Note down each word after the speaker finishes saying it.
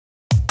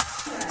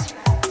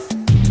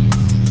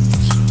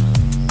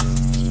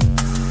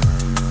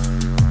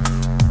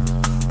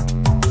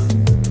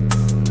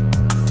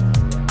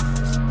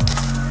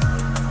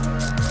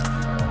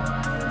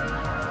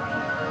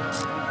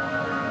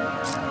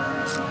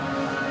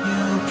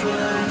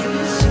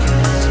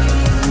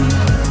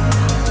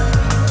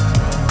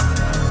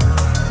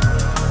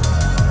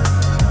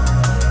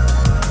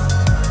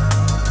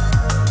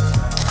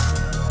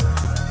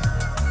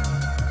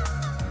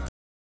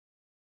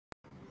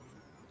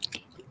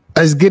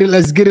Let's get it.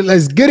 Let's get it.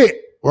 Let's get it.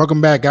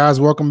 Welcome back, guys.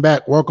 Welcome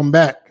back. Welcome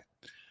back.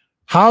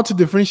 How to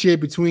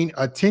differentiate between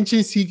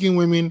attention-seeking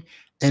women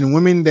and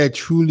women that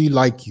truly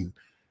like you.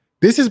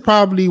 This is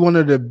probably one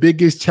of the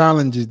biggest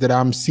challenges that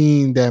I'm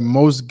seeing that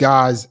most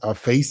guys are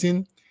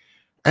facing.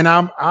 And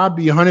I'll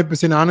be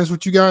 100% honest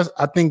with you guys.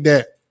 I think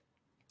that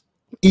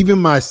even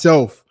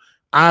myself,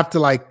 I have to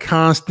like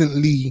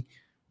constantly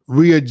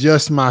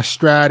readjust my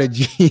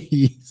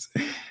strategies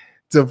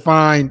to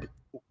find,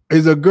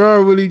 is a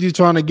girl really just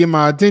trying to get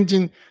my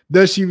attention?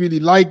 Does she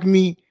really like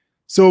me?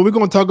 So we're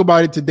going to talk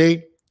about it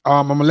today.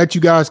 I'm going to let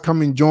you guys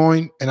come and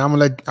join, and I'm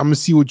going to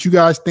see what you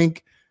guys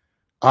think.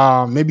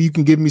 Maybe you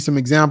can give me some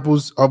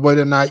examples of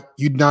whether or not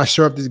you're not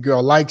sure if this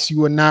girl likes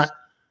you or not.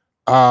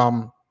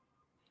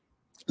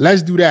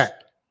 Let's do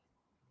that.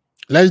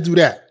 Let's do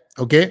that.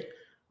 Okay.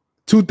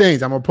 Two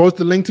things. I'm going to post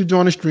the link to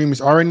join the stream.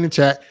 It's already in the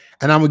chat.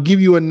 And I'm going to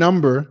give you a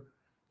number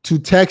to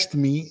text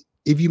me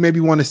if you maybe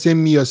want to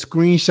send me a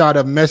screenshot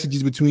of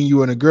messages between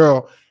you and a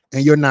girl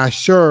and you're not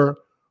sure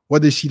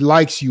whether she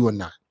likes you or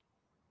not.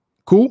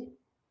 Cool?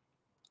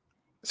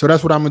 So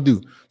that's what I'm going to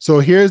do. So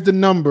here's the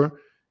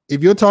number.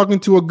 If you're talking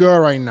to a girl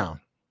right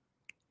now,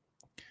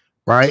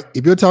 right?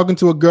 If you're talking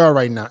to a girl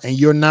right now and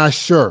you're not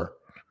sure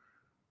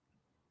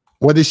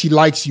whether she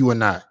likes you or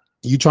not,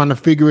 you're trying to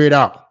figure it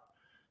out.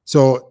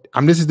 So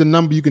this is the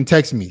number you can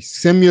text me.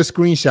 Send me a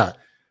screenshot,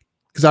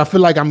 because I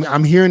feel like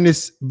I'm hearing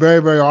this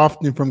very, very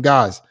often from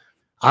guys.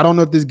 I don't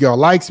know if this girl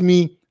likes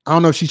me. I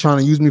don't know if she's trying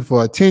to use me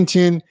for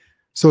attention.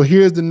 So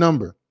here's the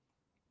number.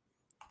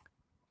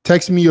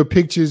 Text me your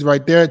pictures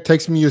right there.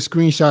 Text me your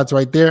screenshots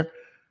right there.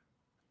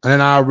 And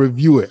then I'll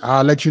review it.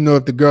 I'll let you know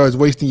if the girl is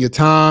wasting your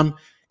time,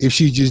 if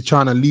she's just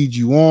trying to lead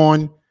you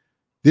on.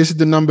 This is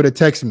the number to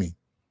text me.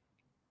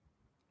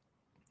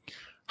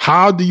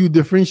 How do you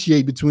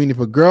differentiate between if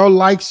a girl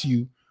likes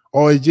you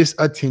or is just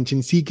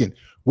attention seeking?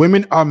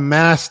 Women are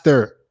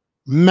master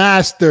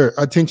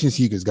attention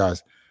seekers,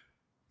 guys.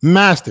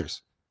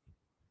 Masters.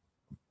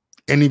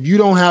 And if you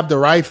don't have the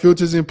right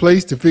filters in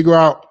place to figure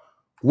out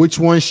which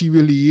one she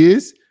really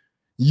is,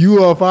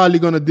 you are finally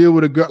going to deal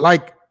with a girl.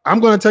 Like, I'm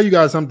going to tell you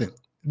guys something.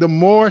 The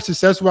more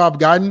successful I've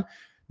gotten,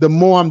 the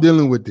more I'm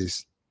dealing with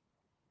this.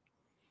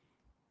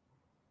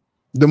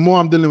 The more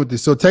I'm dealing with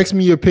this. So text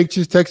me your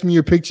pictures. Text me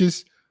your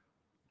pictures.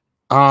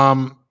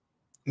 Let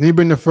me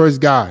bring the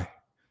first guy.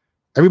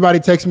 Everybody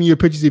text me your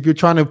pictures if you're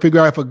trying to figure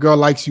out if a girl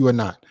likes you or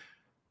not.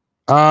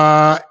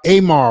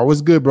 Amar,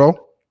 what's good,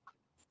 bro?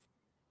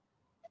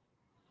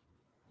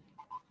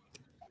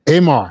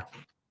 Amar.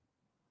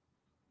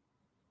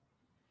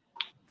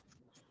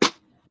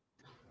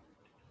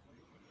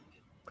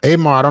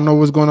 Amar, I don't know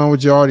what's going on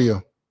with your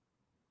audio.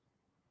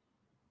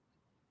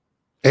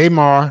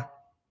 Amar.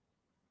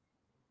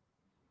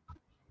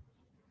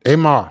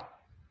 Amar.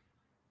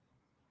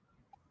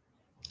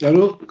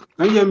 Hello,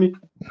 can you hear me?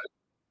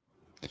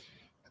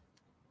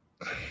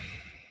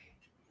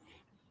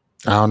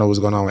 I don't know what's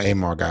going on with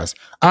Amar, guys.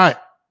 All right.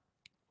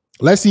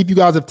 Let's see if you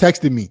guys have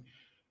texted me.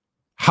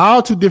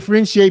 How to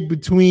differentiate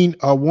between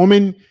a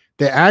woman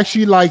that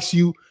actually likes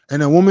you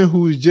and a woman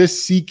who is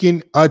just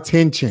seeking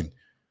attention.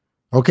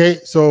 Okay,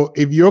 so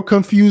if you're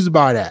confused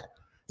by that,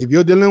 if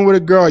you're dealing with a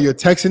girl, you're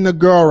texting a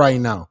girl right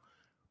now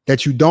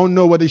that you don't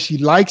know whether she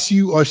likes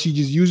you or she's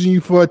just using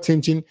you for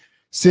attention,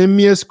 send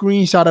me a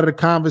screenshot of the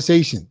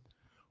conversation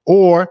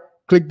or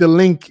click the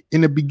link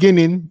in the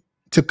beginning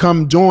to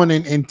come join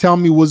and tell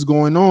me what's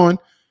going on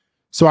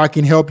so I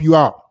can help you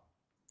out.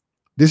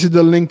 This is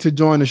the link to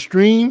join the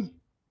stream.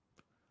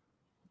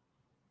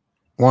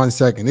 1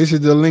 second. This is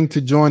the link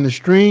to join the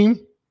stream.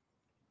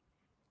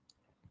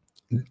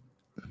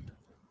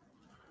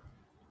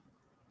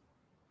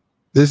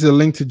 This is a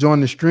link to join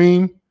the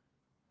stream.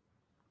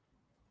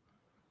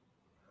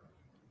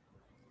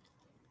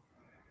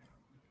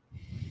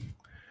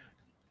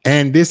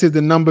 And this is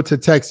the number to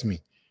text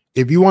me.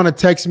 If you want to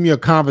text me a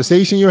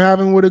conversation you're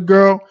having with a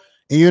girl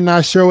and you're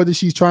not sure whether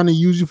she's trying to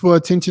use you for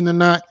attention or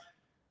not,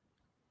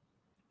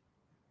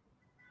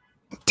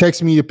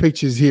 text me your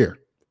pictures here.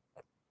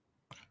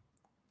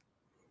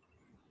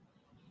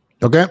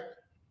 Okay?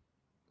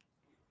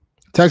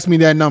 Text me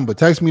that number.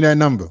 Text me that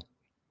number.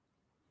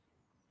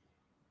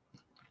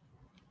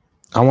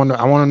 I want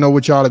to know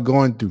what y'all are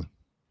going through,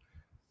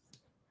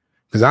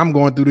 because I'm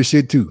going through this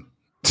shit too.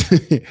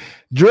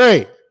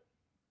 Dre,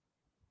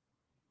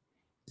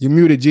 you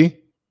muted, G.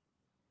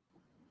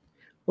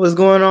 What's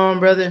going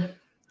on, brother?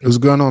 What's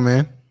going on,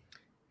 man?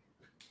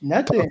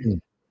 Nothing.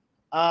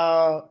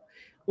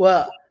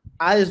 Well,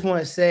 I just want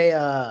to say,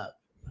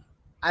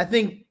 I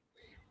think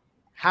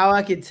how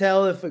I could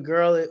tell if a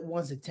girl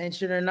wants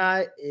attention or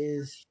not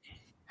is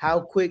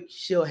how quick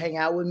she'll hang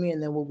out with me,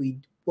 and then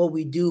what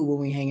we do when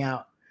we hang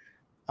out.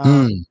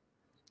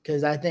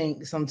 Because I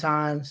think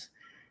sometimes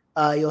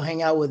you'll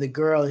hang out with a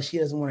girl and she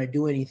doesn't want to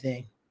do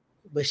anything,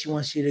 but she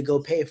wants you to go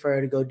pay for her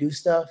to go do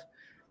stuff.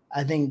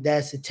 I think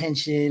that's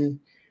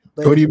attention.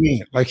 But what do you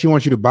mean? Like she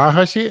wants you to buy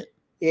her shit?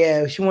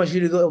 Yeah, if she wants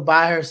you to go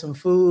buy her some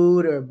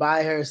food or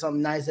buy her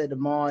something nice at the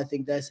mall, I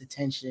think that's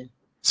attention.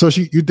 So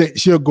you think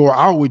she'll go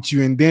out with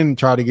you and then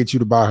try to get you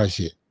to buy her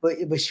shit?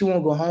 but she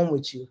won't go home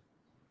with you.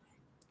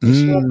 And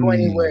she won't go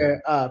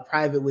anywhere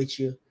private with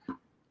you.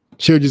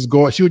 She'll just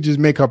go. She'll just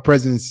make her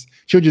presence.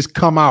 She'll just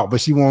come out,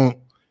 but she won't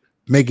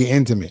make it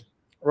intimate.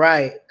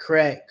 Right.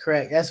 Correct.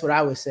 That's what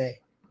I would say.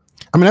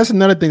 I mean, that's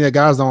another thing that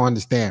guys don't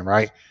understand,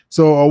 right?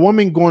 So a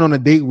woman going on a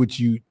date with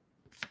you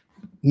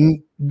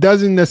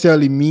doesn't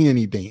necessarily mean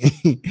anything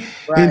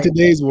in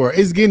today's world.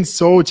 It's getting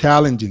so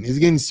challenging. It's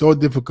getting so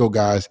difficult,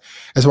 guys.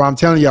 That's why I'm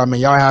telling y'all, man,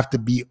 y'all have to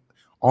be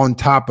on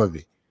top of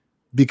it,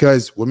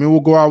 because women will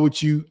go out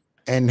with you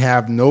and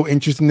have no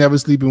interest in never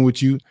sleeping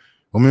with you.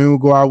 Women will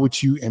go out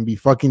with you and be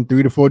fucking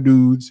 3 to 4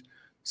 dudes.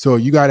 So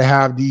you got to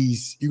have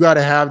these. You got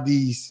to have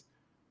these.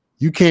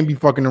 You can't be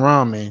fucking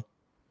around, man.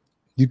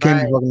 You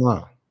can't be fucking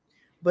around.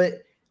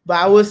 But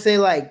I would say,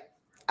 like,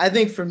 I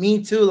think for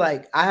me too,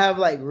 like, I have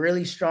like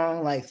really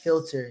strong like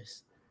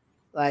filters,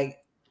 like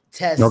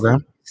tests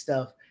and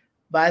stuff.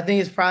 But I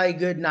think it's probably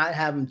good not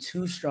have them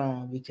too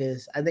strong,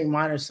 because I think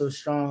mine are so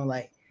strong.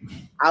 Like,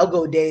 I'll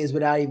go days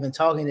without even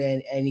talking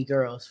to any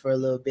girls for a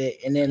little bit,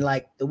 and then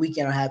like the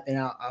weekend will happen,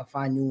 I'll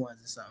find new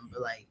ones or something.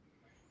 But like,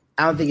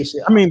 I don't think it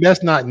should. I mean,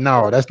 that's not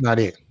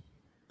it.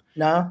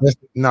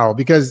 No,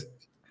 because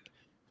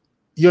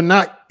you're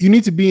not. You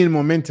need to be in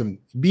momentum.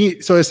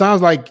 So it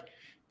sounds like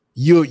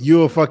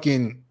you're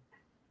fucking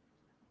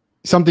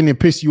something that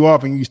pissed you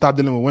off, and you stop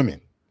dealing with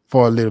women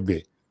for a little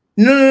bit.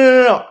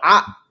 No.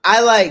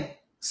 I like,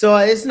 so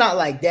it's not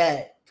like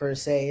that per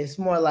se. It's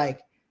more like,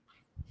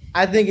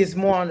 I think it's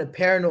more on the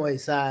paranoid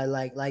side.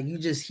 Like you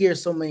just hear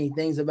so many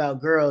things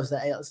about girls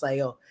that it's like,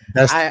 oh,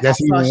 that's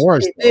even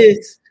worse.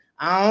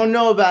 I don't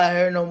know about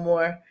her no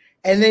more.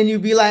 And then you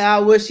be like,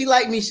 oh, well, she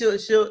like me.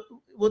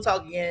 We'll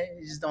talk again.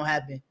 It just don't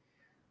happen.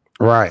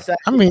 Right. So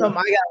I mean, something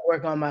I gotta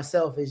work on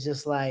myself is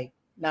just like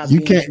not you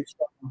being can't. too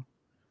strong.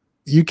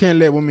 You can't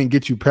let women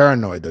get you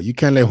paranoid though. You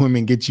can't let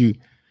women get you,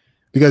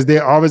 because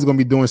they're always gonna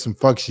be doing some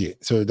fuck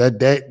shit. So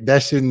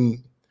that shouldn't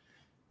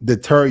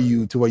deter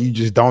you to where you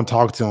just don't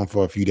talk to them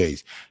for a few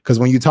days. Because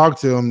when you talk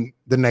to them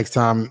the next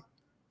time,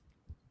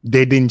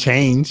 they didn't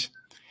change.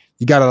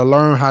 You gotta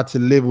learn how to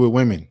live with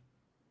women.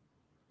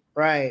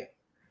 Right.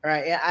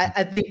 Yeah,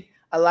 I think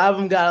a lot of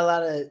them got a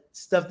lot of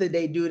stuff that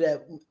they do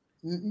that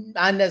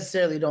I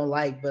necessarily don't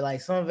like, but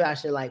like some of it I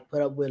should like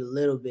put up with a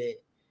little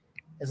bit.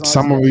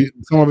 Some of you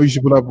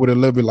should put up with a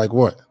little bit. Like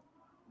what?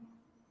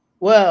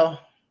 Well,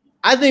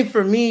 I think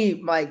for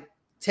me, like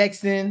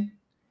texting,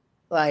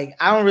 like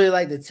I don't really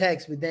like to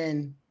text, but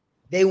then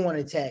they want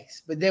to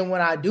text. But then when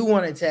I do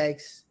want to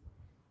text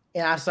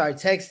and I start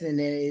texting, then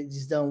it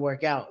just doesn't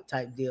work out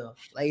type deal.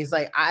 Like it's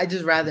like I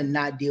just rather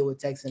not deal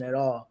with texting at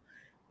all.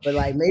 But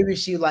like maybe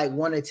she like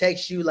want to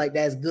text you, like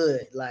that's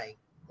good. Like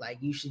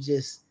you should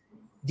just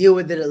deal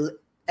with it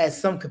at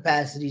some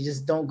capacity.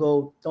 Just don't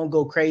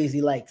go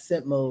crazy like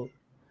simp mode.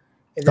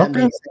 If that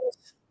makes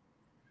sense.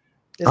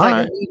 It's all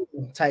like a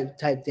medium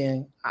type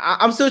thing.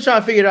 I'm still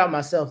trying to figure it out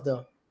myself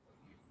though.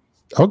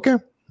 Okay.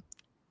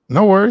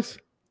 No worries.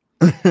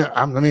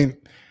 I mean,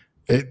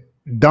 it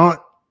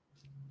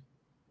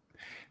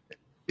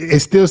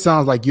still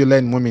sounds like you're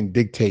letting women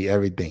dictate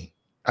everything.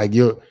 Like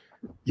you're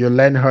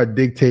letting her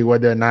dictate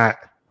whether or not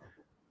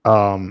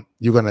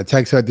you're gonna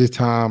text her this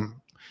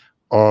time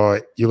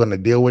or you're gonna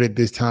deal with it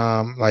this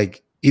time.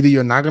 Like either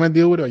you're not gonna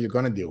deal with it or you're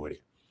gonna deal with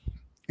it.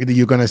 Either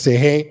you're gonna say,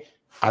 hey,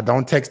 I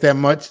don't text that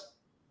much.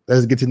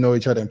 Let's get to know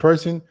each other in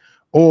person,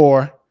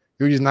 or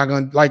you're just not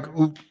gonna, like,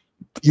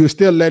 you're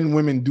still letting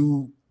women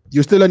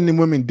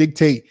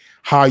dictate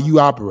how you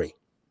operate.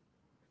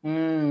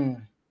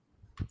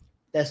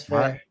 That's fair.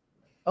 Right.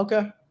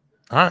 Okay.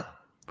 All right.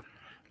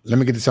 Let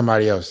me get to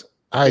somebody else.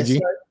 All right, yes, G.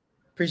 Sir.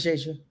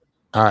 Appreciate you.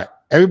 All right.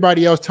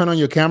 Everybody else, turn on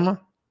your camera.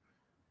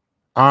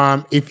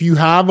 If you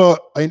have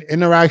an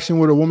interaction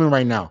with a woman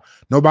right now,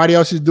 nobody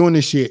else is doing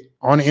this shit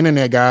on the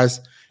internet,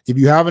 guys. If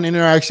you have an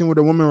interaction with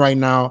a woman right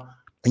now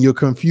and you're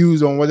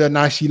confused on whether or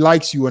not she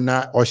likes you or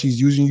not, or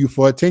she's using you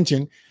for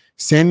attention,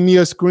 send me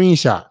a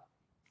screenshot.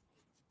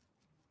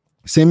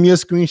 Send me a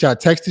screenshot.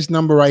 Text this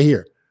number right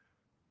here.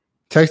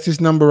 Text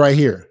this number right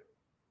here.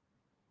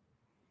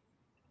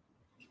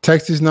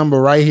 Text this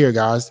number right here,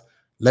 guys.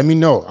 Let me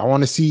know. I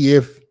want to see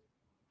if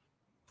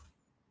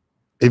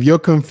you're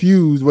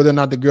confused whether or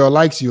not the girl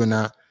likes you or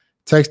not.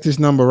 Text this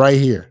number right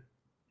here.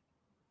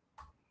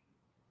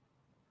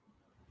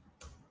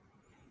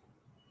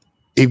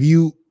 If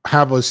you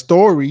have a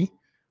story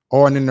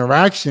or an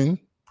interaction,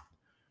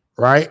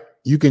 right,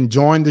 you can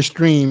join the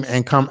stream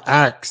and come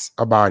ask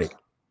about it.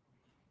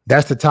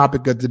 That's the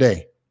topic of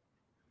today.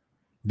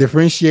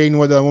 Differentiating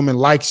whether a woman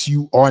likes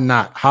you or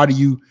not. How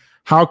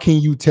can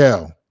you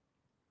tell?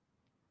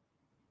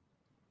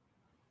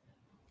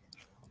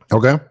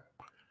 Okay.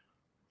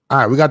 All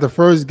right, we got the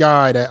first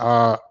guy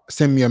that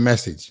sent me a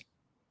message.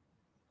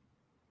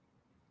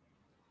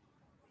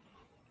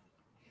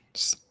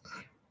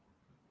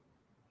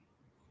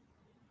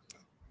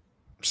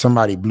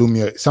 Somebody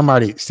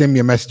sent me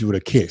a message with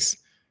a kiss.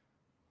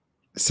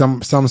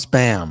 Some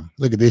spam.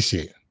 Look at this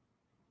shit.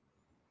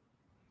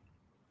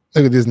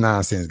 Look at this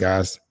nonsense,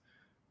 guys.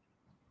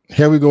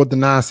 Here we go with the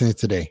nonsense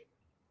today.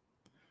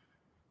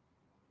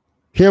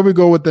 Here we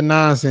go with the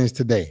nonsense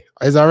today.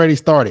 It's already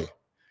started.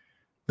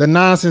 The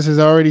nonsense has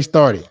already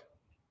started.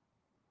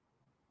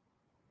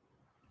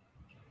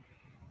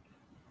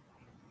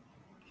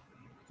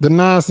 The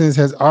nonsense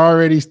has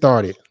already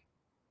started.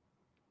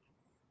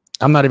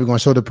 I'm not even going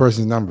to show the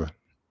person's number.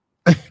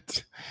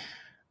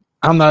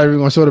 I'm not even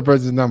going to show the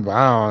person's number.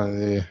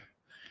 I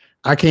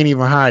can't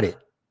even hide it.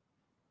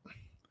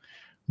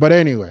 But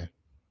anyway.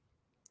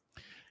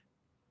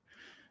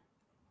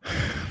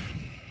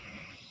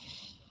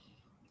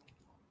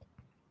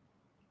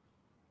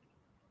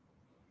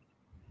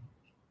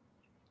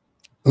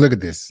 Look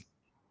at this.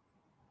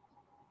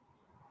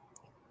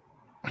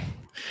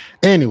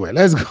 Anyway,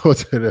 let's go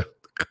to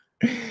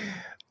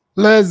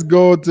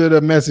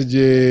the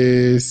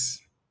messages.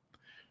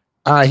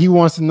 He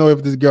wants to know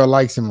if this girl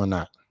likes him or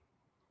not.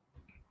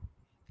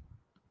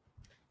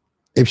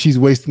 If she's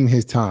wasting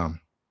his time.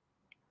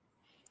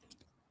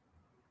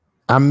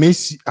 I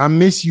miss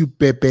you,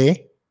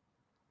 Pepe.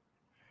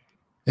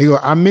 They go,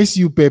 I miss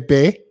you,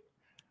 Pepe.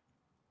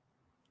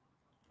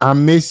 I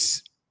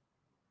miss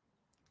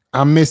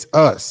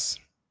us.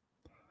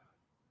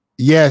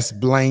 Yes,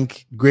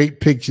 blank. Great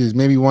pictures.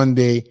 Maybe one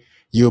day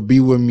you'll be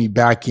with me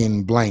back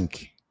in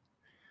blank.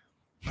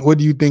 What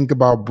do you think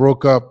about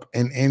broke up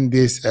and end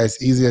this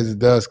as easy as it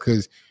does?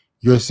 Because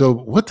you're so,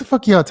 what the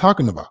fuck y'all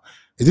talking about?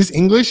 Is this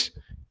English?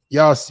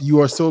 Y'all,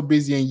 you are so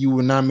busy and you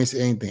will not miss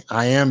anything.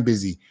 I am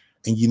busy.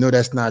 And you know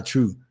that's not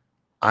true.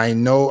 I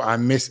know I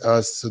miss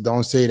us, so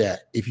don't say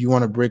that. If you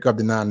want to break up,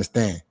 then I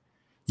understand.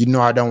 You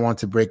know I don't want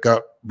to break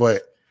up,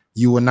 but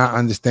you will not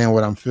understand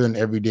what I'm feeling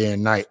every day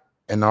and night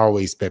and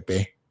always,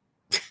 Pepe.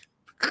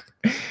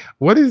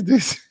 What is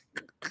this?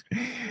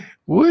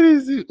 What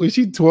is it? Was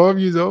she 12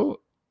 years old?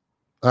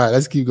 All right,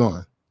 let's keep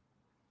going.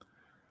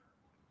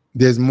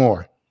 There's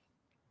more.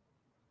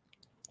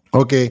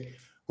 Okay,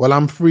 well,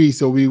 I'm free,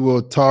 so we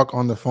will talk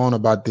on the phone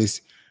about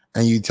this,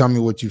 and you tell me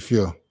what you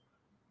feel.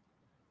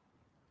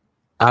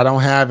 I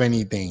don't have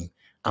anything.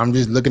 I'm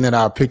just looking at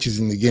our pictures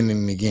and again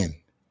and again.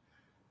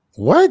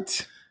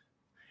 What?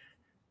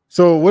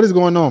 So what is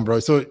going on,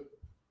 bro? So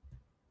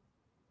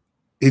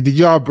did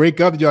y'all break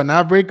up? Did y'all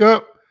not break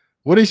up?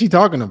 What is she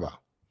talking about?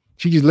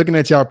 She just looking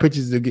at y'all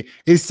pictures again.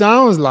 It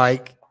sounds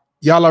like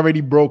y'all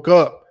already broke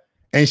up,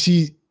 and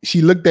she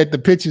looked at the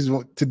pictures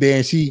today,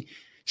 and she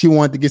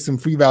wanted to get some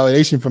free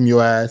validation from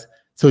your ass.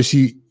 So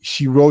she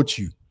wrote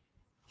you.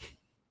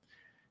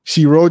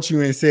 She wrote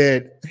you and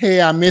said,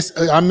 "Hey, I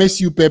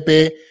miss you,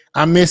 Pepe.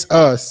 I miss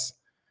us."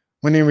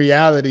 When in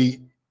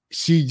reality,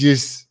 she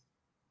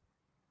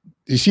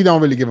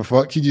don't really give a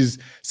fuck. She just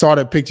saw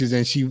the pictures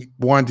and she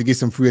wanted to get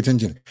some free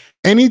attention.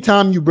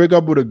 Anytime you break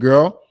up with a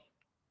girl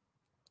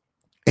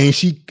and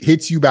she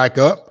hits you back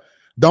up,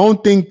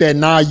 don't think that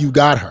now you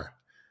got her.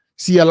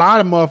 See, a lot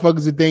of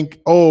motherfuckers would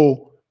think,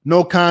 oh,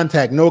 no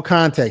contact.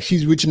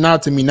 She's reaching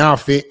out to me now,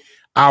 Fit.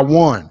 I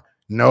won.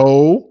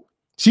 No.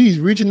 She's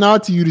reaching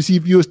out to you to see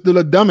if you're still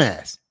a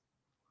dumbass.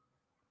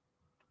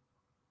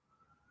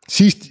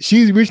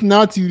 She's reaching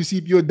out to you to see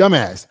if you're a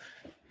dumbass,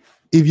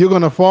 if you're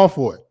going to fall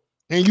for it.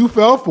 And you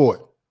fell for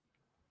it.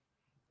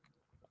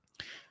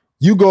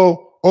 You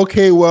go,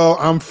 okay, well,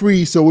 I'm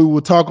free, so we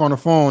will talk on the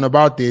phone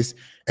about this,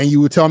 and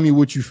you will tell me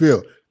what you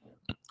feel.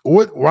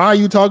 Why are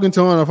you talking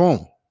to her on the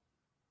phone?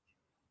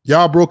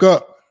 Y'all broke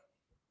up.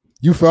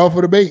 You fell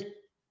for the bait.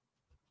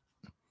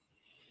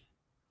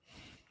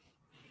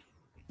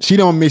 She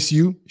don't miss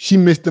you. She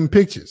missed them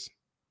pictures.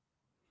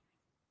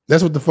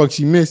 That's what the fuck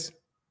she missed.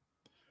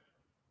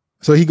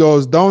 So he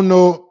goes, don't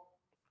know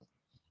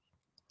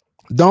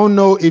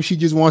if she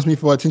just wants me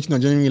for attention or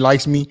genuinely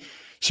likes me.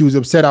 She was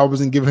upset I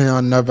wasn't giving her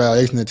enough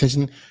validation and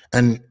attention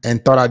and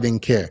thought I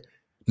didn't care.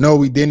 No,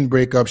 we didn't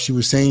break up. She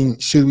was saying,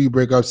 should we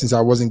break up since I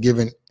wasn't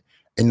giving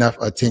enough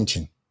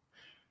attention?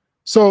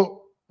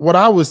 So what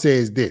I would say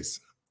is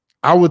this.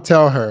 I would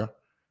tell her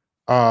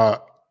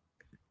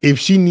if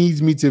she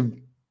needs me to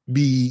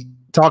be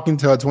talking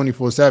to her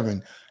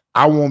 24/7,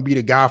 I won't be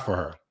the guy for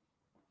her.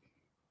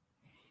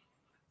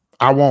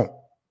 I won't.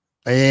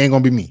 It ain't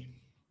gonna be me.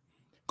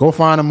 Go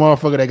find a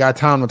motherfucker that got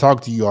time to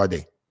talk to you all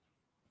day.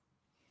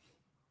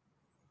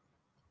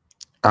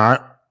 All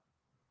right.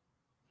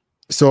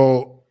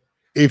 So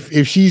if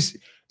a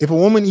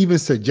woman even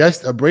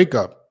suggests a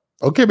breakup,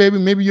 okay, baby,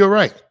 maybe you're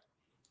right.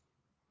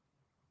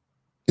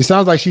 It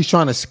sounds like she's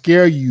trying to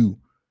scare you.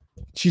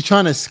 She's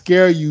trying to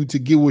scare you to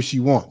get what she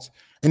wants.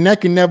 And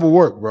that can never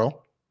work,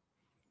 bro.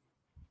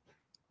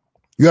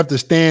 You have to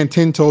stand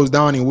 10 toes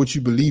down in what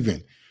you believe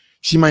in.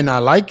 She might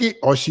not like it,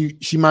 or she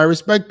might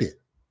respect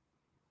it.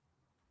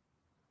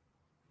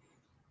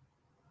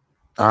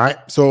 All right.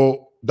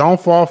 So don't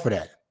fall for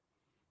that.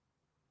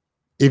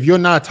 If you're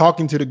not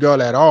talking to the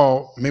girl at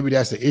all, maybe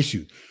that's the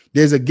issue.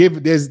 There's a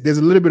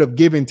little bit of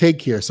give and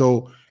take here.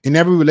 So in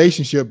every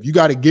relationship, you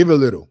got to give a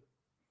little.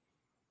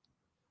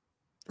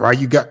 Right?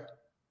 You got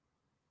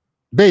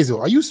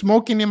Basil, are you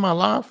smoking in my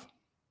life?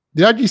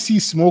 Did I just see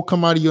smoke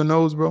come out of your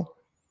nose, bro?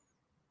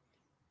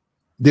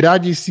 Did I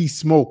just see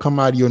smoke come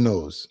out of your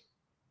nose?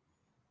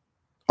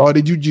 Or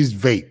did you just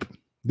vape?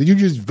 Did you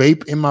just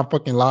vape in my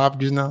fucking live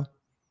just now?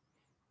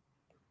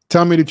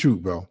 Tell me the truth,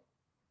 bro.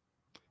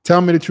 Tell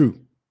me the truth.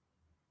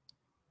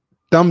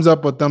 Thumbs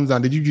up or thumbs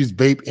down. Did you just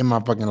vape in my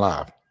fucking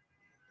live?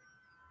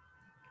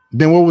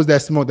 Then what was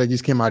that smoke that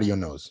just came out of your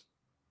nose?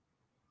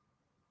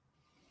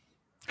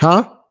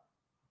 Huh?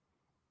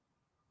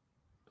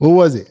 What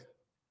was it?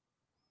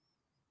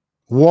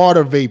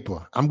 Water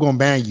vapor. I'm going to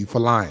ban you for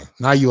lying.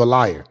 Now you a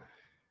liar.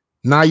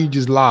 Now you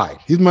just lied.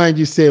 His man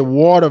just said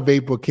water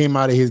vapor came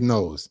out of his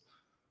nose.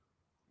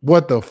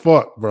 What the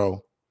fuck,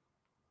 bro?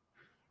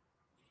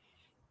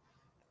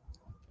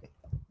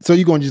 So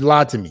you going to just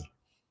lie to me?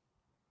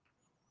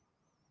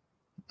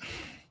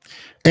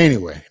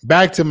 Anyway,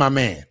 back to my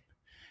man.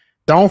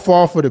 Don't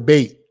fall for the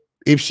bait.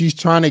 If she's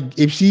trying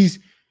to, if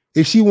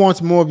she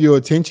wants more of your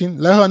attention,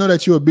 let her know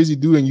that you're a busy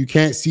dude and you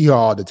can't see her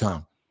all the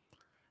time.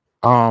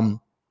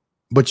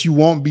 But you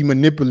won't be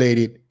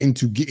manipulated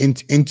into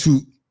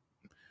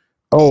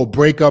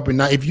break up and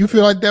not. If you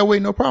feel like that way,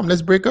 no problem.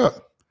 Let's break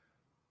up.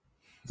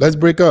 Let's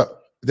break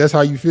up. If that's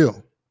how you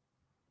feel.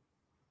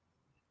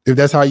 If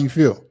that's how you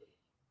feel.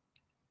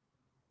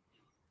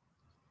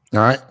 All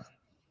right.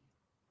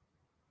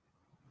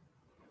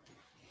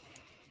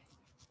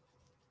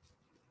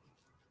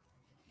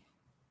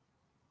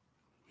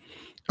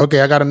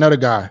 Okay, I got another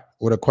guy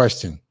with a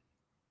question.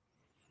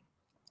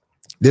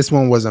 This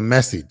one was a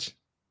message.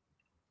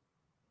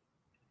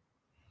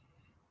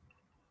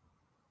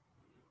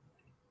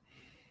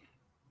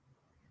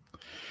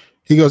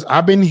 He goes,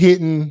 I've been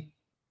hitting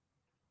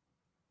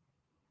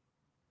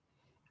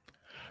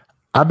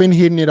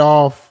it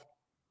off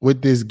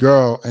with this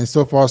girl, and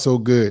so far so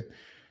good.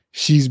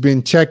 She's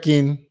been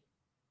checking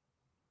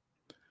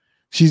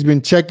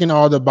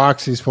all the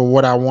boxes for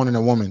what I want in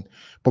a woman.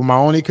 But my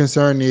only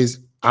concern is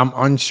I'm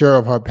unsure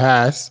of her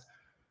past.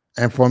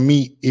 And for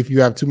me, if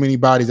you have too many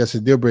bodies, that's a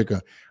deal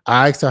breaker.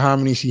 I asked her how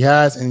many she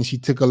has, and she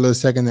took a little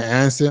second to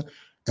answer.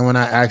 And when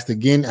I asked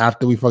again,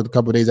 after we fucked a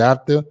couple of days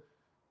after,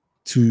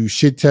 to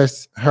shit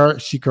test her,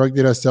 she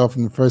corrected herself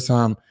from the first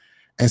time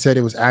and said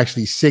it was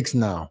actually 6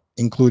 now,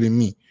 including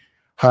me.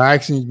 Her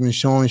actions been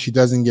showing she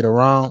doesn't get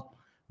around,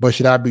 but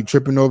should I be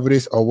tripping over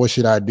this or what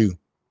should I do?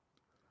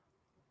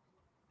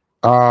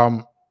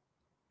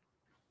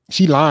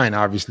 She lying,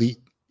 obviously.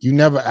 You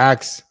never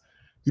ask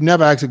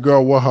a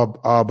girl what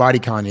her body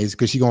count is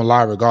because she's gonna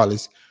lie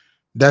regardless.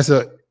 That's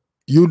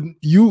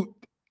you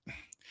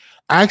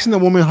asking a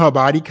woman her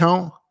body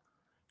count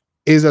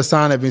is a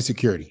sign of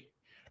insecurity.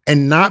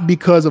 And not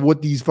because of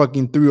what these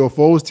fucking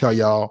 304s tell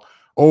y'all.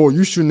 Oh,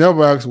 you should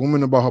never ask a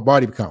woman about her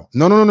body count.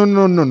 No.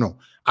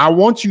 I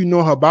want you to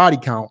know her body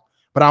count,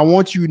 but I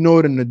want you to know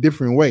it in a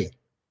different way.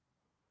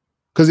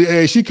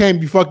 Because she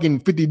can't be fucking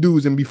 50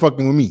 dudes and be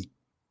fucking with me.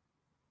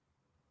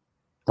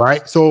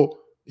 Right? So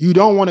you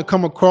don't want to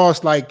come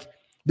across like,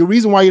 the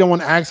reason why you don't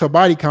want to ask her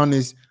body count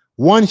is,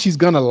 1, she's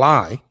going to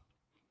lie.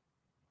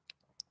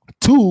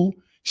 2,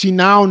 she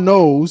now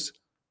knows,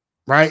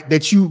 right,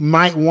 that you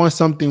might want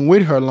something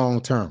with her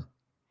long term.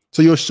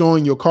 So you're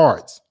showing your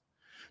cards.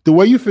 The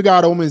way you figure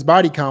out a woman's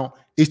body count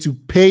is to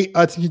pay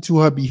attention to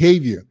her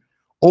behavior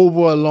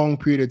over a long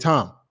period of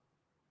time.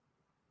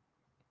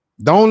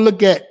 Don't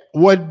look at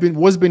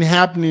what's been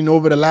happening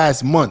over the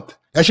last month.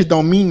 That shit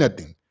don't mean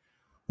nothing.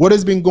 What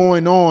has been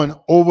going on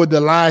over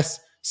the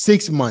last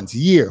 6 months,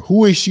 year?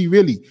 Who is she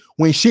really?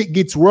 When shit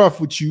gets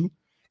rough with you,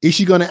 is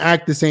she going to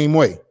act the same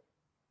way?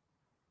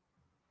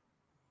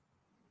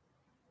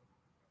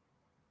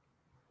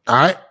 All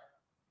right.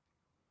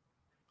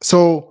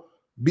 So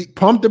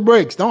pump the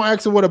brakes. Don't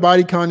ask her what a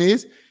body count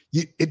is.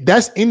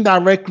 That's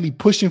indirectly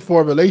pushing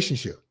for a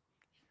relationship.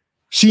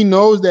 She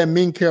knows that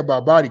men care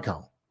about body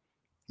count.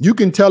 You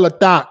can tell a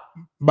thought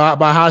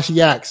by how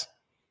she acts.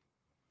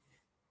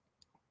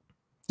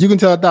 You can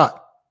tell a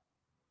thought.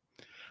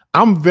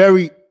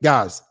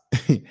 Guys,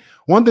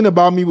 one thing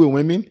about me with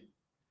women,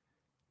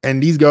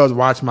 and these girls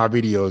watch my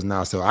videos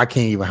now, so I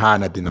can't even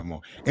hide nothing no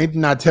more.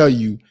 Anything I tell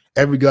you,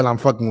 every girl I'm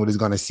fucking with is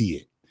going to see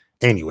it.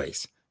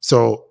 Anyways,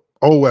 so,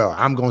 oh well,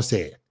 I'm going to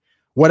say it.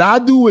 What I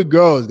do with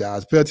girls,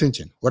 guys, pay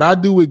attention. What I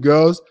do with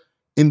girls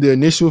in the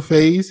initial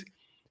phase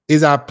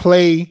is I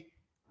play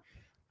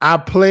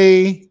the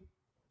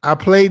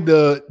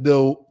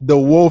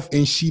wolf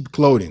in sheep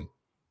clothing.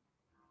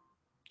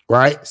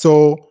 Right?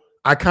 So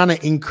I kind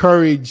of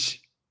encourage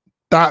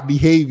thought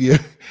behavior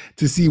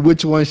to see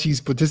which one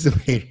she's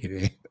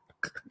participating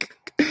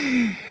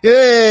in.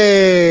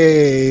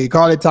 Yay!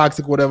 Call it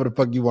toxic, whatever the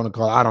fuck you want to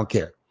call it. I don't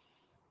care.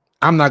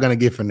 I'm not gonna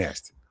get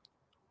finessed.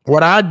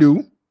 What I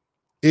do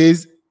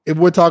is, if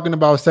we're talking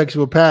about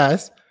sexual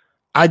past,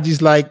 I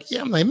just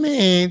I'm like,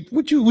 man,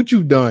 what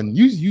you done?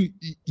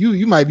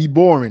 You might be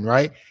boring,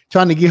 right?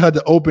 Trying to get her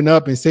to open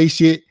up and say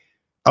shit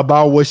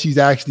about what she's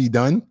actually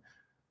done.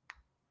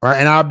 Right.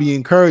 And I'll be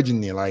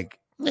encouraging it, like,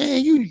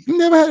 man, you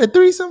never had a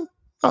threesome?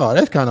 Oh,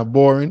 that's kind of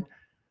boring.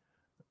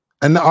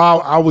 And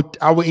I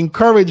would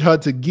encourage her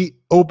to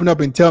open up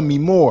and tell me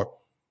more.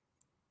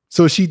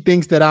 So she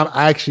thinks that I'm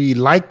actually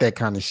like that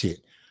kind of shit.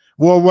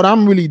 Well, what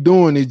I'm really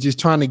doing is just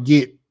trying to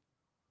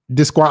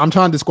I'm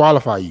trying to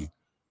disqualify you.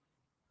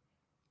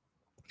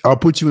 I'll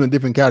put you in a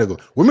different category.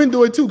 Women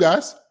do it too,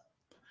 guys.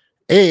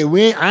 Hey,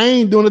 I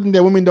ain't doing nothing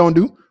that women don't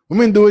do.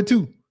 Women do it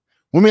too.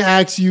 Women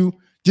ask you,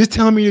 just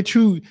tell me the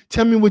truth.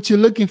 Tell me what you're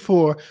looking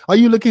for. Are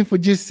you looking for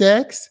just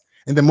sex?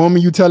 And the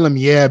moment you tell them,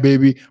 yeah,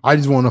 baby, I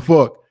just want to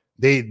fuck,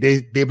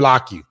 they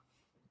block you.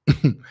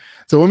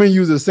 So women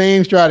use the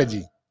same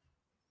strategy.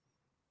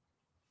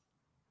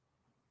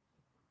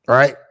 All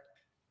right.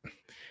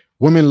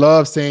 Women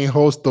love saying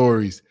whole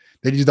stories.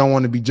 They just don't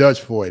want to be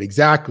judged for it.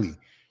 Exactly.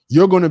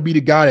 You're going to be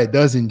the guy that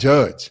doesn't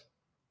judge.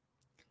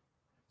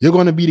 You're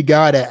going to be the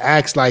guy that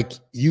acts like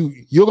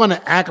you're going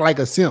to act like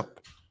a simp.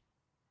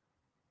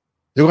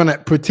 You're going to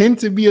pretend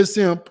to be a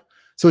simp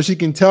so she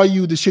can tell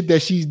you the shit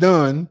that she's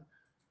done,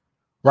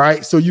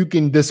 right? So you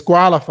can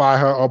disqualify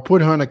her or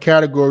put her in a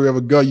category of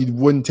a girl you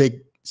wouldn't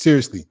take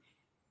seriously.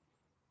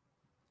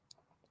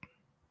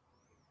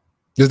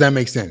 Does that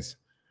make sense?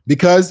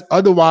 Because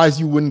otherwise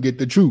you wouldn't get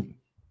the truth.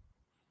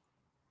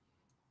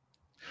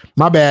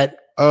 My bad.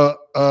 A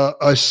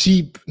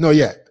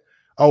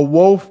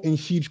wolf in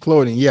sheep's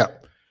clothing. Yeah.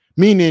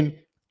 Meaning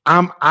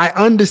I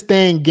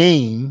understand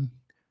game,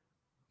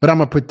 but I'm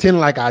gonna pretend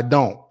like I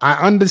don't. I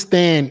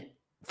understand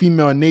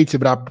female nature,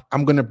 but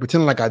I'm gonna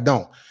pretend like I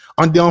don't.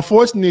 And the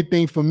unfortunate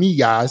thing for me,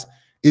 guys,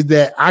 is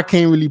that I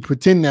can't really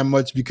pretend that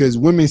much because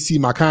women see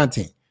my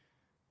content.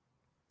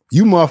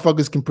 You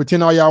motherfuckers can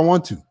pretend all y'all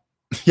want to.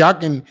 Y'all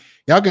can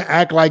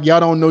act like y'all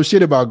don't know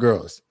shit about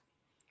girls.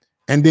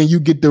 And then you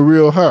get the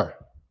real her.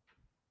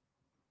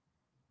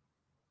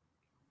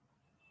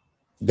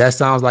 That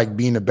sounds like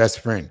being the best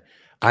friend.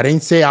 I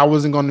didn't say I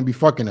wasn't going to be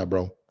fucking her,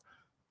 bro.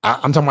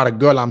 I'm talking about a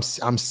girl I'm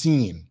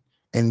seeing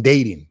and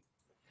dating.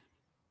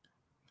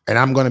 And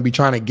I'm going to be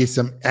trying to get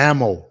some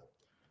ammo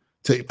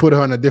to put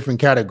her in a different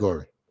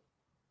category.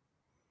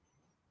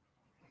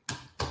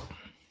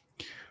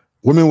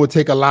 Women will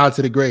take a lie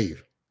to the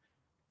grave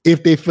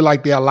if they feel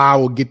like their lie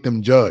will get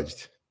them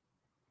judged.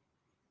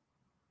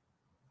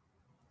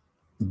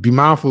 Be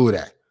mindful of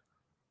that.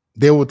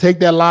 They will take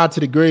that lie to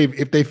the grave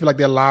if they feel like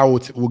their lie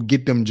will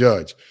get them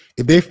judged.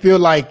 If they feel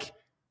like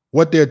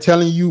what they're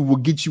telling you will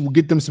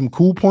get them some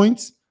cool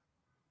points.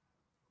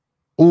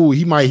 Oh,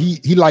 he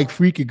like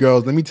freaky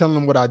girls. Let me tell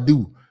him what I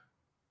do.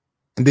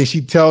 And then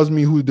she tells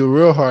me who the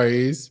real her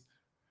is.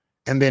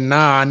 And then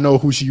now I know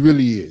who she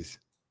really is.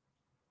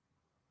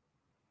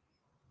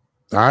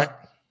 All right.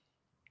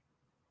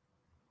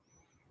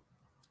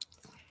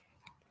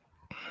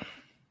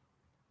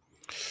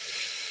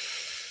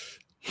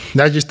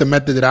 That's just the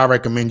method that I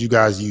recommend you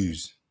guys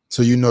use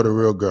so you know the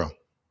real girl.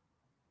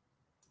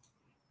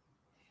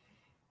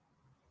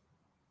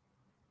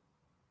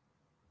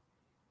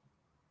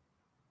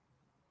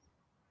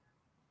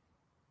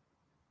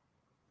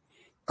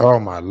 Oh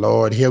my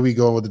Lord, here we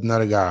go with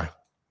another guy.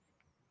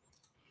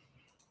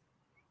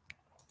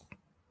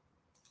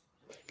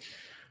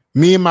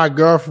 Me and my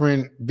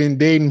girlfriend been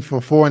dating for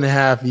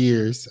 4.5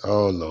 years.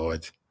 Oh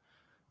Lord.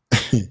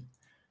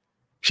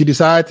 She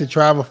decided to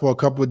travel for a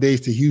couple of days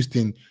to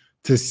Houston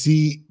to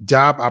see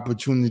job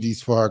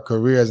opportunities for her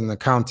career as an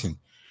accountant.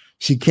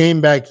 She came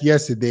back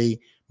yesterday,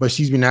 but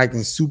she's been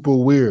acting super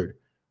weird.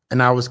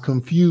 And I was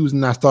confused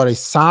and I started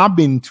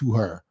sobbing to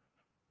her.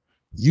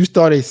 You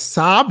started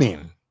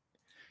sobbing.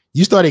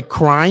 You started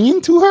crying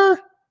to her?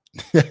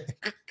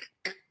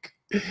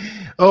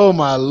 Oh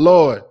my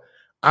Lord.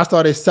 I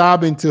started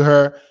sobbing to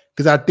her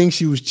because I think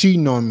she was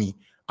cheating on me.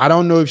 I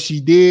don't know if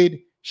she did.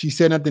 She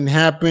said nothing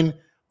happened,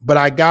 but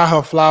I got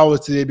her flowers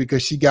today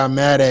because she got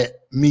mad at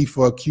me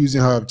for accusing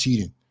her of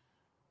cheating.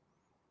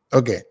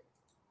 Okay.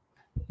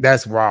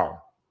 That's wild.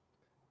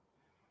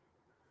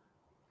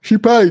 She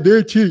probably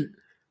did cheat.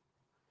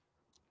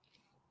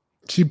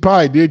 She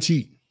probably did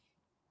cheat.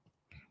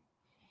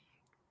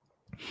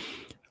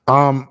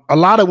 A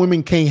lot of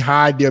women can't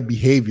hide their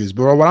behaviors,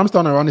 bro. What I'm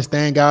starting to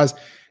understand, guys,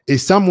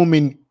 is some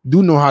women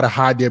do know how to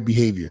hide their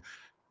behavior.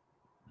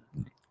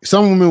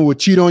 Some women will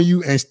cheat on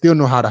you and still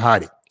know how to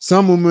hide it.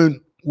 Some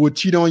women will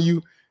cheat on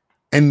you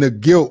and the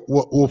guilt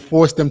will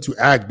force them to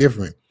act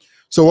different.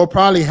 So what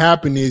probably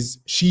happened is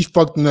she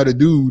fucked another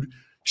dude.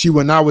 She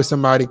went out with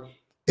somebody.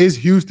 It's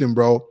Houston,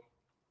 bro.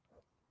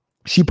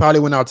 She probably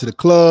went out to the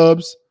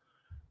clubs.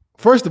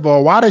 First of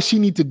all, why does she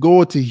need to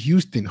go to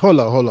Houston? Hold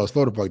up.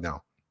 Slow the fuck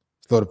down.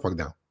 Slow the fuck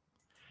down.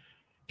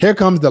 Here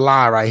comes the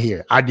lie right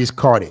here. I just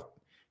caught it.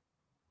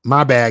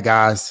 My bad,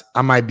 guys.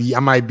 I might be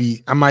a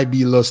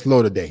little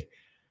slow today,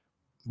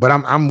 but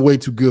I'm way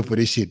too good for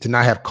this shit to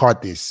not have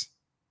caught this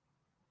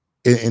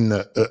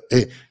to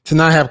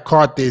not have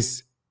caught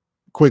this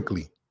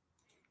quickly.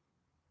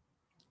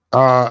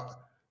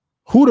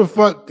 Who the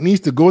fuck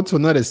needs to go to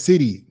another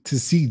city to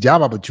see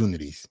job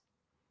opportunities?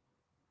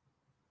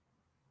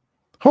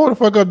 Hold the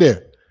fuck up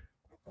there.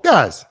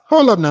 Guys,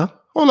 hold up now.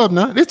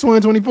 It's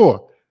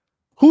 2024.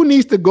 Who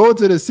needs to go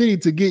to the city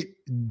to get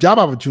job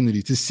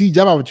opportunities, to see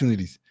job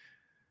opportunities?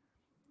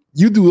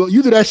 You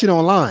do that shit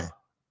online.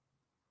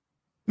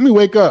 Let me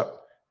wake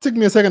up. Took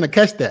me a second to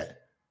catch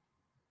that.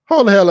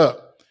 Hold the hell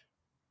up.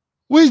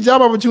 Which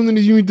job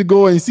opportunities you need to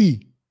go and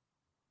see?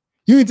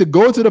 You need to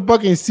go to the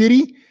fucking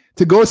city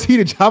to go see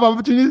the job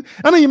opportunities?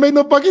 I know you make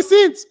no fucking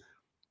sense.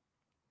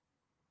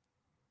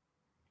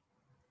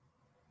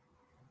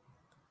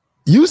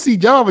 You see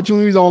job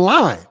opportunities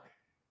online.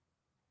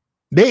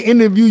 They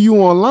interview you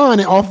online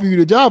and offer you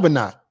the job or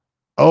not.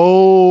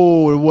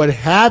 Oh, what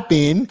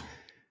happened?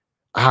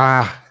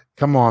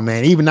 Come on,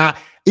 man. Even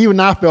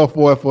I fell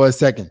for it for a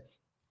second.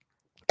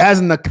 As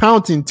an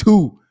accountant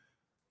too.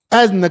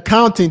 How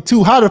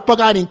the fuck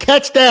I didn't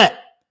catch that?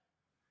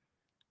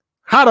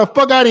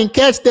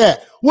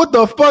 What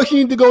the fuck you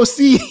need to go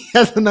see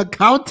as an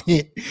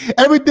accountant?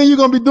 Everything you're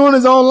gonna be doing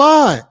is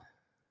online.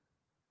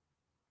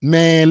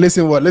 Man,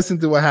 listen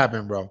to what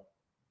happened, bro.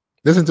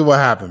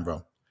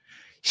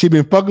 She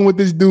been fucking with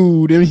this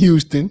dude in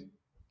Houston.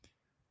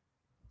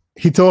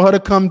 He told her to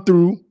come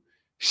through.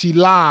 She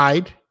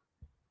lied.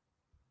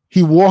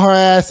 He wore her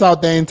ass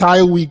out the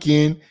entire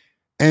weekend,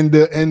 and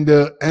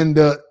the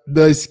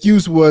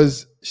excuse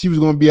was she was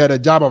gonna be at a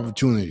job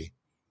opportunity.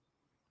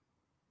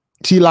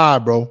 She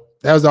lied, bro.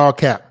 That was all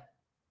cap.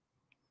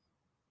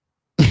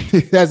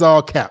 That's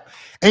all cap.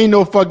 Ain't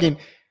no fucking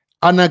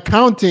an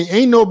accountant.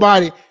 Ain't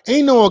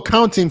no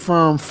accounting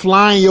firm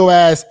flying your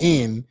ass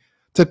in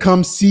to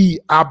come see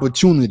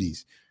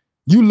opportunities.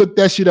 You look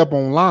that shit up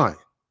online.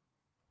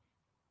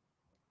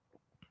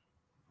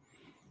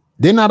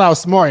 They're not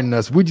outsmarting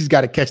us. We just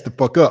got to catch the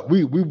fuck up.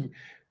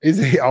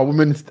 Our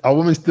women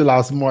still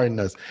outsmarting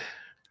us.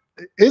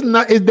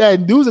 It's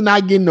that dudes are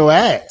not getting no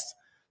ass.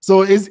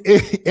 So it's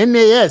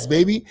NAS,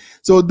 baby.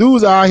 So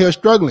dudes are out here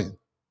struggling.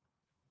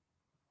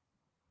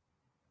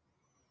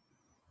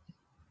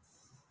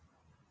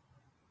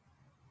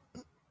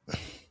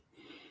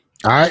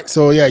 All right.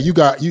 So yeah, you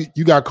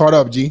got caught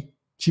up, G.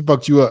 She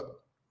fucked you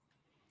up.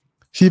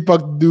 She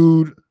fucked the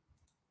dude.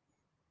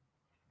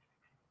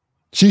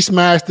 She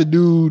smashed the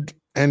dude,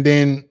 and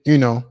then,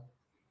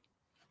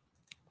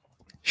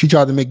 she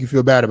tried to make you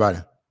feel bad about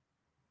it.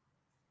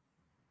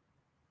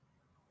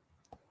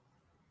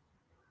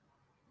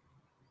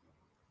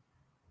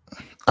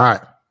 All right.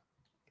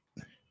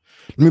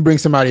 Let me bring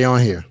somebody on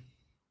here.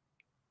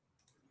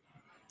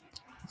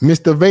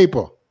 Mr.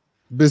 Vapor,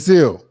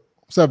 Brazil.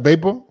 What's up,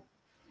 Vapor?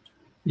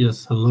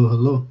 Yes,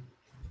 hello.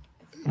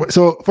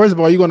 So, first of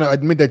all, are you going to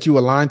admit that you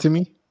were lying to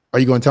me? Or are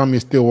you going to tell me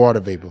it's still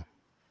water vapor?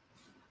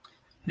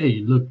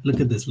 Hey,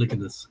 look at this.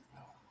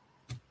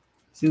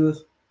 See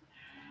this?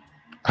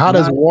 How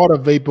does water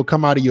vapor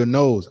come out of your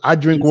nose? I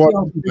drink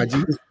water.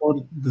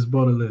 This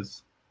bottle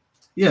is.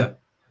 Yeah.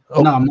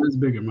 Oh. No, mine's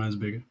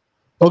bigger.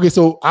 Okay,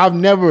 so I've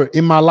never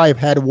in my life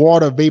had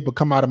water vapor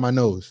come out of my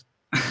nose.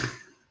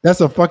 That's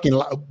a fucking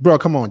bro.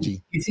 Come on,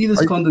 G. You see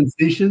this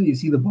condensation? You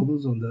see the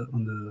bubbles on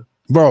the.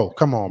 Bro,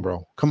 come on,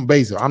 bro. Come,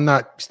 Basil. I'm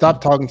not.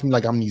 Stop talking to me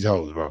like I'm these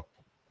hoes, bro.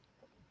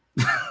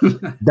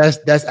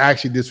 That's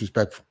actually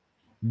disrespectful.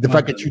 The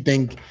fact that you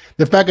think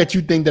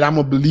that I'm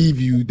gonna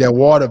believe you that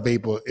water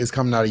vapor is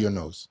coming out of your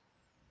nose.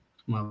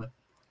 Why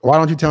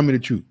don't you tell me the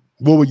truth?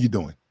 What were you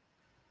doing?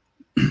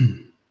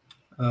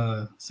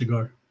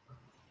 Cigar.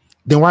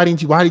 Then why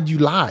did you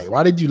lie?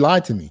 Why did you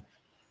lie to me?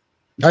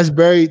 That's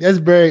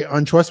very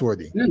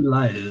untrustworthy. I didn't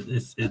lie.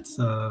 It's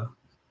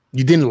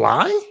You didn't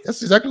lie?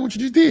 That's exactly what you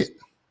just did.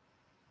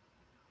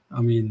 I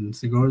mean,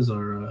 cigars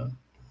are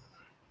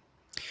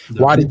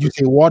why did you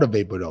say water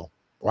vapor though?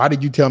 Why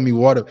did you tell me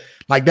water?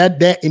 Like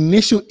that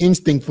initial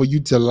instinct for you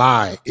to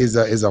lie is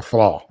a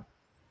flaw.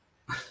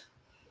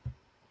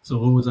 So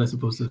what was I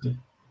supposed to say?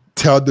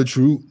 Tell the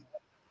truth.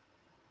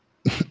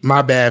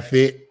 My bad,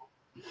 Fit.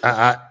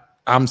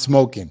 I'm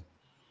smoking.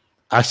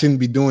 I shouldn't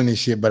be doing this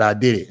shit, but I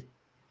did it.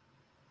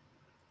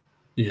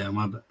 Yeah,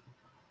 my bad.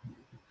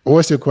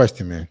 What's your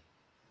question, man?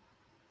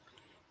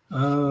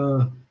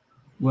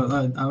 Well,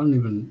 I don't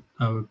even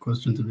have a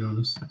question, to be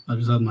honest. I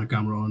just had my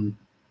camera on.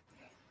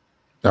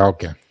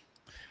 Okay.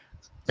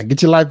 Now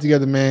get your life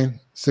together, man.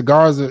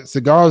 Cigars,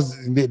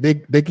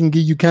 they can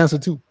give you cancer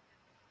too.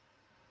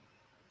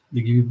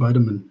 They give you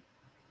vitamin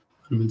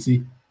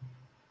C.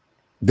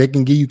 They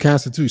can give you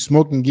cancer too.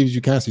 Smoking gives you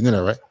cancer. You know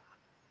that, right?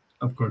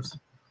 Of course.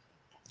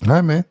 All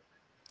right, man.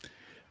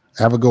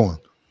 Have a good one.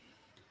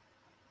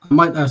 I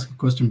might ask a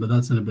question, but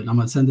that's in a bit. I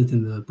might send it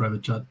in the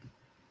private chat.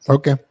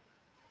 Okay.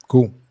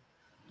 Cool.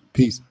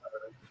 Peace.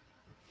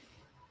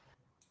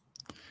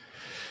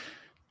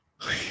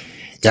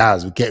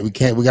 Guys, we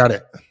got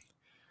it.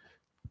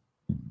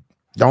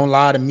 Don't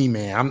lie to me,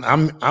 man.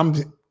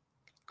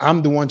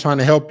 I'm the one trying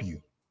to help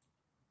you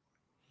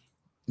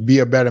be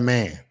a better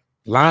man.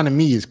 Lying to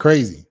me is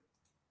crazy.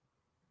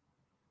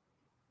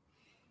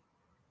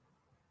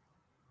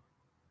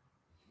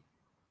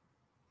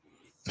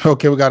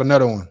 Okay, we got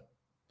another one.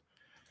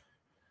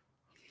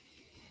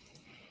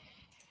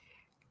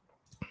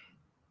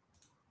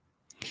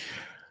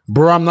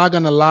 Bro, I'm not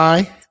gonna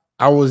lie.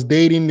 I was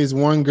dating this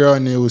one girl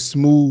and it was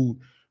smooth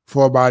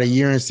for about 1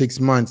 year and 6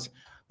 months.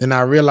 Then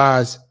I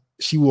realized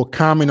she will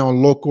comment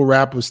on local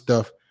rapper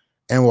stuff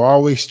and will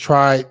always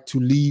try to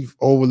leave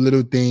over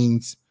little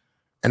things.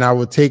 And I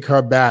would take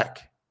her back.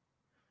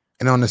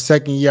 And on the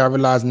second year, I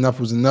realized enough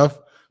was enough.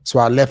 So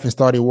I left and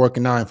started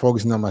working out and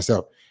focusing on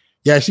myself.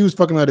 Yeah, she was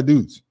fucking other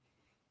dudes.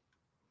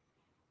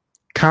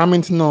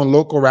 Commenting on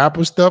local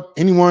rapper stuff.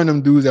 Any one of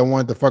them dudes that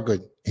wanted to fuck her,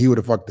 he would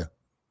have fucked her.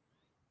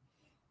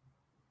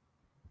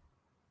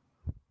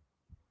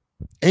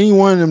 Any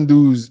one of them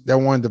dudes that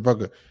wanted to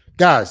fuck her.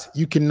 Guys,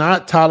 you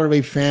cannot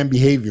tolerate fan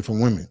behavior from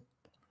women.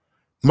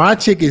 My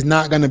chick is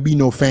not gonna be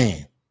no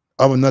fan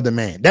of another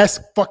man. That's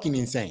fucking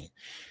insane.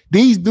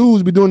 These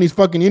dudes be doing these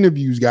fucking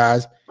interviews,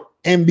 guys,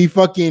 and be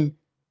fucking,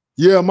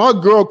 yeah, my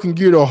girl can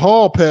get a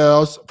hall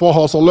pass for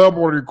her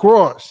celebrity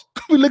crush.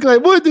 We looking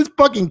like, what is this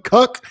fucking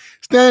cuck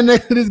standing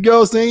next to this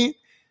girl saying?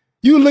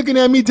 You looking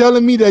at me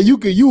telling me that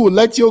you would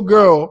let your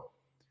girl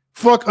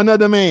fuck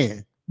another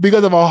man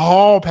because of a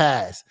hall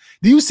pass.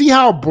 Do you see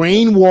how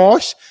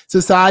brainwashed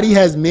society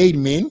has made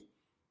men?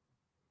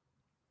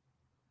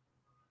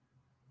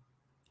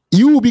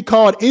 You will be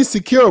called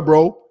insecure,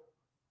 bro,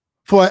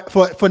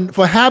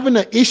 for having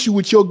an issue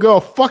with your girl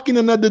fucking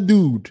another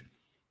dude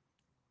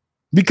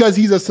because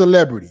he's a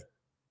celebrity.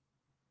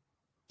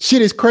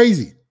 Shit is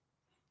crazy.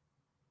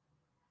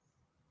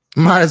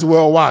 Might as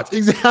well watch.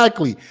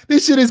 Exactly.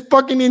 This shit is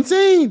fucking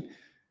insane.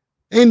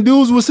 And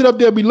dudes will sit up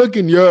there and be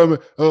looking, yeah,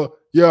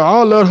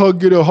 I'll let her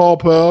get a hall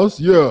pass.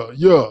 Yeah.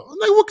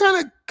 Like, what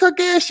kind of cuck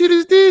ass shit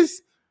is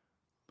this?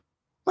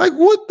 Like,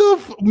 what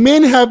the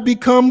men have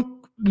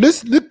become?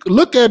 Let's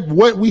look at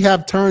what we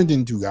have turned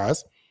into,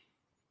 guys.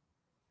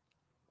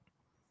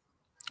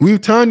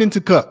 We've turned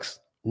into cucks.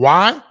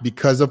 Why?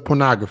 Because of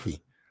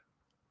pornography.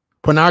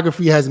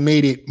 Pornography has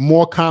made it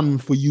more common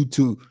for you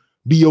to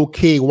be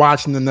okay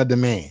watching another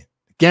man.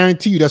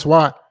 Guarantee you that's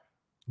why.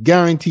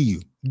 Guarantee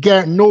you.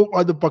 No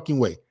other fucking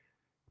way.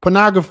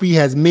 Pornography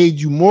has made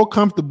you more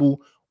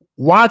comfortable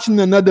watching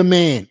another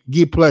man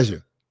get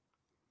pleasure.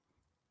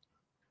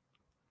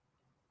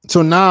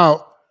 So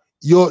now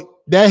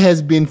that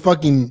has been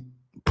fucking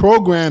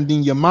programmed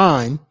in your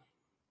mind.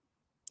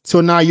 So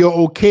now you're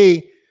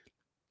okay.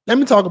 Let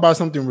me talk about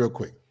something real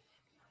quick.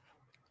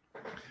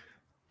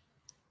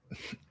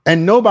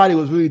 And nobody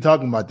was really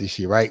talking about this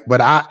shit, right?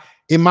 But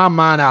in my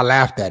mind, I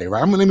laughed at it,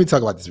 right? Let me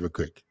talk about this real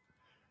quick.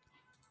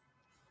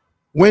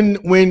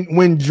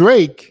 When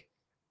Drake,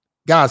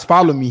 guys,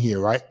 follow me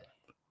here, right?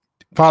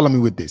 Follow me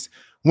with this.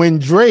 When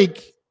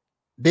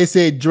they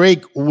said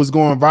Drake was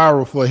going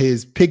viral for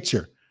his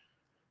picture,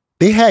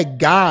 they had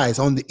guys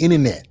on the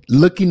internet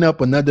looking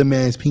up another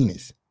man's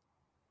penis.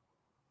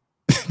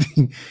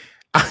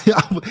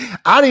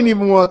 I didn't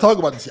even want to talk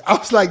about this shit. I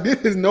was like, this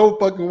is no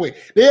fucking way.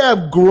 They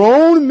have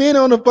grown men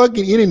on the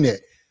fucking internet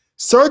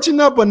searching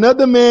up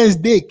another man's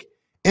dick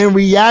and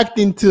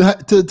reacting to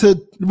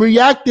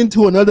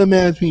another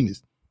man's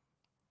penis.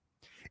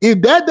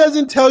 If that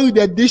doesn't tell you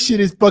that this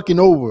shit is fucking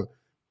over,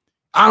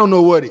 I don't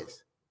know what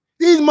is.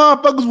 These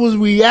motherfuckers was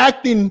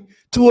reacting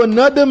to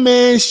another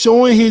man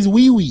showing his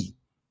wee-wee.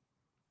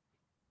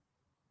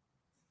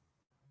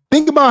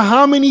 Think about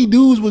how many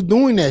dudes was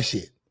doing that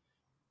shit.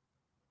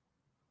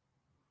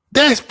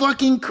 That's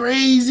fucking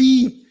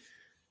crazy.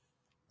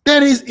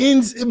 That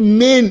is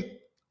men.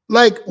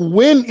 Like,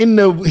 when in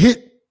the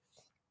hit?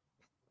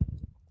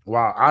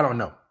 Wow, I don't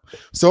know.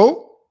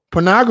 So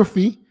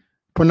pornography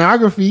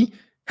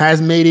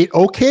has made it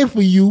okay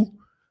for you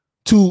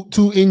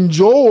to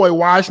enjoy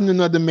watching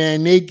another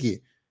man naked,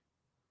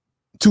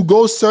 to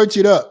go search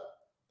it up.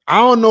 I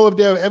don't know if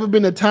there ever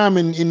been a time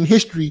in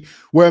history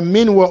where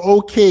men were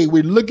okay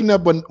with looking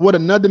up what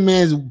another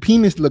man's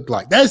penis looked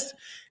like.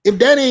 If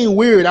that ain't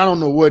weird, I don't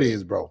know what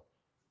is, bro.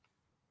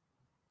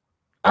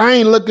 I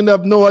ain't looking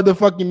up no other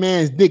fucking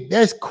man's dick.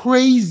 That's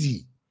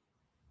crazy.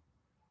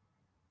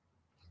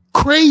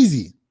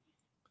 Crazy.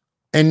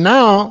 And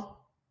now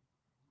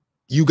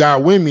you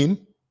got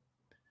women,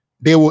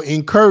 they will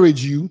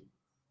encourage you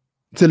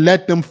to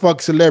let them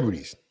fuck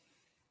celebrities.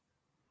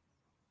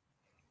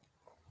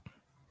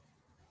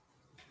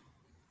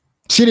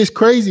 Shit is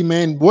crazy,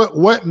 man.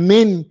 What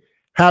men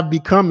have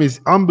become is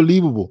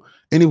unbelievable.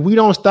 And if we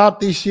don't stop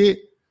this shit,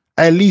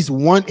 at least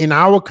one in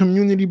our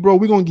community, bro,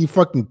 we're gonna get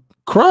fucking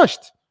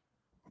crushed.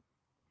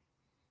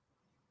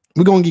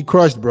 We're gonna get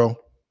crushed, bro.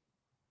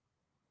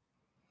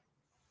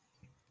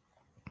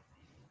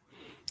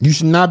 You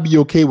should not be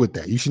okay with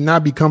that. You should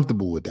not be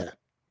comfortable with that.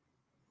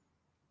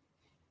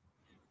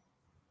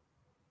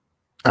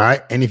 All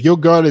right. And if your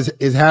girl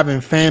is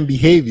having fan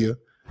behavior,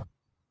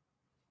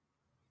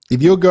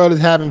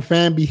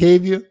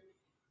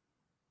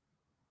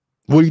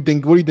 what do you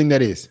think? What do you think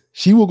that is?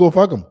 She will go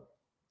fuck him.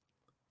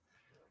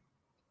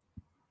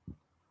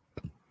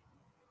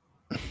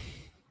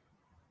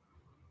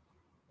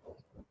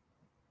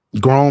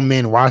 Grown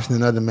men watching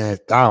another man's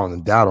doubt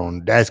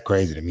on that's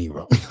crazy to me,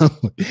 bro.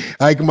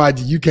 Like,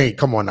 you can't,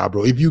 come on now,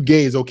 bro. If you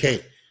gay, it's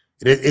okay.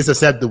 It's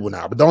acceptable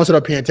now. But don't sit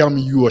up here and tell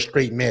me you a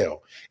straight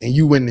male and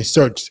you went and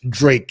searched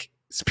Drake's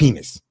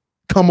penis.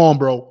 Come on,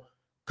 bro.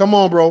 Come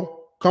on, bro.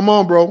 Come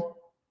on, bro.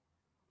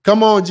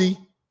 Come on, G.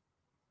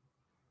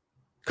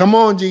 Come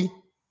on, G.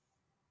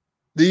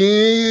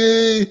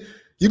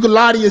 You can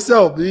lie to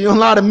yourself. You don't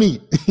lie to me.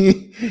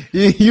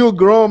 You a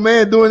grown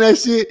man doing that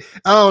shit.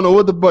 I don't know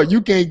what the fuck. You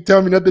can't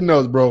tell me nothing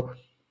else, bro.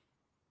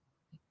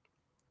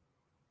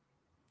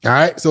 All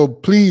right. So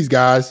please,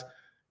 guys,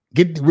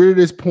 get rid of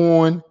this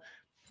porn.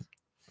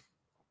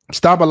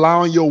 Stop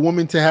allowing your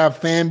woman to have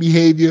fan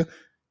behavior.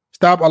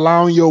 Stop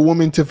allowing your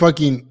woman to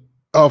fucking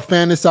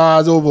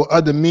fantasize over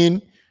other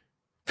men.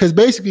 Because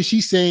basically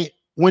she's saying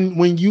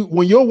when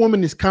your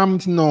woman is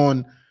commenting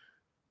on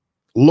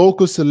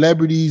local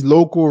celebrities,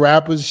 local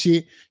rappers,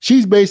 shit,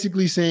 she's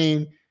basically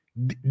saying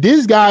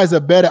this guy is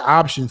a better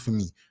option for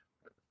me.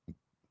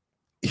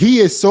 He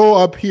is so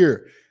up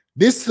here.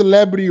 This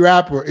celebrity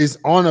rapper is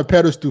on a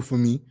pedestal for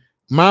me.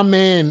 My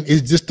man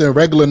is just a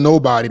regular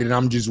nobody that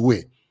I'm just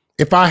with.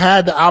 If I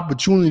had the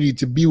opportunity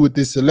to be with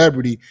this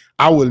celebrity,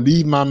 I would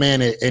leave my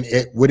man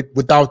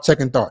without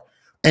second thought.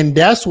 And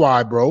that's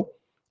why, bro,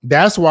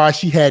 that's why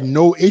she had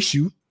no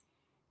issue.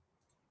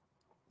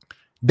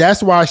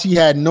 That's why she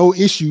had no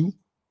issue,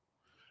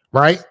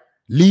 right?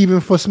 Leaving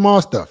for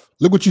small stuff.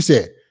 Look what you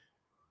said.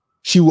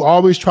 She will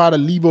always try to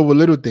leave over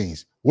little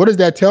things. What does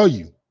that tell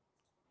you?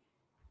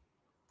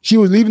 She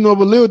was leaving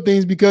over little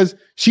things because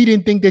she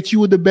didn't think that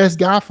you were the best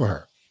guy for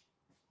her.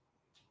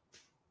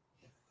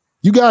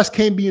 You guys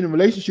can't be in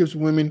relationships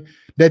with women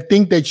that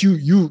think that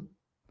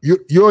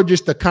you're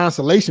just a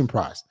consolation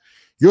prize.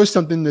 You're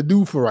something to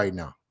do for right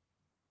now.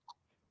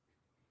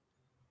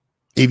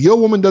 If your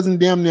woman doesn't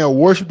damn near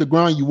worship the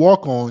ground you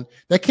walk on,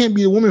 that can't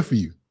be a woman for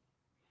you.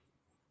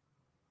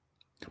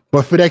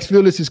 But FedEx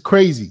Fearless is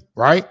crazy,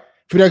 right?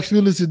 FedEx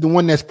Fearless is the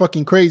one that's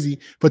fucking crazy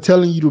for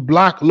telling you to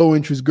block low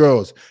interest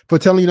girls, for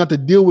telling you not to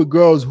deal with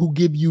girls who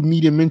give you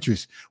medium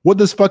interest. What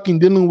does fucking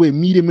dealing with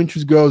medium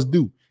interest girls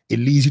do? It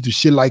leads you to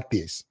shit like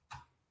this.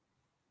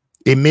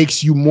 It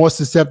makes you more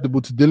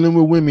susceptible to dealing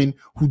with women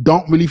who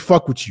don't really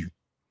fuck with you.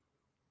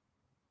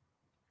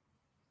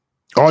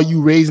 Are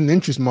you raising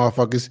interest,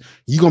 motherfuckers?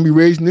 You're going to be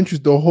raising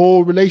interest the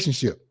whole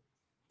relationship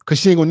because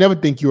she ain't going to never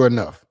think you're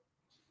enough.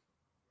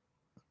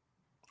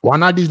 Why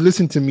not just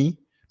listen to me,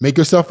 make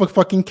yourself a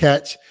fucking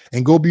catch,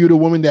 and go be with a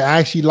woman that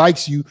actually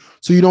likes you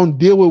so you don't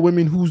deal with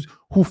women who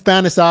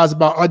fantasize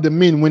about other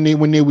men when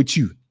they're with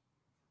you.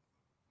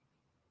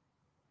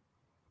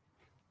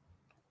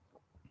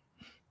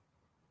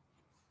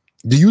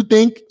 Do you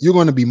think you're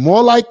going to be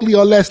more likely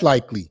or less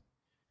likely,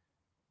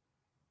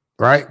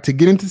 right, to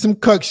get into some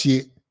cuck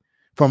shit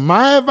from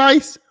my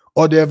advice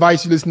or the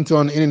advice you listen to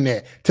on the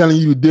internet telling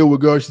you to deal with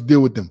girls, to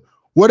deal with them?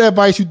 What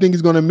advice you think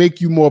is going to make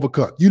you more of a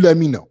cuck? You let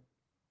me know.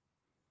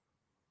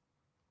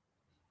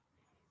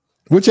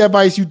 Which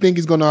advice you think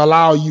is going to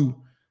allow you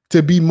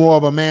to be more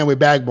of a man with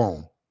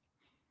backbone?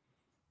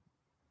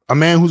 A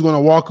man who's going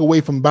to walk away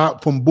from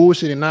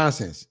bullshit and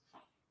nonsense.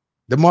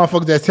 The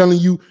motherfuckers that's telling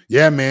you,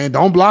 yeah, man,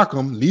 don't block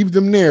them. Leave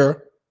them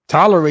there.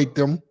 Tolerate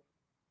them.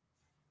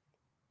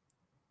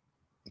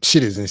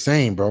 Shit is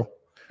insane, bro.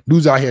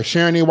 Dudes out here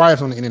sharing their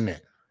wives on the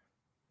internet.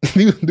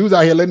 Dudes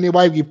out here letting their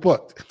wife get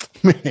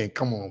fucked. Man,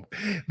 come on.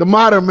 The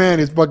modern man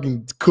is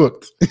fucking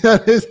cooked.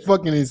 It's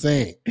fucking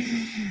insane.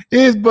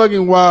 It's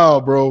fucking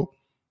wild, bro.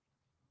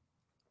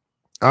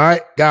 All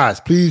right, guys,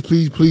 please,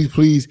 please, please,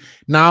 please.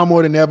 Now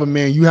more than ever,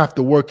 man, you have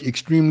to work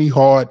extremely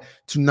hard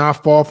to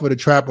not fall for the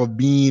trap of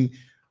being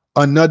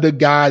another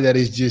guy that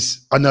is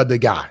just another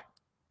guy.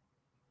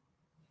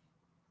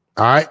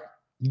 All right,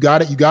 you got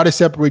to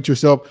separate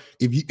yourself.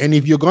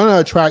 If you're gonna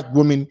attract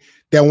women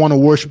that want to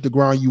worship the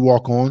ground you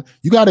walk on,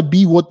 you got to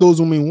be what those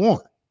women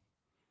want.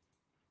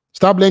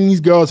 Stop letting these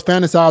girls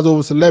fantasize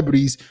over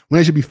celebrities when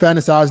they should be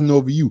fantasizing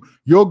over you.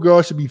 Your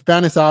girl should be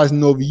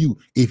fantasizing over you.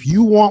 If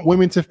you want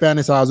women to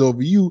fantasize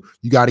over you,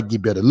 you got to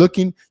get better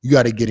looking. You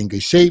got to get in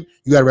good shape.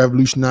 You got to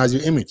revolutionize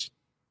your image.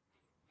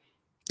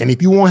 And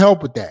if you want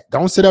help with that,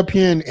 don't sit up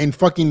here and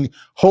fucking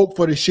hope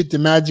for the shit to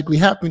magically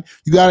happen.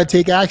 You got to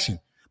take action.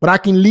 But I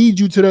can lead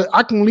you to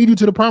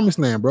the promised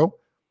land, bro.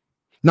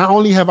 Not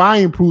only have I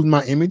improved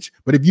my image,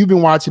 but if you've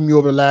been watching me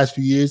over the last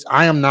few years,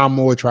 I am now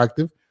more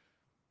attractive.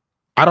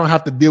 I don't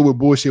have to deal with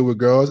bullshit with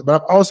girls, but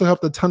I've also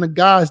helped a ton of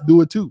guys do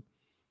it too.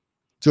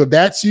 So if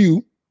that's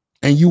you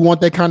and you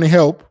want that kind of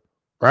help,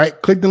 right?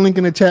 Click the link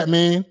in the chat,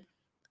 man,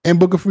 and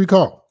book a free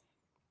call.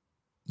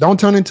 Don't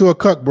turn into a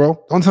cuck,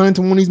 bro. Don't turn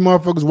into one of these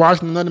motherfuckers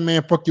watching another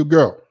man fuck your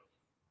girl.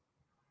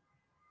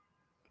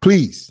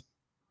 Please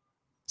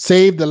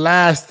save the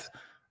last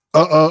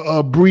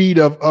breed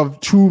of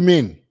true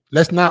men.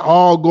 Let's not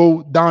all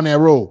go down that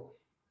road.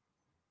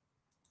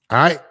 All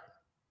right.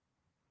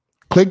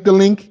 Click the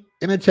link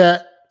in the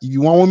chat. If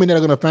you want women that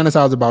are going to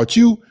fantasize about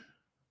you,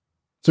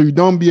 so you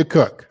don't be a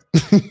cuck.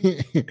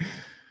 Click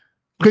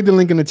the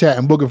link in the chat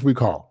and book a free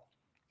call.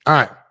 All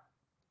right.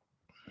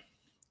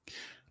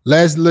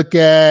 Let's look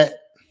at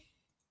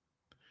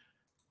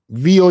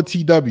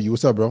VOTW.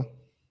 What's up, bro?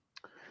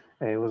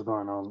 Hey, what's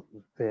going on?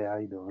 Hey, how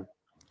you doing?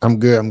 I'm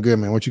good,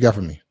 man. What you got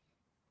for me?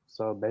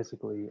 So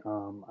basically,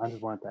 I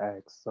just wanted to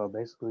ask. So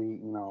basically,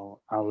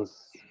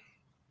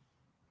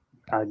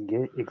 I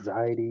get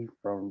anxiety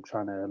from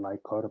trying to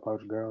like cold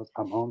approach girls.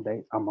 I'm on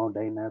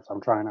dating apps. I'm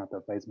trying out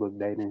the Facebook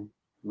dating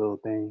little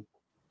thing,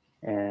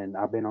 and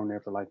I've been on there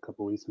for like a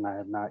couple weeks, and I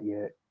have not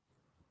yet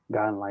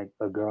gotten like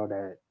a girl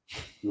that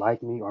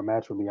like me or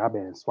match with me. I've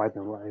been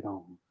swiping right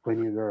on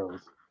plenty of girls.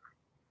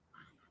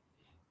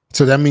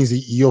 So that means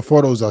that your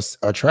photos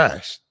are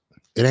trash.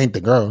 It ain't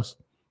the girls.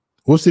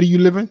 What city you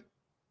live in?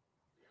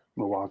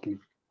 Milwaukee.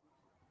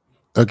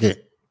 Okay.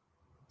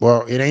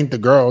 Well, it ain't the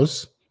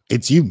girls.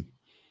 It's you.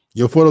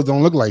 Your photos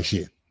don't look like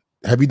shit.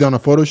 Have you done a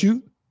photo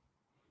shoot?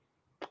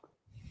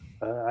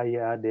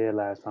 Yeah, I did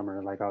last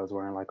summer. Like I was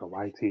wearing like a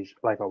white t-shirt,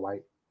 like a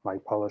white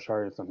like polo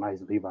shirt and some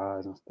nice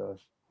Levi's and stuff.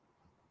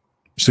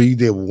 So you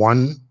did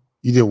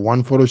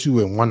one photo shoot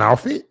in one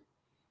outfit?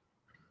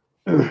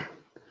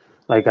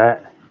 Like I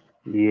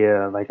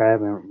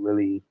haven't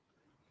really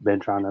been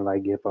trying to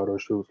like get photo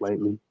shoots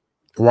lately.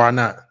 Why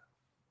not?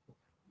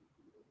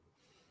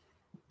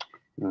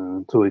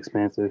 Too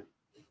expensive.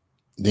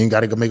 Then you got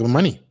to go make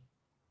money.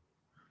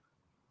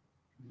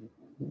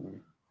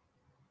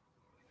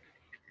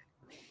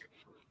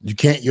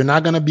 You're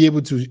not going to be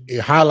able to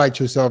highlight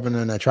yourself in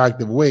an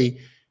attractive way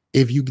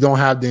if you don't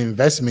have the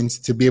investments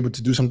to be able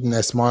to do something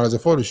as smart as a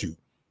photo shoot.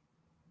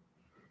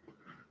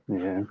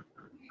 Yeah.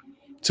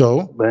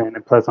 So, but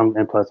and plus I'm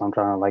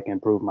trying to like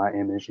improve my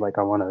image. Like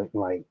I want to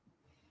like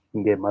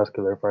get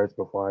muscular first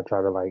before I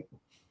try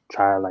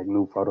to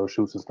new photo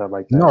shoots and stuff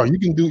like that. No, you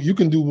can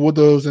do both of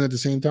those at the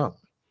same time.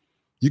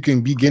 You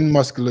can be getting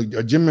muscular.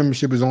 A gym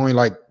membership is only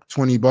like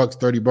 $20,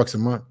 $30 a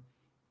month.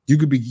 You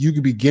could be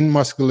getting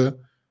muscular,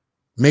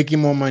 making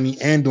more money,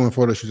 and doing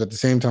photo shoots at the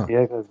same time.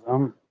 Yeah,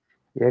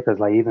 because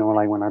like even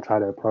when I try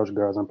to approach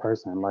girls in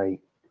person, like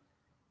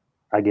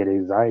I get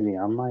anxiety.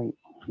 I'm like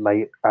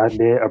I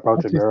did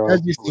approach a girl.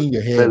 That's just in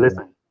your head.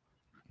 Listen.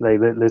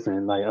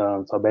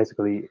 So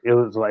basically, it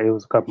was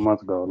a couple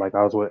months ago. Like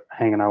I was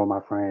hanging out with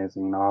my friends.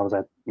 And, I was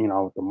at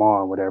the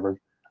mall or whatever.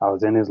 I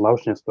was in this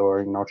lotion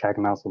store,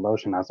 checking out some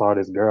lotion. I saw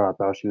this girl. I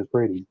thought she was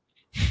pretty.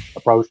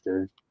 Approached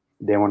her.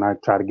 Then when I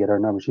tried to get her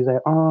number, she's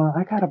like, "Oh,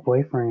 I got a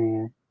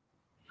boyfriend."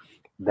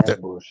 That's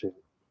bullshit,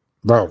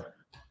 bro.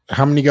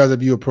 How many guys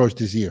have you approached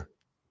this year?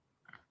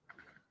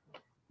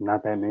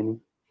 Not that many.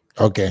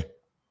 Okay.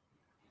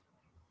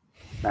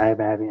 I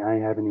haven't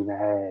even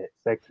had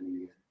sex in a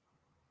year.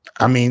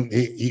 I mean,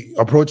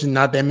 approaching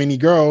not that many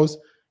girls,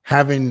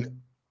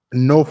 having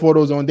no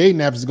photos on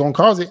dating apps is gonna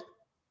cause it.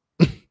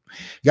 You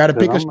got to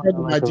pick a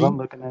struggle, my G. I'm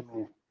looking at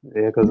me.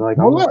 Yeah, because like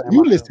hold up.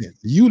 You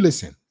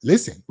listen.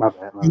 My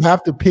bad, you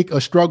have to pick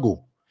a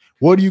struggle.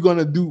 What are you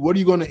gonna do? What are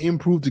you gonna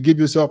improve to give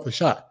yourself a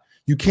shot?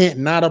 You can't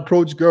not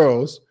approach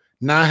girls,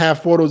 not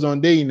have photos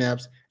on dating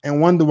apps,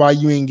 and wonder why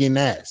you ain't getting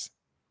ass.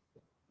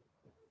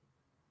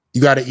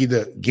 You got to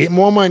either get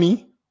more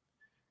money.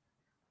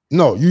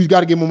 No, you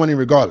got to get more money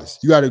regardless.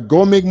 You got to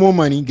go make more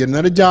money, get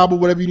another job or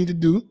whatever you need to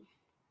do.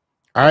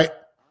 All right.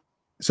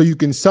 So you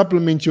can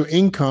supplement your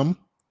income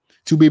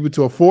to be able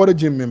to afford a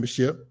gym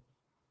membership,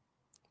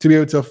 to be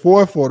able to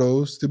afford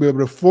photos, to be able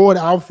to afford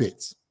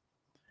outfits.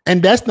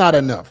 And that's not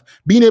enough.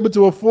 Being able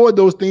to afford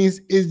those things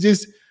is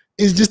just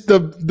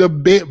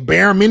the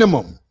bare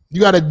minimum.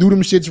 You got to do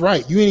them shits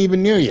right. You ain't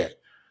even near yet.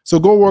 So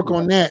go work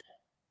on that.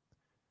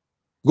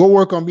 Go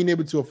work on being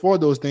able to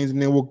afford those things,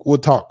 and then we'll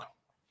talk.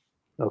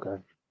 Okay.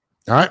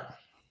 All right.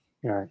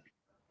 All right.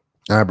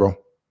 All right, bro. All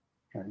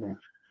right, man.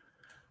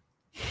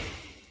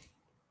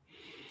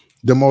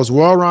 The most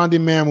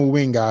well-rounded man will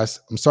win, guys.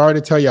 I'm sorry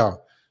to tell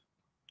y'all.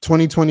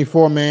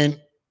 2024, man.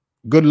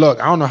 Good luck.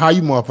 I don't know how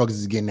you motherfuckers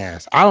is getting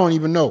ass. I don't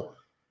even know.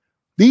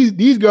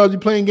 These girls be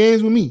playing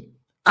games with me.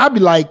 I'll be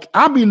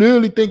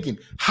literally thinking,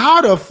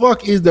 how the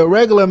fuck is the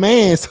regular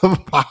man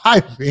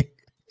surviving?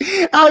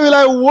 I'll be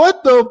like,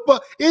 what the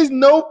fuck? There's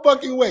no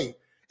fucking way.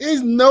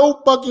 There's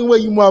no fucking way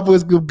you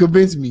motherfuckers could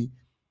convince me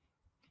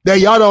that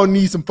y'all don't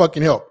need some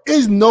fucking help.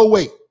 There's no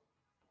way.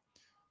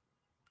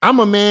 I'm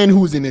a man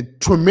who's in a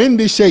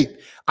tremendous shape.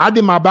 I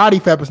did my body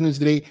fat percentage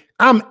today.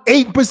 I'm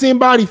 8%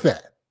 body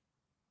fat.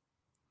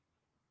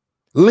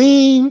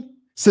 Lean,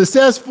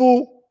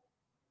 successful.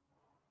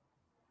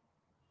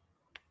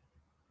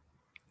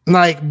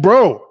 Like,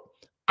 bro,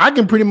 I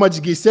can pretty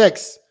much get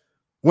sex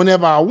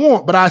whenever I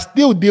want, but I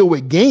still deal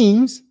with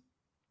games.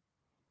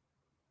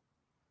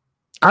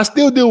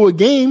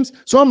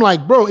 So I'm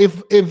like, bro,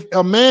 if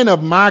a man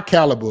of my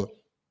caliber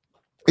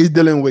is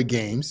dealing with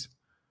games,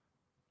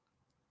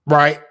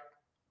 right?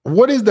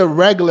 What is the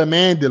regular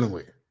man dealing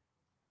with?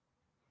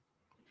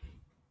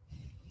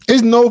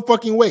 There's no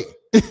fucking way.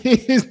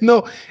 There's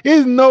no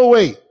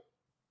way.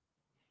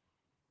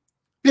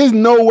 There's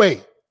no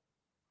way.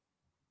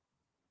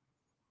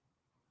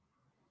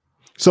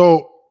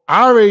 So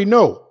I already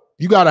know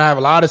you got to have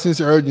a lot of sense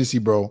of urgency,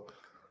 bro,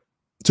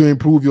 to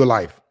improve your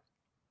life.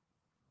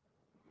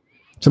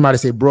 Somebody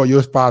say, bro,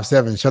 you're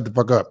 5'7". Shut the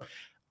fuck up.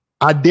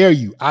 I dare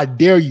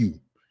you.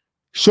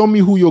 Show me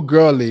who your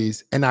girl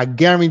is, and I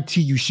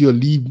guarantee you she'll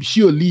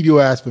leave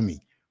your ass for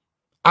me.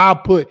 I'll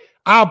put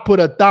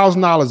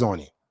 $1,000 on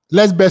it.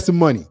 Let's bet some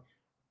money.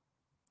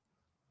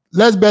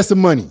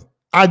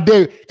 I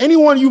dare any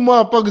one of you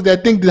motherfuckers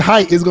that think the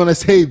height is gonna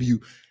save you.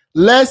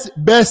 Let's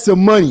bet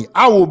some money.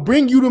 I will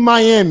bring you to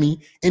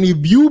Miami, and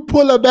if you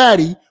pull a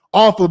baddie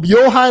off of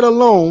your height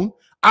alone,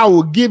 I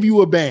will give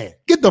you a band.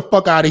 Get the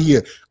fuck out of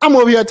here. I'm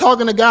over here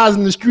talking to guys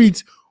in the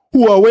streets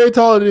who are way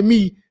taller than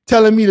me,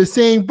 telling me the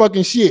same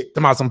fucking shit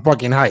about some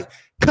fucking height.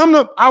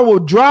 I will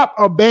drop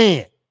a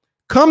band.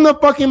 Come to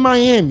fucking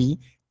Miami,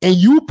 and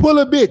you pull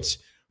a bitch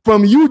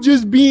from you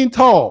just being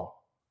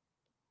tall,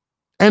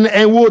 and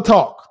we'll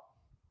talk.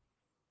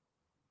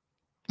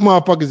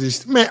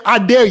 Motherfuckers, man, I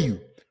dare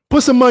you.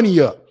 Put some money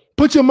up.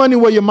 Put your money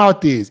where your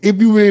mouth is if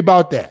you really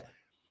about that.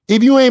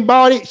 If you ain't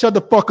about it, shut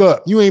the fuck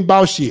up. You ain't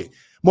about shit.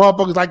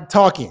 Motherfuckers like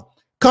talking.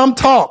 Come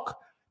talk.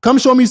 Come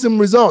show me some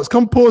results.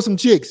 Come pull some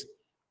chicks.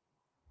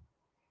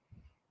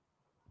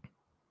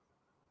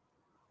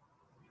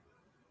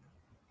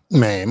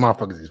 Man,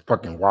 motherfuckers is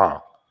fucking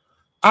wild.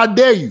 I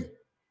dare you.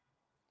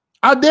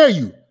 I dare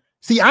you.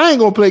 See, I ain't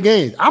gonna play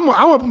games. I'm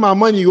gonna put my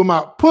money in your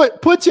mouth.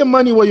 Put your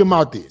money where your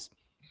mouth is.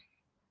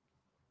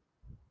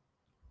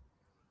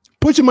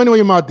 Put your money where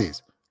your mouth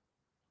is.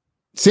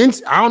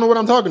 Since I don't know what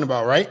I'm talking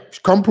about, right?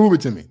 Come prove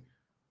it to me.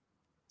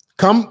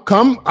 Come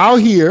out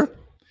here.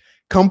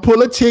 Come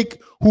pull a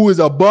chick who is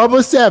above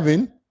a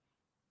 7.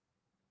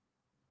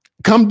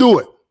 Come do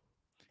it.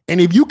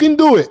 And if you can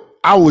do it,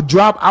 I will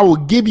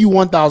give you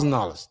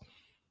 $1,000.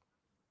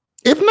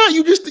 If not,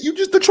 you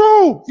just a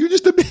troll. You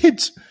just a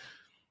bitch.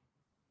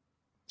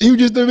 You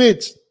just a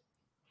bitch.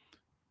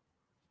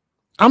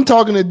 I'm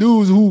talking to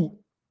dudes who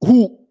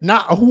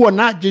are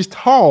not just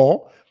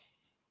tall,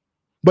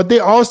 but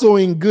they're also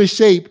in good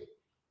shape,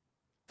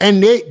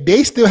 and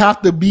they still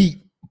have to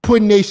be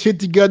putting their shit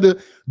together,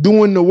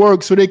 doing the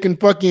work so they can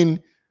fucking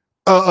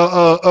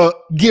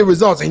get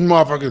results. And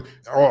motherfuckers,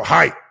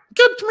 height.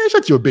 Man,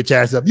 shut your bitch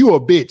ass up. You a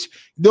bitch.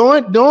 The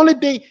only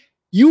thing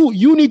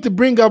you need to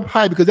bring up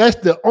height, because that's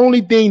the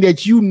only thing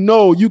that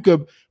you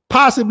could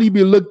possibly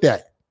be looked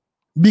at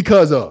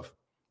because of.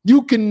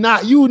 You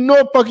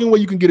know fucking way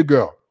you can get a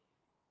girl.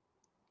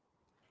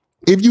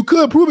 If you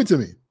could, prove it to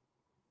me.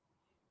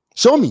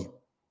 Show me.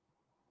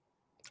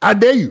 I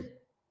dare you.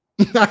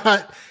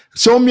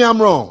 Show me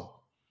I'm wrong.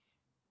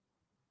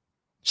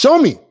 Show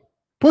me.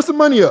 Put some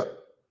money up.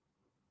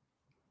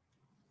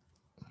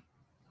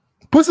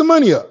 Put some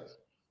money up.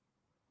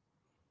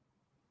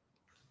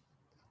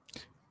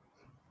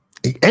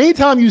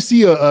 Anytime you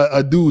see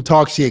a dude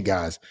talk shit,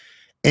 guys,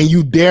 and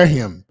you dare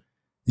him,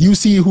 you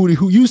see who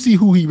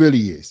he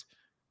really is.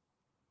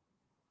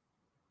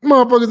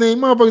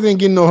 Motherfuckers ain't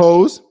getting no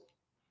hoes.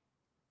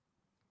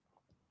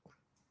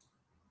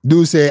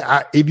 Dude said,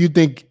 if you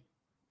think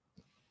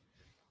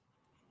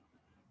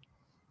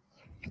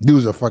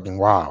dudes are fucking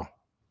wild.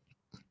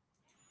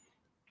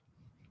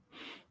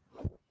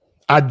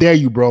 I dare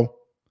you, bro.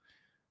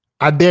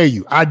 I dare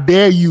you. I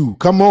dare you.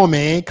 Come on,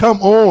 man.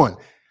 Come on.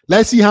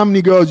 Let's see how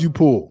many girls you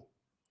pull.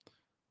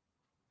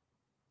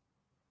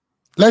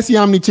 Let's see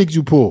how many chicks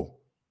you pull.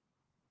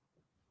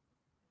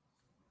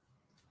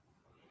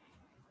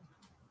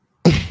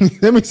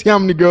 Let me see how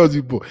many girls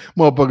you pull.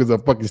 Motherfuckers are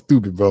fucking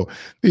stupid, bro.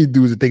 These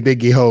dudes that think they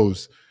get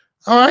hoes.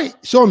 All right,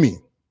 show me.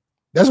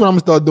 That's what I'm gonna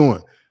start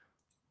doing.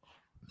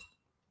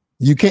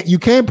 You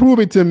can't prove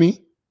it to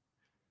me.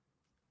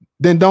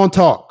 Then don't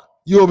talk.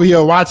 You over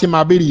here watching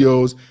my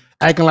videos,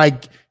 acting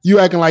like you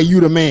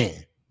the man.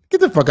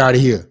 Get the fuck out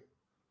of here.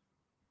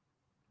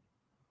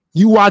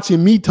 You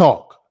watching me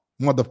talk,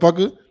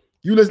 motherfucker.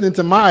 You listening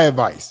to my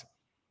advice.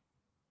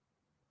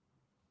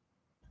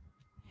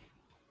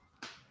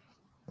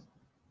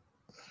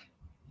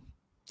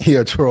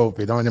 Here,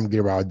 trophy. Don't let them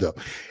get riled up.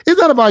 It's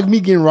not about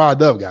me getting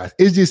riled up, guys.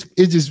 It's just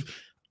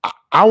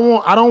I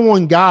don't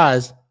want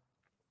guys.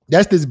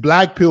 That's this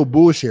black pill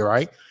bullshit,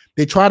 right?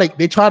 They try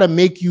to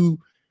make you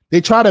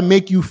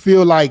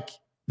feel like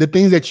the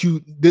things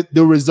that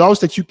the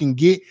results that you can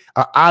get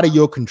are out of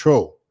your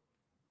control.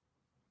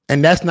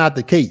 And that's not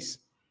the case.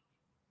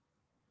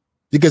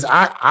 Because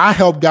I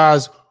help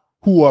guys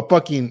who are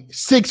fucking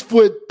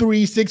 6'3",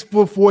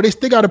 6'4". They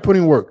still got to put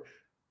in work.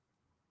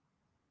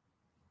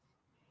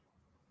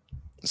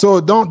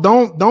 So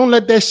don't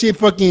let that shit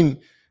fucking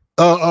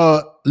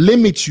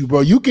limit you,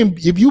 bro. You can,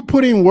 if you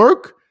put in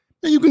work,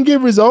 then you can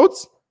get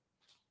results.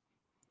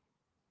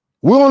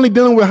 We're only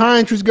dealing with high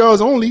interest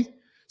girls only.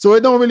 So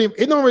it don't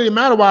really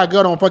matter why a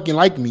girl don't fucking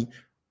like me.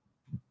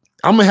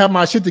 I'm gonna have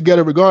my shit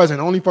together regardless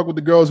and only fuck with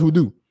the girls who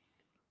do.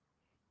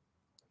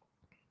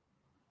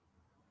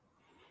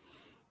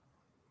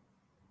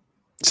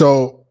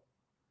 So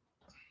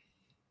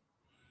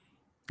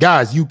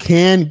guys, you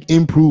can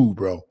improve,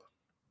 bro.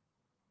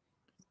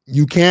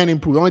 You can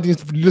improve. The only thing is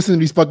to listen to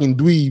these fucking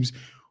dweebs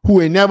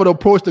who ain't never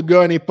approached a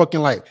girl in their fucking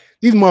life.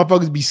 These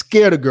motherfuckers be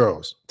scared of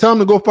girls. Tell them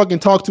to go fucking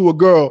talk to a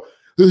girl,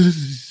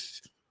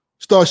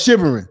 start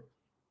shivering.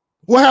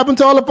 What happened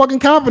to all the fucking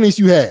confidence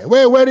you had?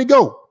 Where'd it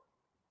go?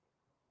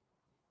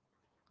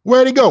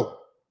 Where'd it go?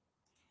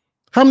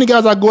 How many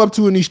guys I go up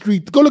to in these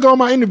streets? Go look at all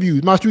my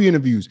interviews, my street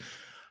interviews.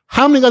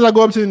 How many guys I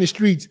go up to in the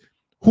streets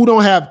who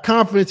don't have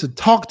confidence to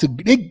talk to?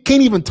 They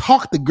can't even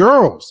talk to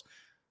girls.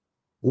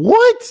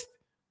 What?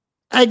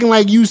 Acting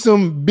like you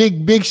some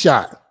big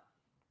shot.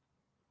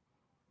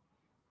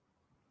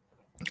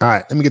 All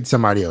right, let me get to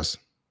somebody else.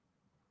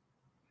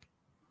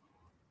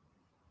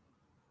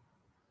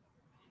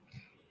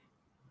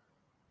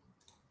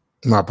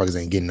 Motherfuckers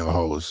ain't getting no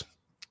hoes.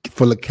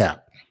 Full of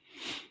cap.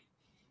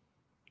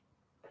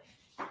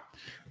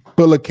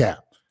 Full of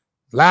cap.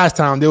 Last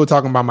time they were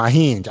talking about my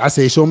hinge. I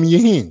said, show me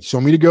your hinge. Show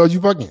me the girls you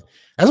fucking.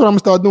 That's what I'm gonna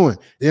start doing.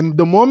 And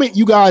the moment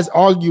you guys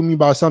argue me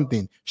about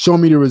something, show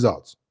me the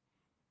results.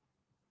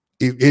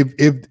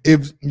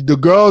 If the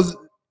girls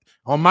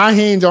On my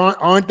hands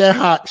aren't that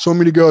hot. Show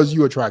me the girls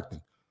you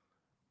attracting.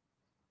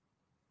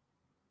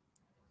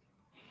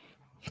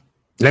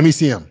 Let me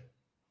see them.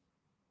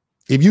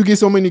 If you get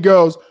so many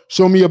girls,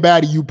 show me a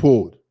baddie you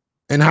pulled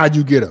and how'd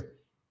you get her.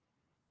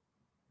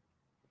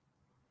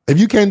 If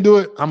you can't do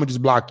it, I'm gonna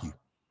just block you.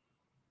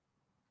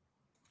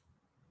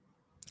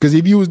 Because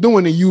if you was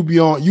doing it, you'd be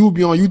on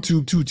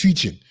YouTube too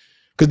teaching.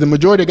 Because the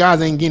majority of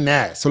guys ain't getting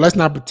ass. So let's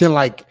not pretend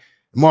like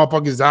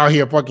motherfuckers out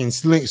here fucking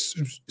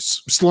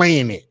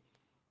slaying it.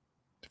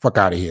 Fuck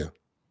out of here.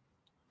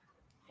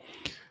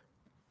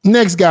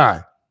 Next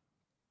guy.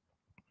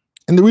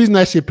 And the reason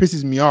that shit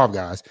pisses me off,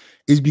 guys,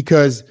 is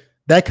because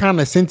that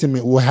kind of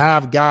sentiment will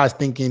have guys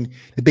thinking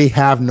that they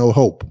have no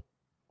hope.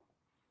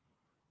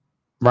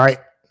 Right?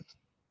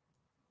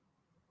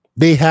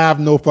 They have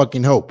no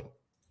fucking hope.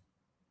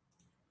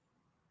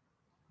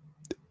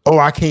 Oh,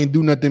 I can't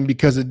do nothing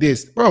because of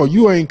this. Bro,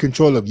 you are in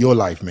control of your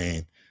life,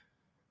 man.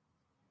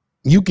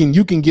 You can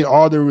get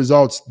all the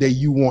results that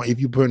you want if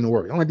you put in the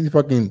work. I don't like these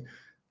fucking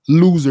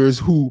losers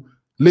who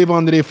live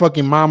under their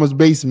fucking mama's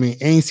basement,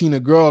 ain't seen a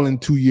girl in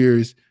 2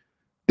 years.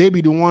 They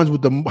be the ones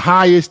with the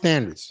highest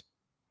standards.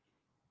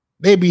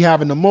 They be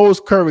having the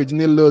most courage in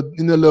their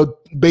little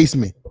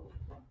basement.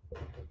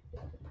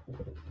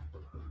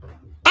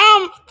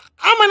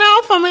 I'm an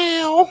alpha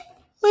male.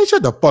 Man,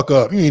 shut the fuck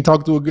up. You ain't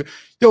talking to a girl.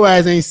 Your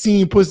ass ain't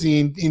seen pussy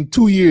in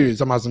 2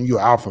 years. I'm about some you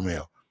an alpha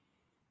male.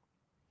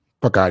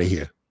 Fuck out of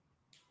here.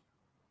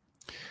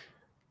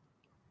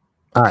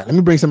 All right, let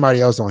me bring somebody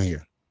else on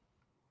here.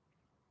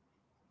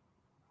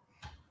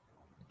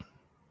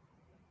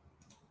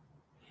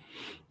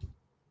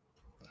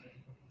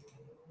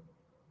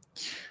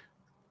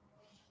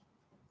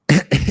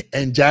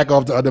 And jack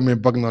off to other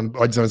men fucking on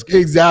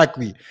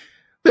exactly.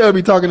 They'll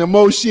be talking the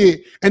most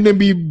shit and then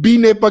be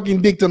beating their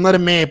fucking dick to another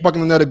man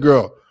fucking another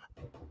girl.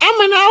 I'm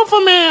an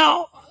alpha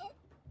male.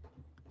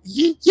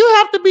 You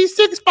have to be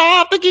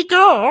 6'5" to get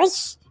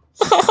girls.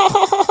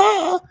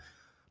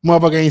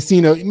 Motherfucker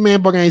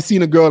ain't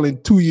seen a girl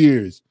in 2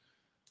 years.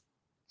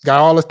 Got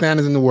all the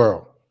standards in the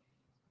world.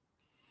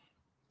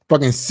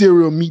 Fucking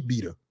serial meat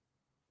beater.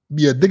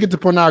 Be addicted to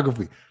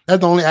pornography.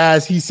 That's the only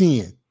ass he's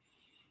seeing.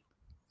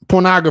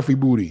 Pornography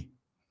booty.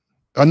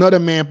 Another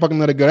man fucking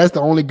another girl. That's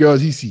the only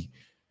girls he see.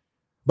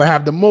 But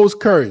have the most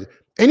courage.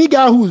 Any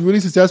guy who's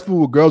really successful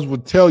with girls will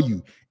tell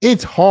you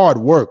it's hard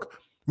work.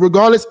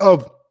 Regardless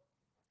of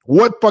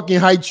what fucking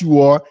height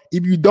you are,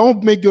 if you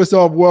don't make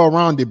yourself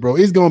well-rounded, bro,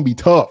 it's gonna be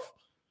tough.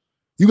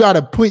 You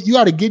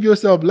gotta give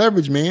yourself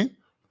leverage, man.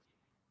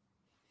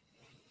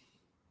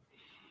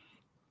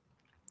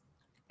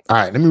 All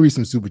right, let me read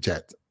some super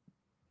chats.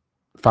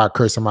 If I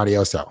curse somebody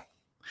else out.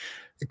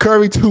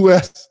 Curry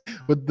 2S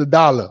with the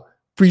 $1.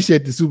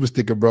 Appreciate the super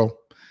sticker, bro.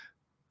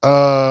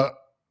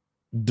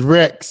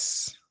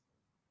 Drex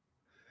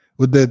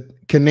with the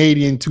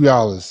Canadian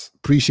 $2.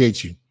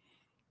 Appreciate you.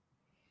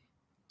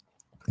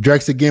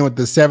 Drex again with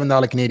the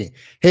 $7 Canadian.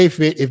 Hey,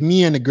 Fit, if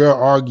me and the girl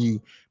argue,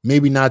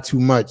 maybe not too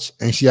much,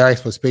 and she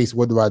asks for space,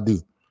 what do I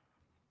do?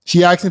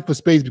 She asking for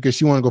space because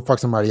she want to go fuck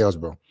somebody else,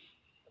 bro.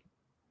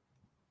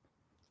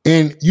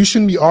 And you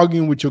shouldn't be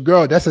arguing with your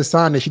girl. That's a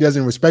sign that she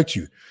doesn't respect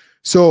you.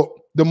 So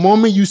the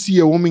moment you see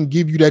a woman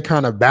give you that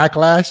kind of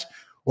backlash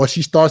or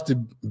she starts to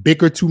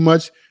bicker too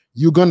much,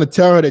 you're going to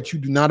tell her that you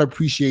do not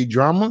appreciate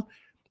drama,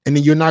 and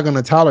then you're not going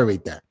to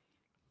tolerate that.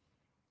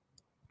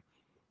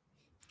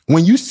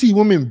 When you see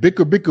women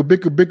bicker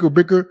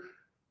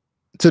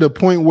to the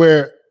point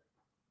where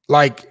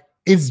like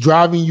it's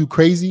driving you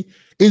crazy,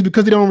 it's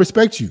because they don't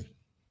respect you.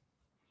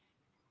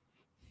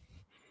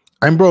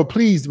 And bro,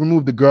 please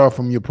remove the girl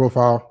from your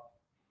profile.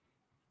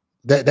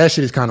 That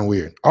shit is kind of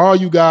weird. All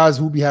you guys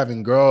who be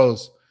having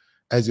girls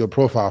as your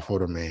profile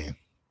photo, man,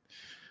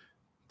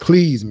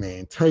 please,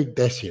 man, take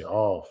that shit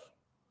off.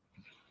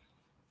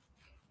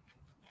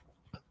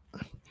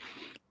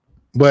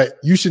 But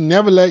you should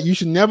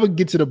never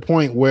get to the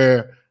point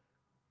where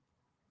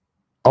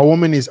a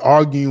woman is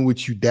arguing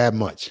with you that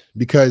much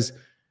because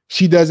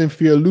she doesn't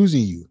fear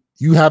losing you.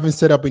 You haven't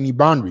set up any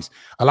boundaries.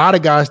 A lot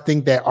of guys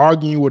think that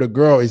arguing with a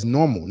girl is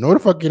normal. No, the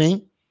fuck it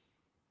ain't.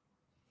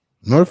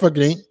 No, the fuck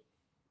it ain't.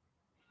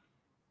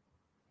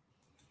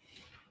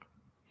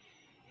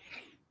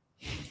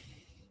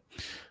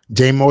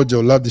 J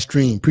Mojo, love the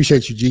stream.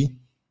 Appreciate you, G.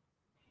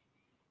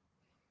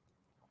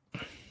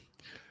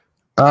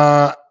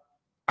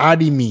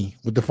 Me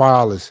with the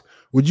 $5.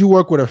 Would you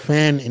work with a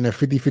fan in a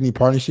 50-50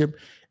 partnership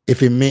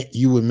if it meant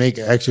you would make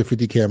an extra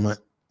 $50K a month?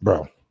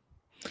 Bro,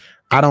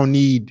 I don't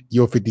need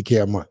your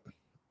 $50K a month.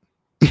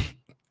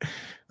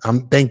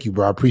 Thank you,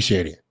 bro. I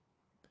appreciate it.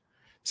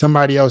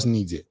 Somebody else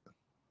needs it.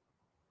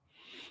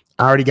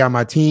 I already got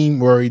my team.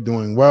 We're already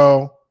doing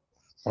well.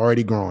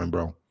 Already growing,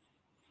 bro.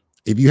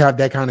 If you have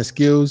that kind of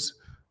skills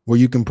where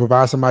you can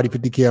provide somebody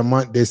 $50K a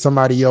month, there's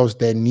somebody else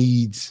that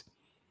needs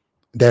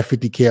that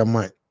 $50K a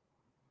month.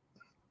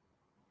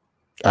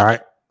 All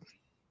right.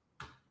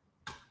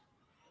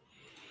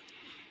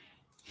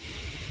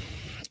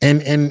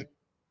 And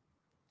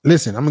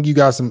listen, I'm gonna give you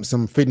guys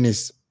some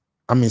fitness,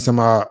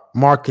 some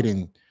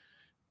marketing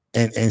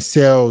and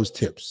sales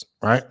tips,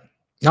 right?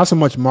 Not so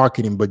much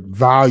marketing, but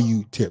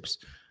value tips.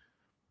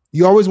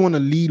 You always want to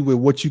lead with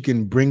what you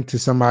can bring to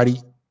somebody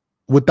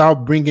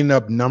without bringing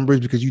up numbers,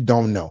 because you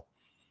don't know.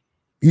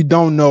 You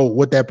don't know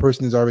what that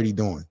person is already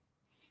doing.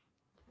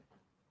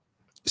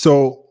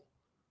 So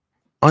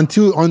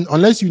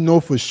unless you know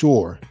for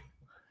sure,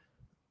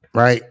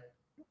 right?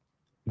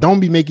 Don't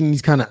be making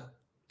these kind of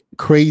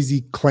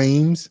crazy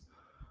claims.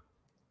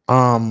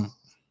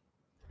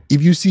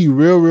 If you see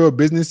real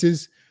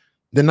businesses,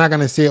 they're not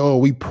going to say, oh,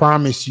 we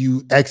promise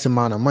you X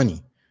amount of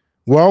money.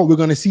 Well, we're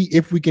going to see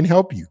if we can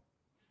help you.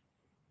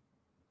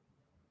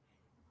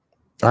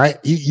 All right.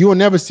 You will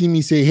never see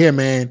me say, here,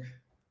 man,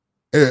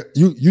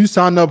 you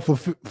signed up for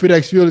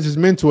FitX Fearless's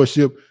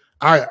mentorship.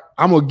 I'm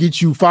going to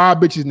get you 5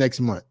 bitches next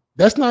month.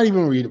 That's not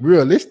even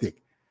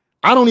realistic.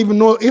 I don't even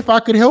know if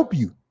I could help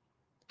you.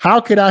 How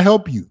could I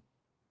help you?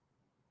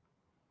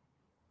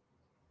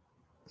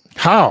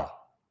 How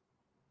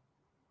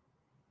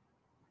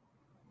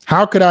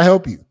could I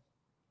help you?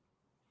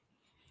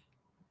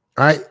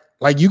 All right.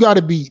 Like, you got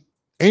to be,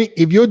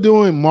 if you're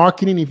doing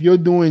marketing, if you're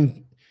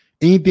doing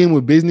anything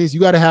with business, you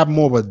got to have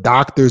more of a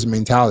doctor's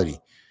mentality.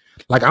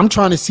 Like, I'm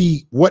trying to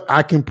see what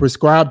I can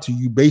prescribe to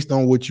you based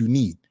on what you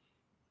need.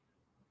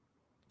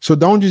 So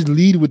don't just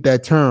lead with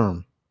that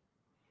term.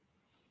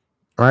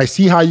 All right.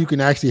 See how you can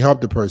actually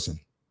help the person.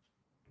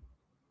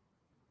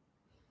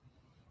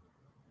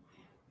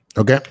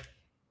 Okay.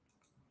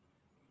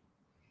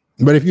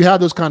 But if you have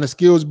those kind of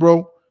skills,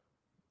 bro,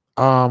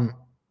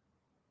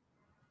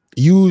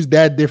 use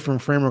that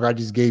different framework I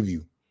just gave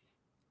you.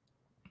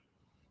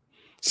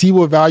 See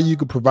what value you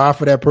could provide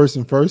for that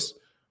person first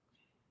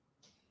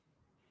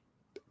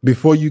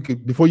before you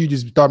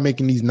just start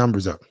making these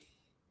numbers up.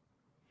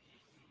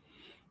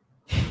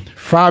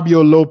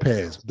 Fabio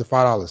Lopez, the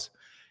 $5.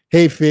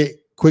 Hey,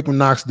 Fit, quick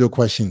minoxidil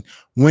question.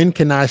 When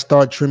can I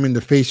start trimming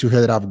the facial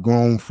hair that I've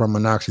grown from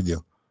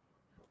minoxidil?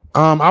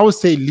 I would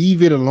say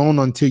leave it alone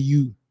until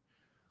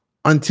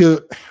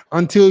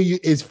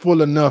it's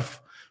full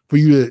enough for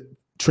you to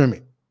trim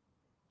it.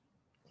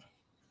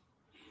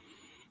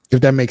 If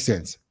that makes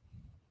sense.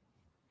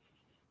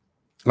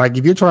 Like,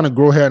 if you're trying to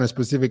grow hair in a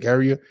specific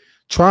area,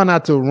 try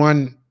not to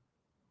run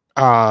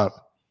a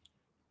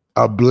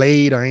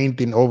blade or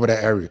anything over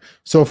that area.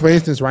 So for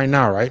instance, right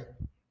now, right,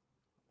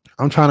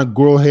 I'm trying to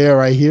grow hair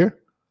right here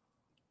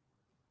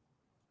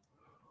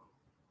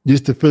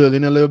just to fill it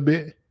in a little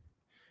bit.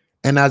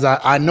 And as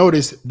I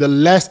noticed, the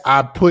less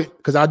I put,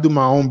 because I do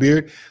my own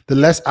beard, the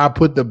less I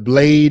put the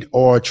blade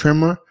or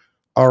trimmer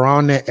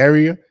around that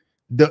area,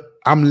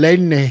 I'm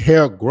letting the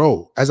hair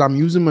grow. As I'm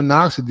using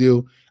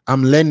minoxidil,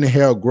 I'm letting the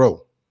hair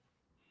grow.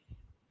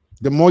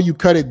 The more you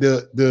cut it,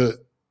 the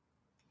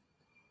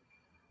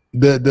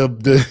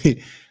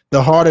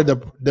harder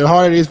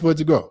it is for it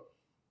to grow.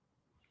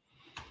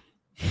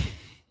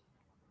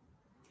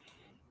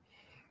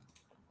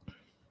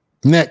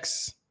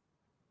 Next.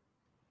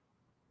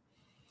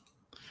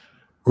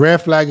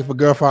 Red flag if a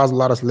girl follows a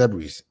lot of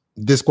celebrities.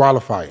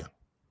 Disqualifier.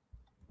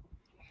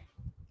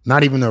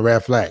 Not even a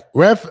red flag.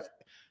 Red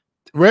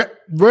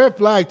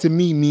flag to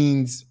me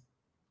means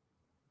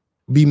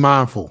be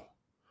mindful.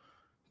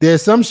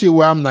 There's some shit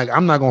where I'm like,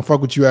 I'm not gonna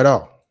fuck with you at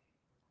all.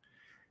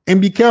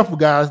 And be careful,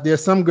 guys.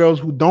 There's some girls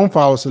who don't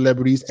follow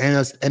celebrities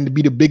and to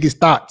be the biggest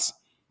thoughts.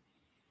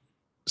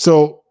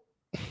 So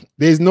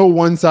there's no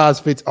one size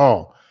fits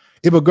all.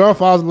 If a girl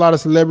follows a lot of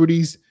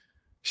celebrities,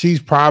 she's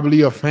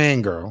probably a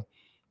fangirl.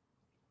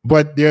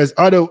 But there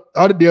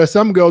are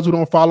some girls who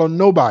don't follow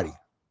nobody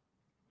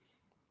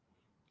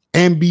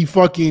and be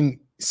fucking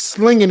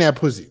slinging that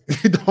pussy.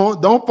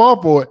 don't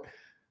fall for it.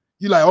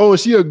 You're like, oh,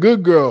 she a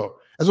good girl.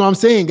 That's what I'm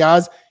saying,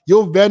 guys.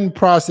 Your vetting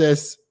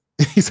process.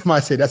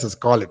 Somebody say that's a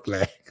scarlet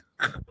flag.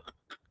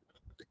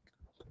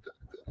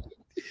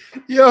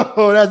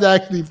 Yo, that's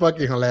actually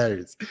fucking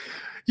hilarious.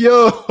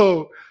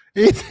 Yo,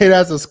 he say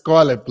that's a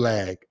scarlet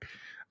flag.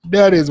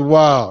 That is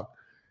wild.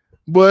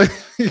 But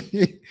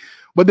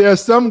but there are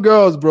some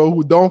girls, bro,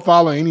 who don't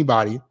follow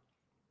anybody.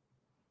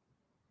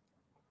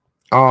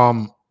 There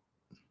are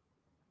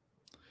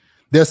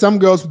some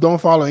girls who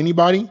don't follow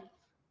anybody,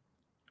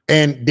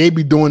 and they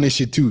be doing this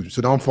shit too.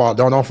 So don't fall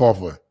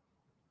for it.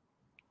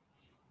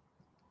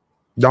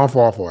 Don't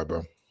fall for it,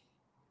 bro.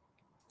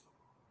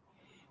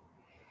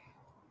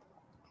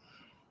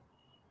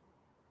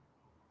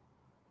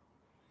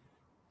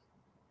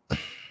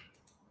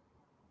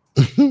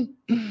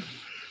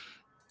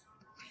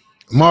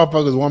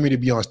 Motherfuckers want me to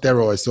be on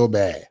steroids so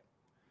bad.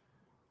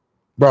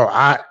 Bro,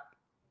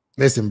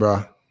 listen,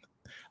 bro.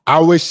 I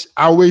wish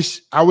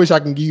I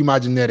can give you my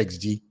genetics,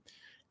 G.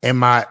 And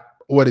my,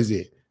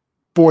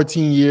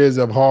 14 years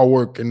of hard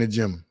work in the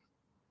gym.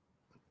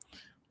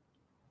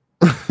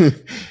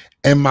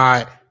 And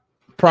my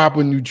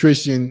proper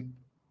nutrition,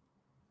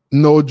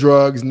 no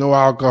drugs, no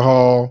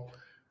alcohol.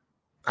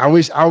 I mean,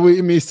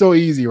 it's so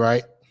easy,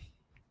 right?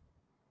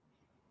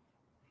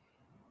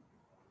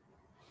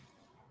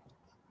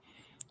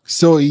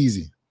 So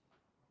easy.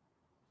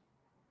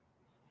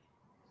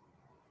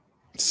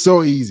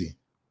 So easy.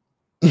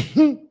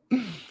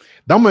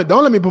 Don't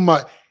let me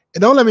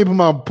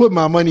put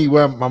my money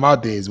where my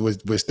mouth is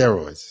with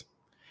steroids.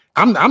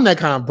 I'm that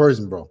kind of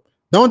person, bro.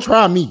 Don't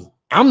try me.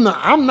 I'm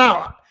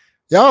not.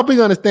 Y'all please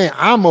understand.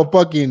 I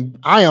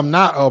am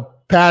not a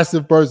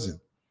passive person.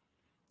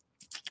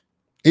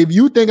 If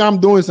you think I'm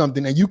doing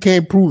something and you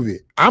can't prove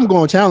it, I'm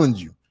gonna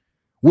challenge you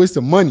with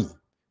some money.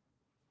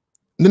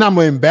 Then I'm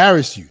gonna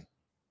embarrass you.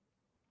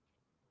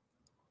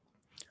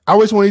 I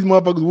wish one of these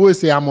motherfuckers would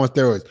say I'm on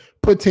steroids.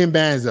 Put 10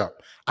 bands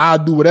up. I'll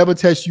do whatever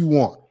test you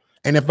want.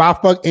 And if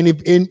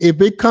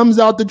if it comes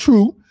out the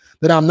truth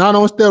that I'm not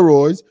on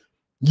steroids,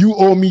 you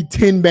owe me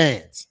 10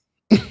 bands.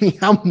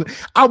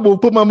 I will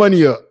put my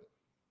money up.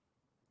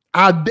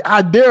 I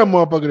dare a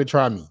motherfucker to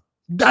try me.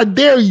 I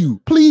dare you.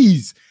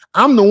 Please.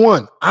 I'm the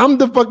one. I'm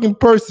the fucking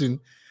person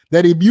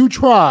that if you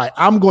try,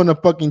 I'm going to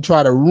fucking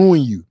try to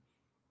ruin you.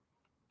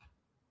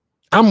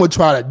 I'm going to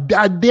try to.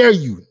 I dare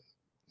you.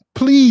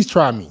 Please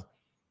try me.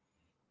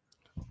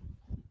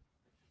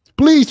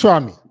 Please try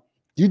me.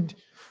 You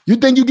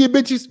think you get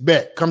bitches?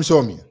 Bet. Come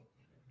show me.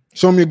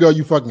 Show me a girl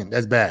you fucking.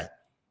 That's bad.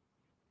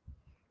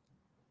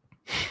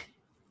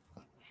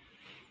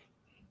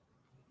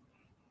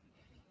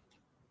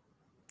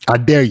 I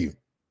dare you.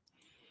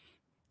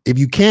 If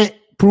you can't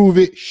prove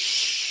it,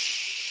 shh.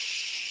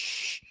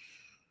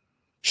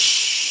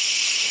 Shh.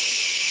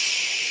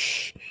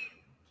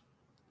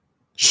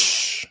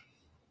 Shh.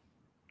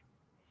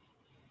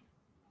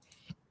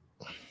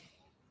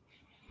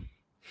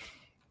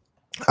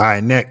 All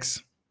right,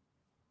 next.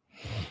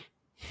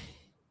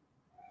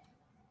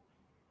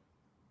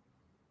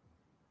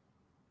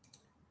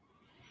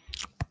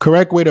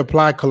 Correct way to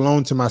apply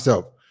cologne to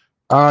myself.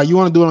 You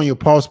want to do it on your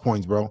pulse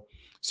points, bro.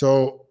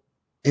 So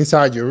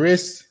inside your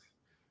wrist,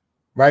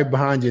 right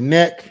behind your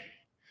neck,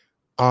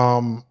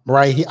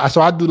 right here.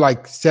 So I do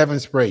like 7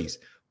 sprays.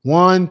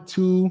 1,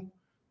 2,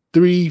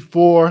 3,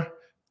 4,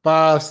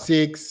 5,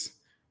 6,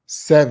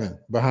 7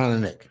 behind the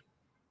neck.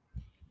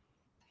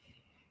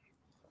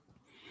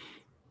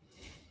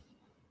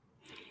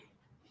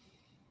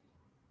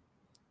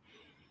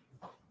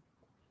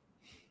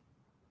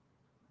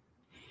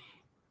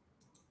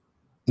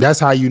 That's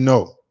how you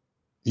know.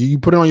 You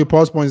put it on your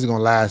pulse points, it's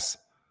gonna last.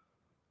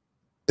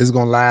 It's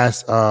gonna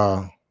last.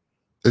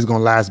 It's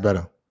gonna last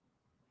better.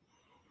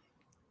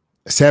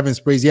 7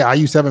 sprays. Yeah, I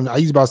use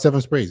about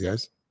 7 sprays,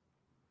 guys.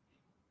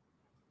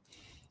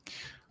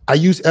 I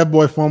use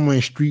F-Boy Formal in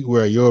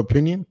streetwear. Your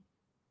opinion?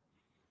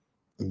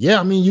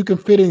 Yeah, I mean you can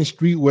fit in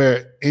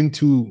streetwear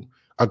into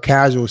a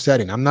casual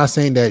setting. I'm not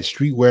saying that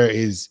streetwear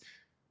is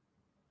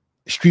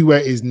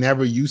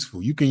never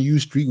useful. You can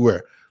use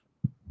streetwear.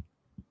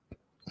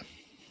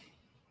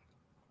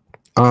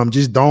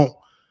 Just don't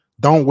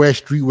wear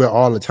streetwear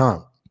all the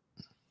time.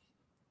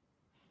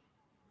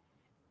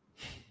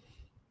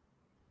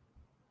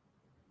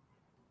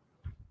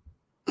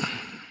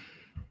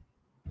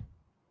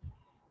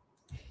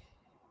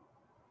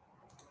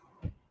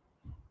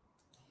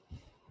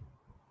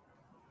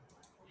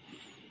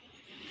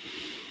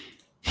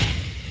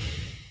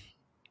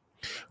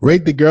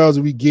 Rate the girls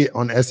we get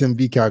on the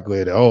SMV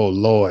calculator. Oh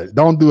Lord,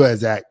 don't do it,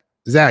 Zach.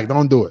 Zach,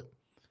 don't do it.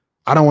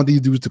 I don't want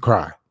these dudes to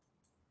cry.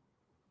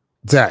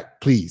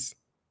 Zach, please.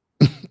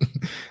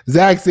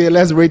 Zach said,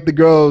 let's rate the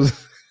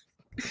girls.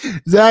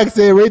 Zach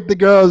said, rate the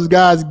girls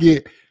guys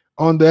get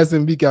on the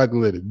SMV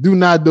calculator. Do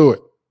not do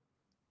it.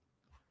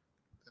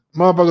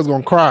 Motherfuckers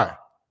gonna cry.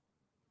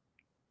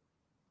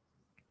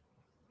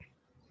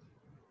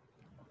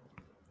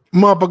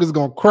 Motherfuckers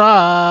gonna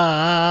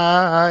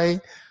cry.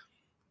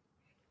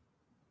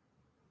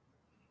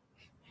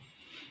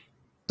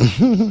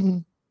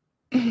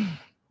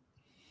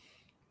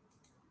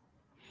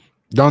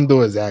 Don't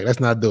do it, Zach. Let's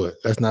not do it.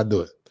 Let's not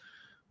do it.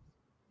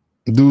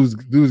 Those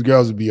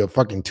girls would be a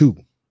fucking 2.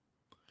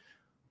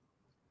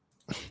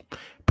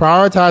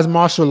 Prioritize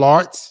martial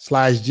arts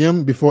 /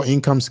 gym before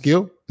income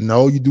skill.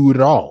 No, you do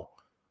it all.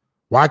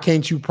 Why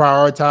can't you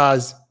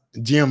prioritize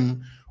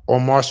gym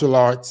or martial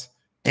arts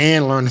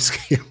and learn a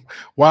skill?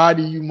 Why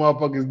do you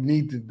motherfuckers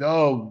need to?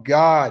 Oh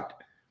God.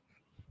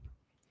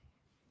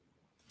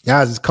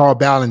 Guys, it's called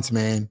balance,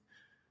 man.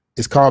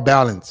 It's called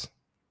balance.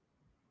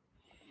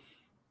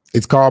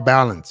 It's called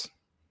balance.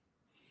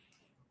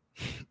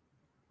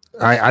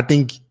 I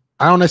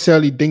don't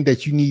necessarily think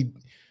that you need.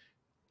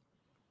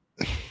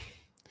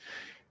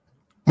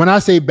 When I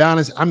say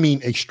balance, I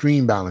mean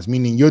extreme balance,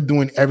 meaning you're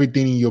doing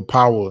everything in your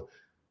power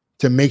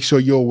to make sure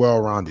you're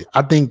well-rounded.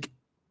 I think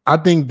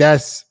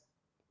that's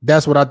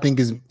what I think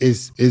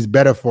is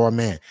better for a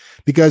man,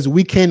 because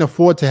we can't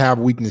afford to have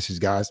weaknesses,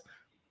 guys.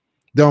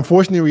 The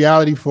unfortunate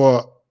reality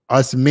for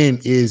us men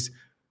is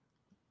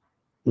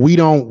we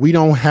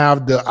don't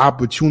have the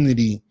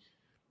opportunity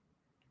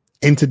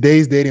in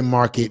today's dating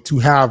market to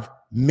have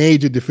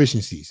major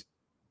deficiencies.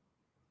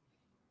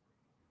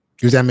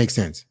 Does that make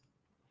sense?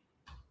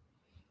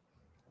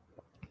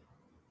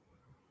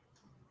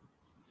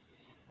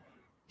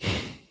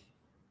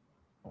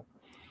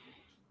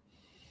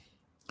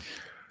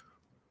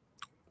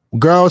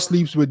 Girl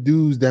sleep with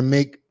dudes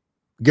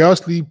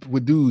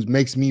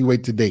makes me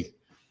wait to date.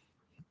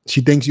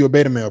 She thinks you're a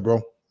beta male,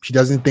 bro. She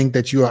doesn't think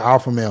that you're an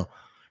alpha male.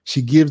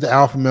 She gives the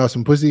alpha male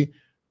some pussy,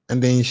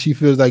 and then she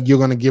feels like you're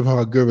gonna give her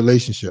a good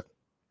relationship.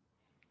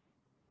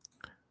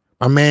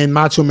 My man,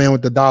 Macho Man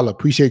with the dollar.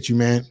 Appreciate you,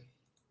 man.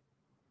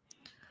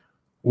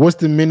 What's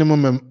the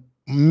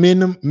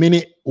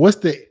what's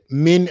the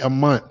min a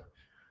month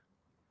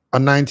a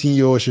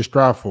 19-year-old should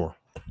strive for?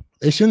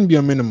 It shouldn't be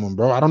a minimum,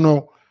 bro. I don't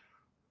know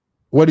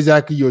what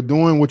exactly you're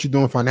doing, what you're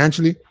doing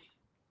financially,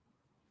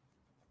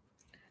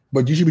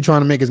 but you should be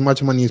trying to make as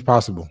much money as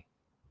possible.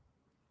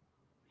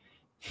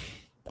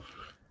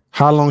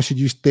 How long should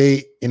you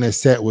stay in a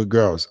set with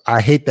girls? I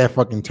hate that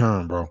fucking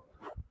term, bro.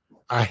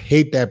 I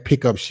hate that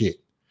pickup shit.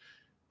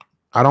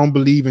 I don't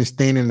believe in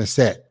staying in a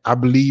set. I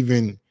believe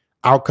in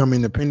outcome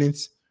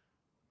independence,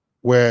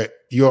 where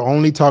you're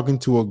only talking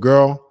to a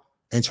girl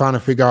and trying to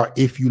figure out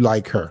if you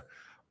like her.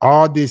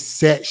 All this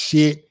set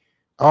shit,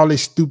 all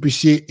this stupid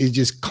shit is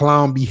just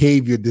clown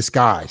behavior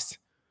disguised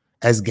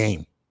as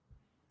game.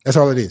 That's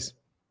all it is.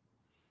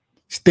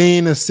 Stay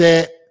in a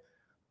set,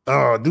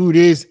 do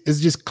this. It's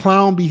just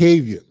clown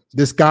behavior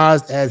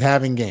disguised as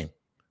having game.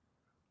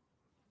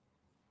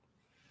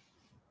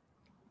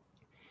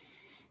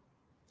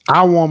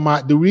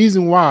 The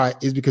reason why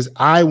is because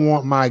I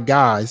want my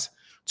guys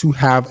to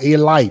have a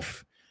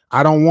life.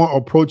 I don't want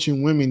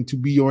approaching women to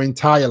be your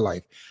entire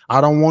life.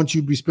 I don't want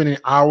you to be spending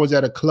hours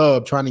at a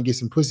club trying to get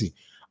some pussy.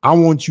 I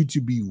want you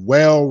to be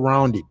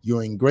well-rounded.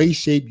 You're in great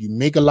shape. You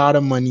make a lot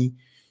of money.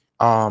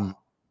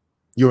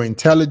 You're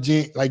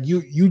intelligent. Like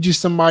you just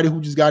somebody who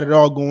just got it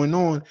all going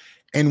on,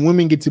 and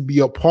women get to be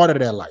a part of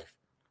that life.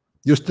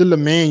 You're still a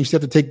man. You still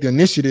have to take the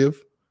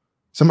initiative.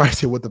 Somebody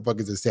said, "What the fuck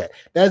is a set?"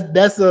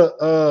 That's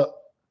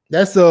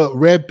a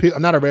red pill,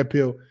 not a red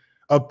pill,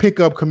 a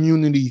pickup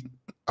community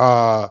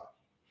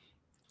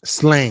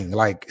slang,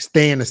 like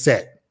stay in the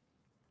set.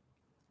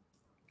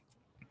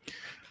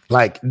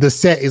 Like the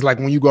set is like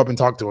when you go up and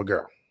talk to a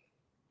girl.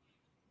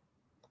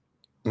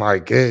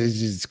 Like it's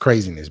just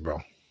craziness, bro.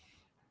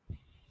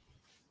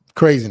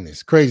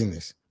 Craziness.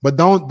 But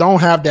don't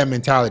have that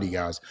mentality,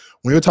 guys.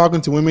 When you're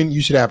talking to women,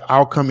 you should have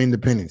outcome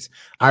independence.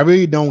 I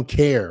really don't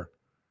care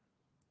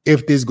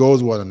if this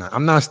goes well or not.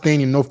 I'm not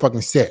staying in no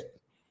fucking set.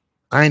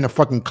 I ain't a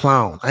fucking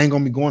clown. I ain't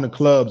gonna be going to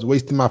clubs,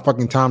 wasting my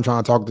fucking time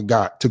trying to talk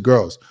to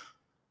girls.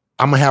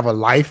 I'm gonna have a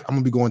life. I'm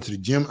gonna be going to the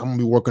gym. I'm gonna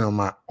be working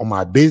on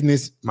my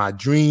business, my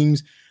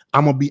dreams.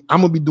 I'm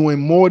gonna be doing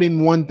more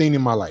than one thing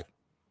in my life.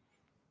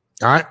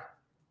 All right.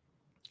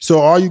 So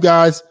all you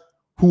guys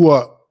who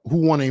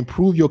want to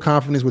improve your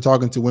confidence with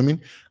talking to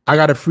women, I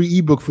got a free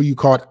ebook for you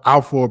called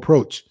Alpha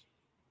Approach.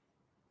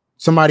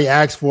 Somebody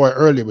asked for it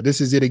earlier, but this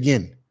is it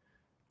again.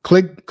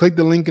 Click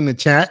the link in the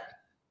chat.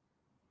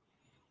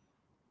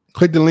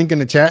 Click the link in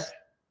the chat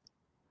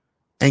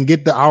and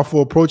get the Alpha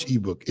Approach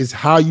ebook. It's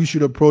how you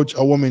should approach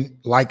a woman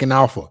like an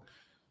alpha.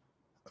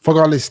 Fuck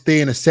all this stay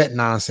in a set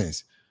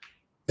nonsense.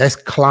 That's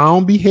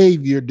clown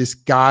behavior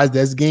disguised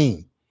as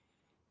game.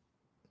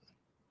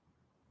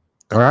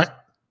 All right?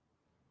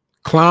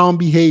 Clown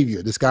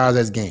behavior disguised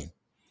as game.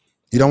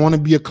 You don't want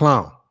to be a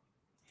clown.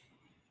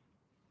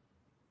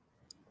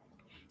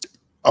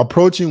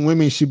 Approaching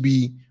women should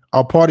be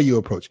a part of your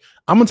approach.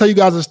 I'm going to tell you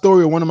guys a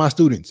story of one of my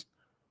students.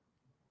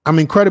 I'm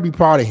incredibly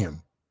proud of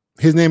him.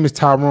 His name is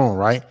Tyrone,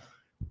 right?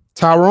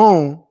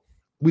 Tyrone,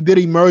 we did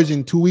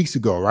immersion 2 weeks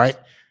ago, right?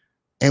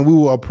 And we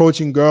were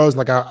approaching girls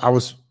like I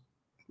was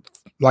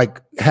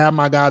like have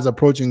my guys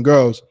approaching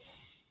girls,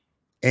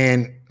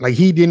 and like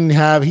he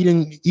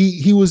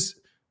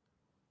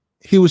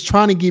was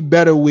trying to get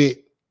better with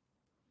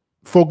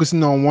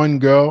focusing on one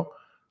girl.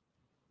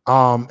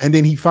 And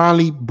then he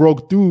finally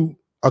broke through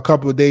a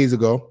couple of days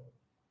ago.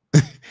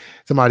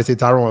 Somebody said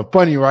Tyrone.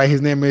 Funny, right?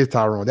 His name is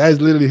Tyrone. That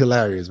is literally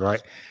hilarious,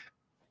 right?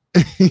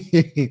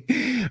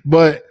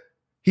 But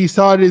he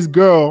saw this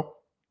girl.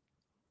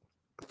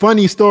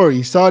 Funny story.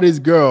 He saw this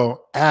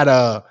girl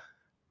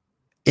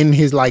in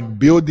his like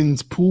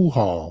building's pool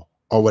hall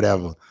or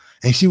whatever,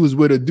 and she was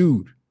with a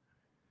dude.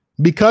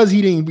 Because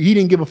he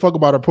didn't give a fuck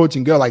about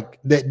approaching girl, like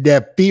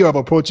that fear of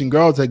approaching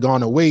girls had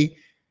gone away.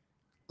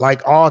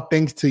 Like all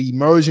thanks to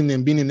immersion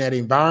and being in that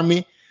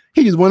environment,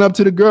 he just went up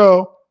to the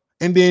girl,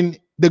 and then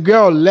the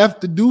girl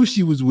left the dude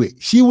she was with.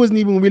 She wasn't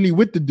even really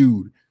with the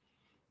dude.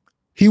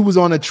 He was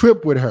on a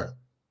trip with her,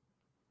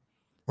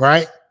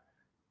 right?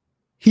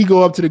 He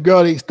go up to the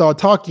girl, they start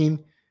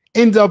talking,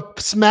 ends up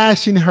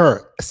smashing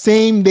her.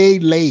 Same day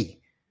lay.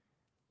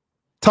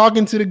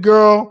 Talking to the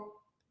girl,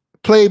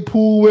 played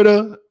pool with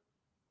her,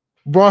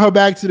 brought her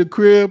back to the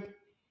crib,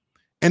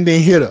 and then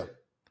hit her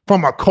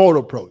from a cold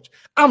approach.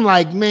 I'm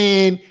like,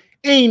 man,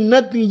 ain't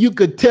nothing you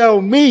could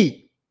tell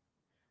me.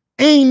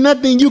 Ain't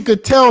nothing you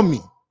could tell me.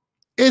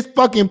 It's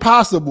fucking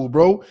possible,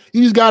 bro.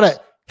 You just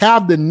gotta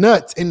have the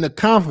nuts and the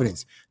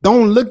confidence.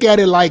 Don't look at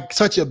it like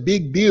such a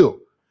big deal,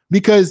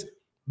 because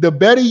the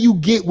better you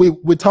get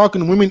with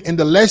talking to women and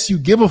the less you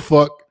give a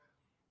fuck,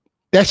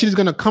 that shit is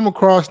gonna come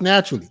across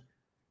naturally.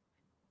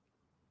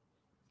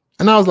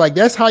 And I was like,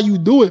 that's how you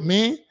do it,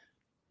 man.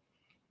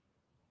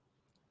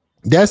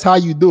 That's how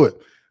you do it.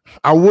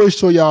 I will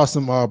show y'all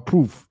some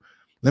proof.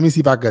 Let me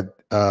see if I could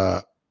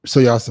show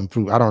y'all some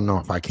proof. I don't know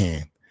if I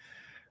can.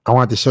 I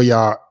want to show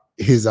y'all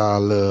his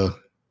little.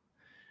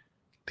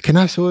 Can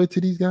I show it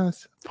to these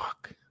guys?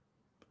 Fuck.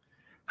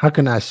 How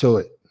can I show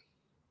it?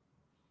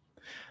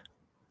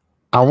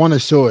 I want to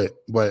show it,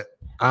 but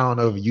I don't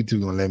know if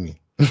YouTube gonna let me.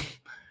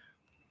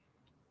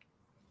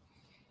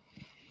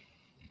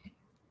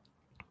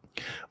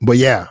 But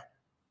yeah,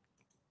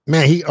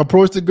 man, he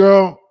approached the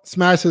girl,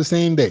 smashed her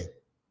same day.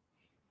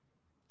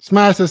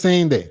 Smashed her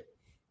same day.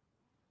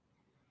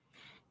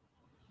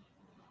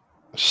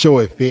 Show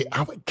it fit.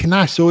 Can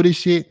I show this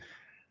shit?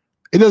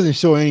 It doesn't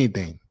show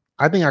anything.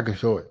 I think I can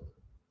show it.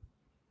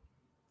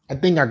 I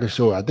think I can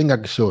show it. I think I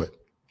can show it.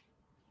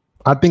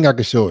 I think I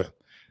can show it.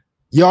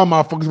 Y'all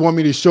motherfuckers want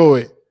me to show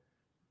it.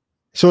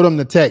 Show them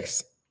the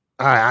text.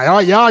 All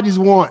right, y'all just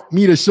want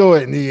me to show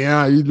it. And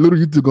yeah, little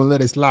YouTube gonna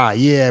let it slide.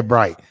 Yeah,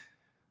 right.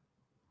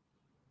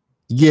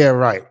 Yeah,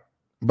 right.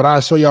 But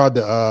I'll show y'all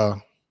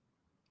the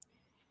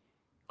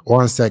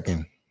 1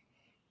 second.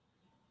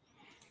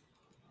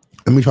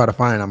 Let me try to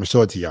find it. I'm gonna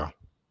show it to y'all.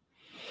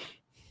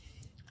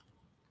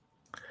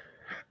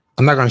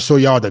 I'm not gonna show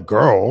y'all the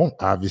girl,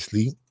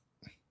 obviously,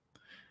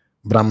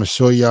 but I'm gonna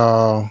show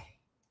y'all.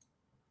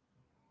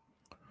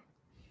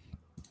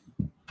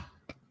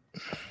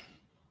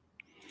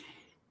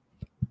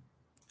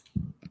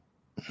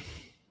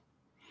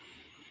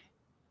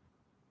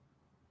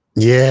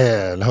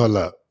 Yeah, hold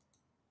up.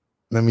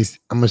 Let me see.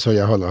 I'm gonna show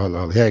y'all. Hold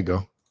on. Here you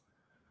go.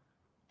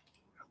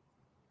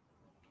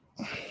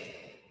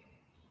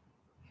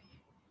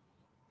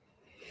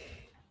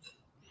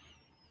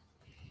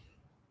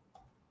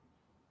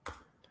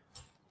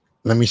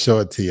 Let me show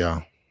it to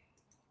y'all.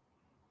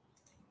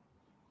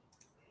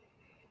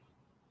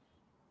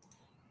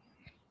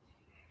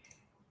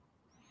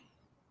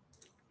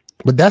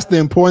 But that's the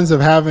importance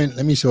of having.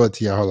 Let me show it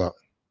to y'all. Hold up.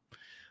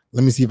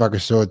 Let me see if I can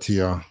show it to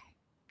y'all.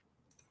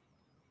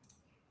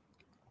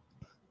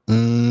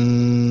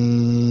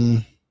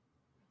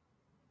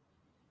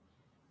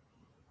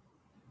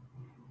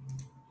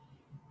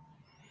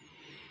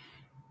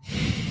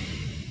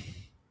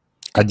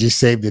 I just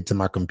saved it to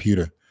my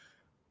computer,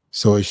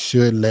 so it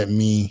should let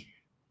me.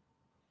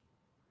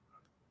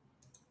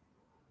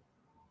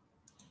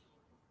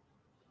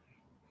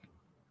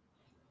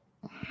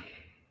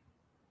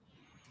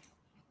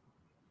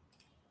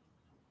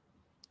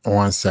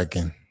 One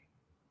second.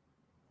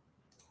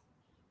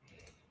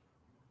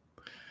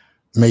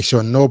 Make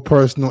sure no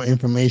personal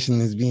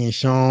information is being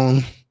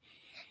shown.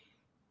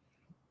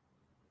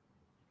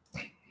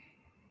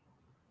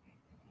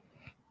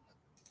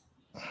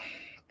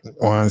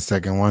 One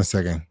second.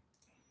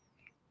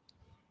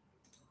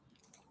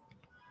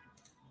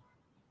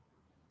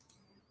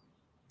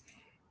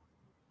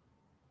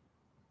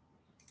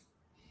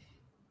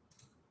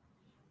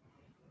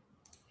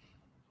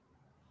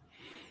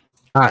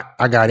 All right,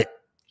 I got it.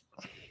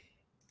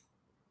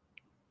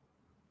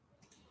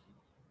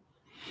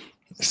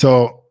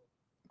 So,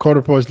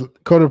 Coda Post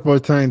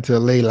turned to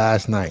late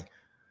last night.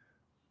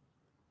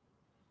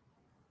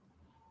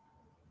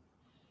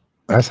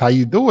 That's how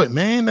you do it,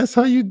 man. That's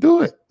how you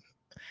do it.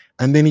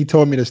 And then he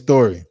told me the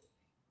story.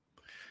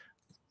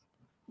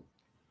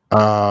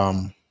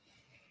 But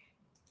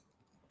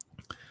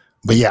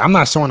yeah, I'm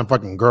not showing a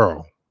fucking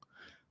girl.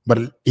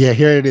 But yeah,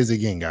 here it is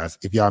again, guys.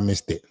 If y'all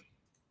missed it.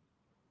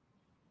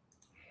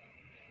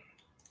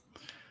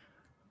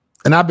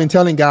 And I've been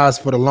telling guys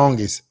for the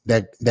longest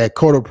that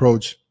code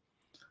approach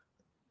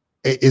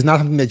is not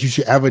something that you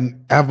should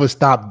ever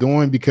stop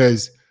doing,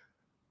 because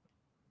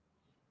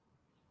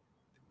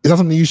it's not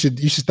something you should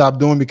stop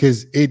doing,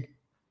 because it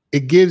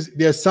gives.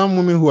 There's some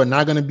women who are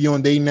not going to be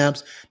on dating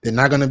apps. They're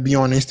not going to be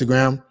on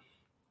Instagram,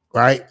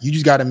 right? You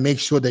just got to make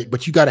sure that,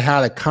 but you got to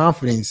have the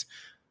confidence,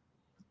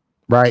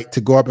 right, to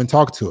go up and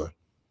talk to her.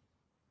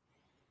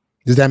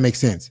 Does that make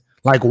sense?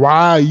 Like,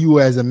 why are you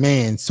as a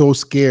man so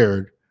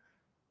scared,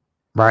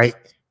 right,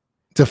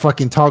 to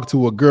fucking talk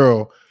to a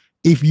girl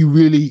if you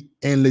really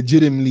and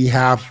legitimately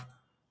have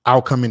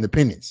outcome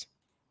independence?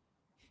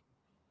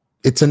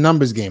 It's a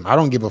numbers game. I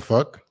don't give a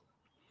fuck.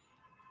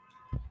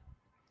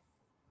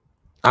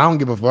 I don't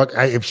give a fuck.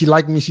 If she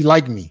like me, she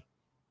like me.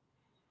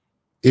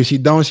 If she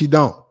don't, she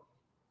don't.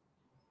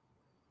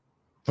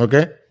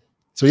 Okay?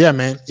 So yeah,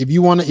 man, if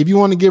you want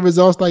to get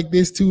results like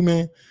this too,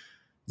 man,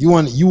 you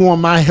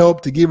want my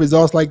help to get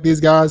results like this,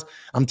 guys,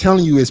 I'm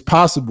telling you, it's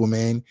possible,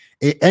 man.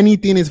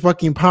 Anything is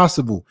fucking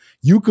possible.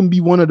 You can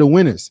be one of the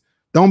winners.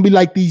 Don't be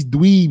like these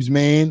dweebs,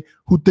 man,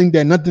 who think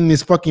that nothing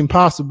is fucking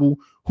possible,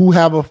 who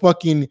have a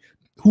fucking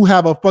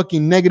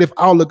negative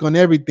outlook on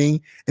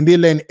everything, and they're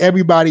letting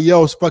everybody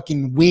else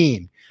fucking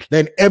win,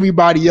 letting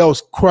everybody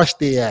else crush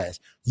their ass.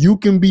 You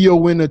can be a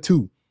winner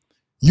too.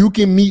 You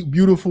can meet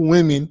beautiful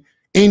women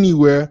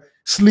anywhere,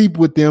 sleep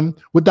with them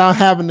without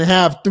having to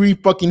have 3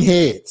 fucking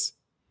heads.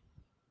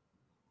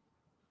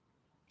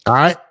 All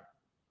right.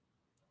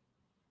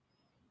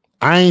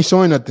 I ain't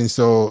showing nothing,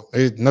 so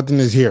nothing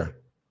is here.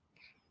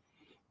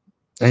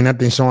 Ain't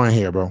nothing showing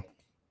here, bro.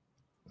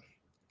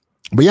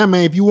 But yeah,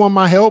 man, if you want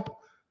my help,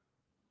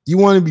 you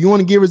want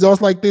to get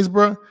results like this,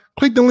 bro,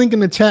 click the link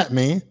in the chat,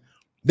 man.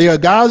 There are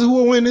guys who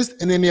are winners,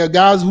 and then there are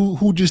guys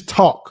who just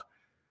talk,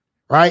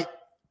 right?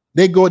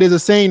 There's a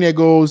saying that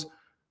goes,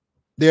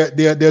 there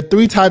are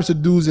three types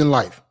of dudes in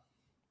life,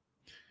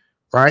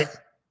 right?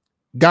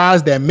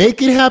 Guys that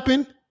make it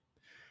happen,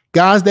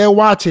 guys that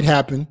watch it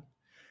happen,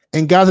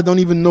 and guys that don't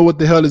even know what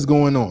the hell is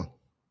going on.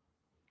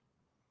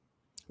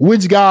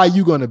 Which guy are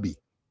you going to be?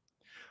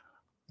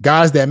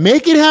 Guys that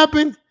make it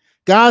happen,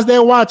 guys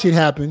that watch it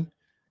happen,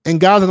 and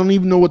guys that don't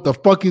even know what the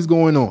fuck is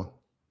going on.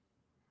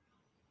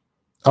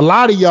 A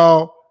lot of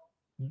y'all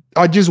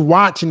are just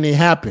watching it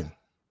happen.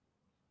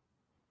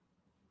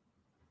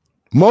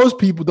 Most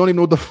people don't even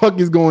know what the fuck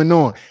is going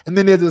on. And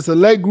then there's a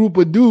select group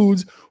of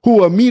dudes who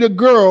will meet a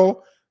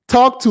girl,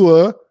 talk to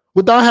her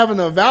without having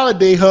to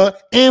validate her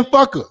and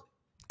fuck her.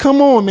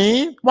 Come on,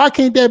 man. Why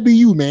can't that be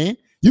you, man?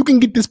 You can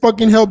get this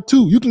fucking help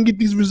too. You can get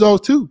these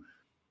results too.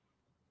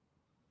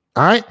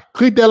 All right.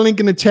 Click that link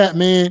in the chat,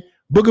 man.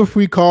 Book a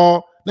free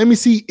call. Let me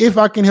see if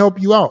I can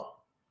help you out.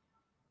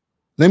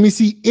 Let me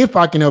see if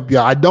I can help you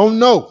out. I don't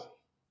know.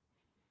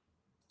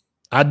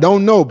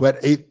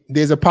 But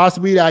there's a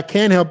possibility that I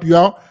can help you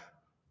out.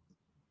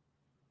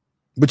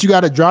 But you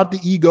got to drop the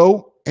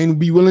ego and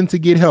be willing to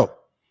get help.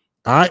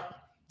 All right.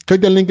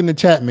 Click that link in the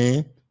chat,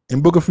 man,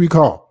 and book a free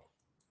call.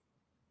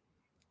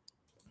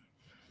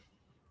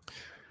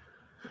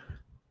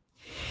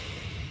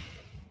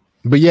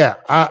 But yeah,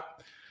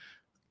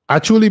 I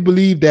truly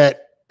believe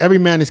that every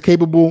man is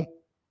capable.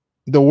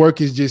 The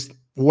work is just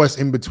what's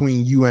in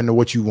between you and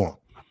what you want.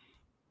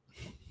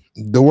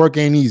 The work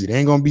ain't easy. It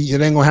ain't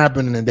gonna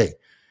happen in a day.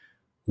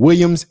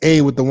 Williams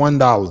A with the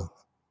 $1.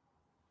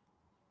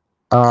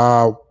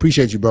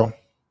 Appreciate you, bro.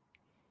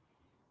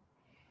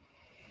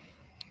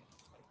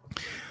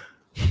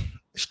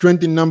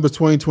 Strength in Numbers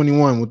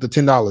 2021 with the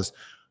 $10.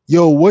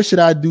 Yo, what should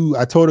I do?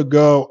 I told a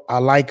girl I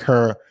like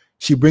her.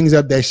 She brings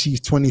up that she's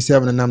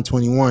 27 and I'm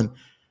 21,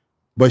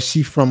 but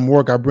she from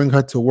work. I bring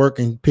her to work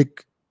and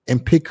pick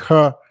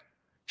her.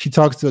 She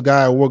talks to a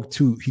guy at work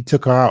too. He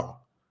took her out.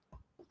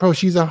 Bro,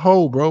 she's a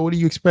hoe, bro. What do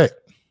you expect?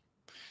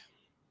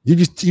 You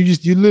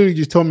literally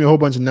just told me a whole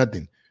bunch of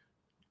nothing.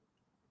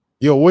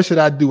 Yo, what should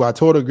I do? I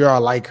told a girl I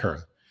like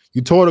her.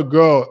 You told a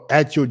girl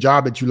at your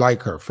job that you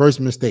like her. First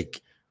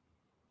mistake.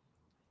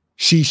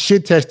 She's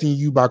shit testing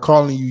you by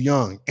calling you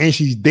young, and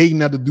she's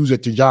dating other dudes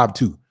at your job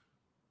too.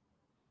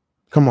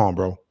 Come on,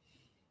 bro.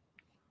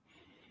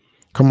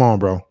 Come on,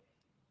 bro.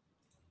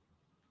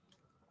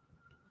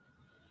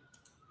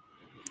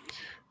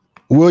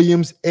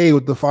 Williams A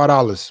with the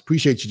 $5.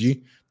 Appreciate you,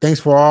 G. Thanks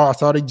for all. I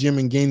started gym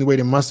and gained weight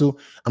and muscle.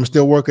 I'm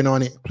still working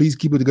on it. Please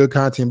keep it the good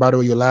content. By the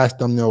way, your last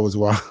thumbnail was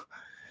wild.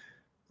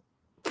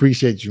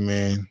 Appreciate you,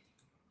 man.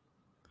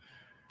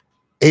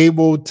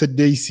 Able to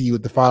DC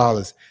with the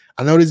 $5.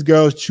 I know these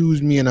girls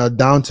choose me and are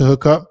down to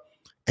hook up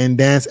and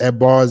dance at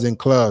bars and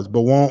clubs,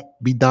 but won't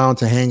be down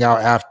to hang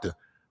out after.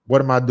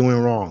 What am I doing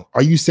wrong?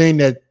 Are you saying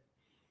that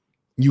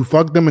you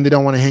fuck them and they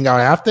don't want to hang out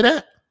after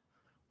that?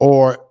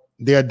 Or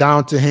they're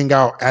down to hang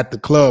out at the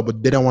club,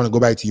 but they don't want to go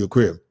back to your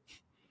crib?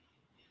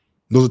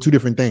 Those are two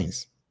different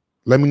things.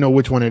 Let me know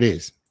which one it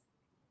is.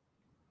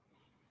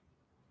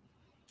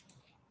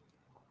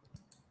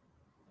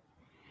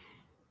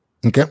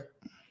 Okay.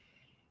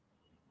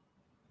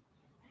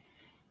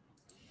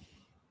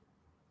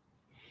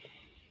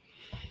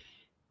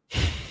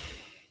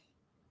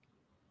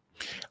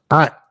 All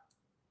right.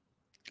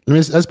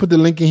 Let's put the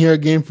link in here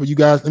again for you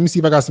guys. Let me see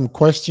if I got some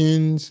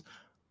questions.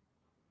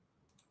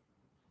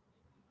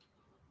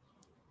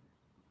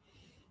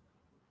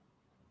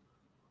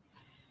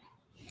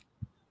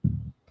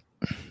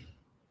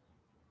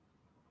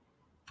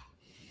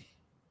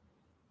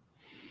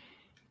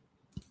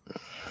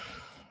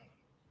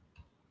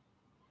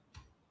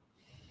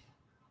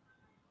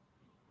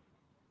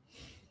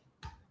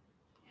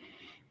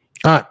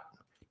 All right.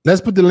 Let's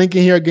put the link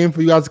in here again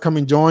for you guys to come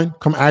and join.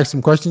 Come ask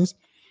some questions.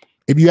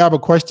 If you have a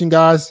question,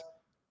 guys,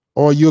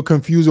 or you're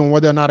confused on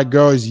whether or not a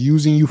girl is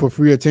using you for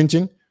free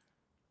attention,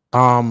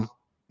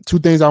 two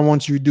things I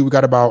want you to do. We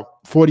got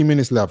about 40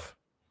 minutes left.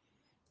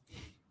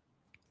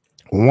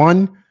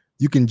 One,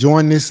 you can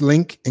join this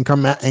link and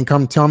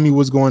come tell me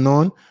what's going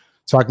on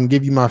so I can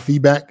give you my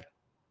feedback.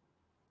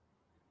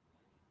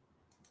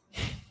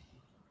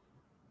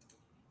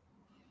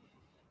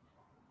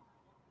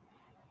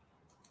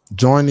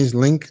 Join this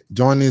link.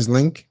 Join this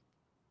link.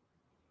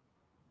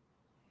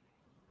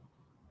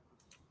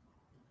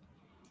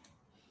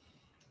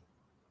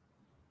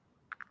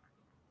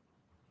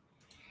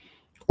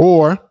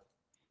 Or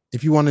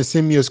if you want to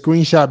send me a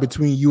screenshot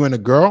between you and a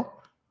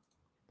girl,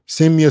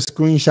 send me a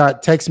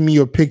screenshot. Text me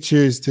your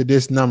pictures to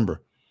this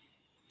number.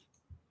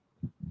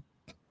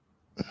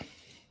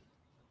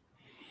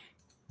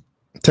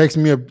 Text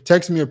me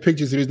your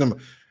pictures to this number.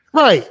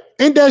 Right.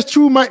 Ain't that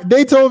true, Mike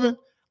Beethoven?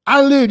 I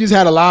literally just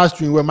had a live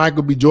stream where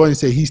Michael B. Jordan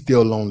said he's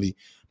still lonely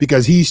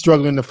because he's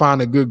struggling to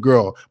find a good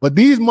girl. But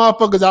these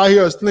motherfuckers out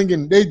here are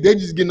slinging, they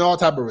just getting all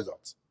type of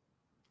results.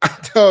 I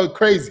tell you,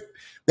 crazy.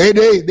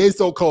 They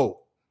so cold.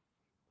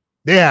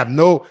 They have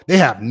no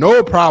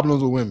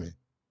problems with women.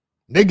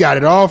 They got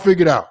it all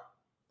figured out.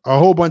 A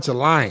whole bunch of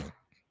lying.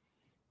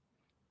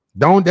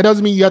 That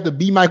doesn't mean you have to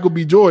be Michael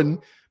B. Jordan,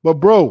 but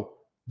bro,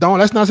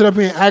 let's not sit up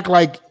here and act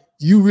like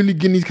you really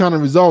getting these kind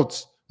of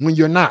results when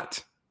you're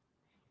not.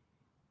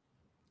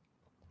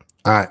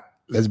 All right,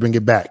 let's bring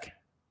it back.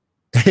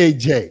 Hey,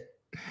 Jay.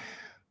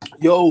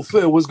 Yo,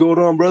 Phil, what's going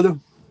on, brother?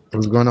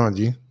 What's going on,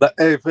 G?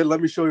 Hey, Phil,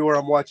 let me show you where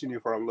I'm watching you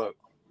from. Look.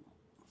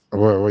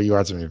 Where are you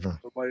watching me from?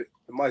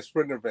 My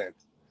Sprinter van.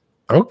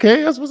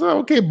 Okay, that's what's up.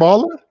 Okay,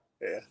 baller.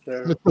 Yeah,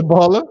 there. Mr.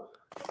 Baller.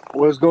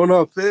 What's going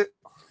on, Fit?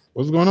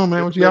 What's going on,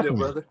 man? What you got for me?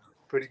 Brother?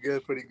 Pretty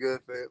good,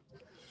 Fit.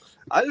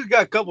 I just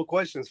got a couple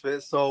questions,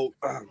 Fit. So,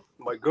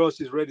 my girl,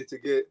 she's ready to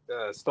get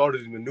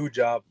started in a new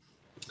job.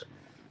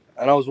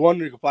 And I was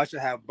wondering if I should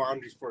have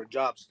boundaries for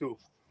jobs, too,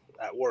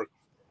 at work.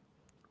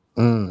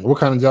 What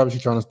kind of job is she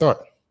trying to start?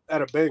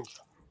 At a bank.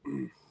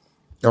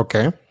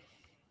 Okay.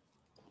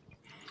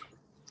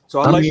 So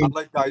I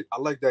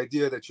like the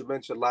idea that you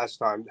mentioned last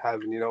time,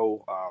 having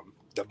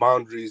the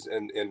boundaries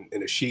in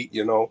a sheet,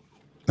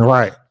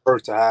 right, for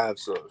to have,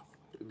 so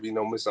there'd be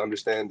no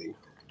misunderstanding.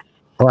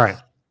 Right.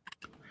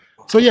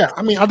 So yeah,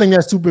 I mean, I think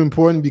that's super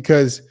important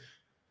because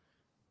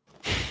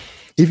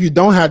if you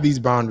don't have these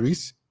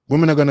boundaries,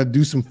 women are gonna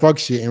do some fuck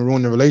shit and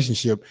ruin the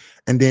relationship,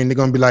 and then they're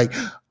gonna be like,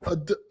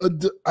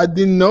 "I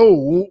didn't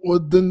know," or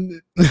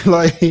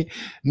like,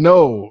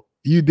 "No,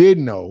 you did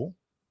know."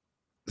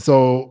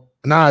 So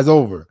now it's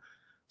over.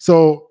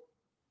 So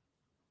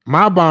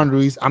my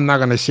boundaries, I'm not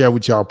gonna share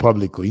with y'all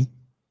publicly.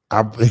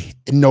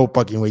 No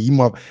fucking way. You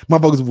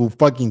motherfuckers will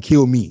fucking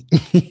kill me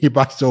if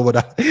I show what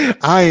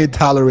I ain't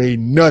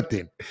tolerating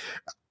nothing.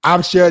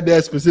 I've shared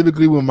that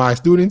specifically with my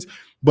students,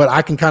 but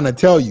I can kind of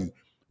tell you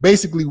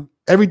basically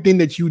everything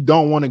that you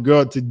don't want a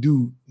girl to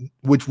do,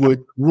 which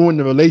would ruin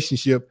the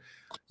relationship,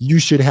 you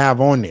should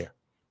have on there.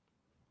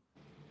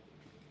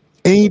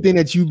 Anything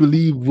that you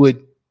believe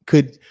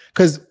could,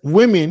 because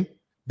women,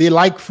 they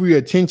like free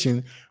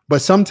attention,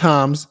 but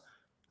sometimes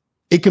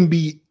they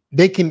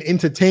can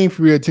entertain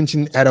free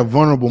attention at a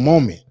vulnerable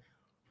moment.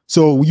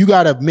 So you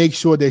got to make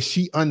sure that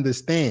she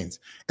understands.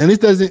 And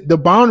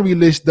the boundary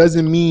list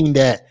doesn't mean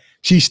that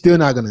she's still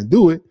not going to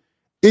do it.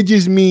 It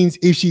just means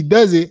if she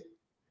does it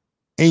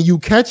and you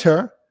catch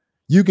her,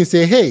 you can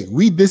say, "Hey,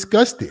 we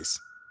discussed this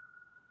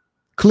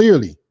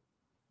clearly.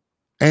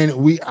 And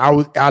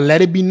I'll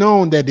let it be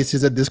known that this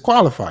is a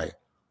disqualifier."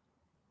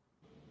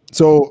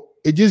 So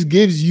it just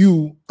gives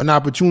you an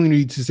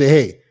opportunity to say,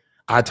 "Hey,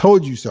 I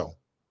told you so."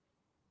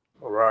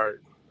 All right.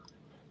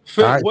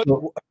 Phil, All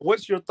right,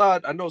 what's your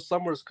thought? I know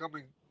summer is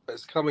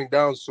coming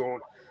down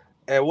soon.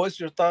 And what's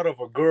your thought of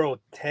a girl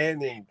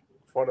tanning in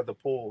front of the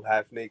pool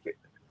half naked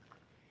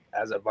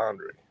as a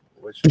boundary?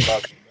 What's your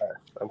thought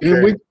on that?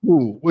 In which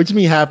pool? What you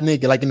mean half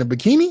naked? Like in the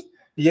bikini?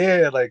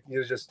 Yeah, like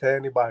you're just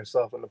tanning by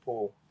herself in the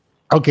pool.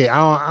 Okay,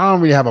 I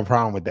don't really have a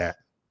problem with that.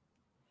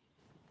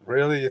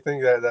 Really? You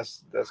think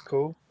that's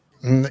cool?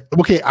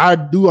 Okay, I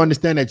do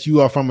understand that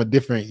you're from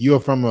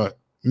a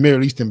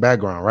Middle Eastern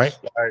background, right?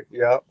 Right.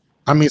 Yeah.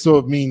 I mean,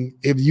 so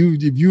if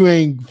you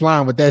ain't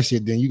flying with that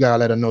shit, then you gotta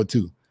let her know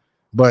too.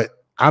 But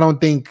I don't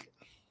think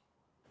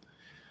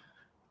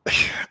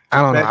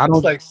I don't know. I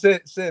don't like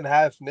sitting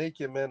half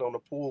naked, man, on the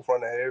pool in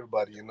front of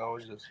everybody.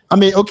 It's just. I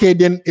mean, okay,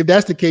 then if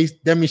that's the case,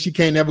 that means she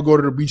can't ever go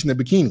to the beach in a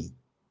bikini.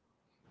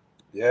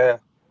 Yeah.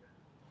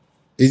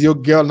 Is your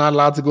girl not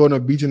allowed to go on the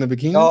beach in a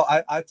bikini? No,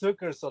 I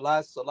took her. So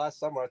last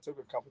summer I took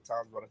her a couple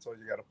times, but I told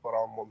you got to put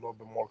on a little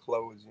bit more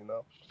clothes,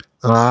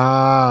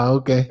 Ah,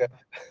 okay.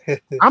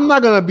 I'm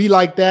not gonna be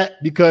like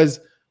that because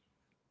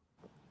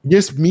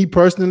just me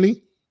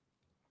personally,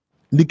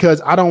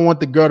 because I don't want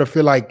the girl to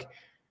feel like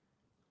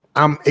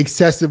I'm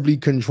excessively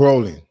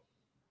controlling.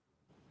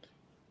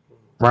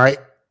 Right?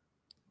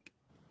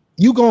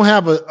 You gonna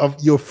have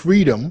your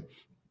freedom,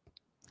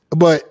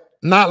 but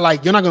not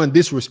like you're not gonna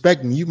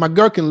disrespect me. My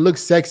girl can look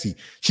sexy.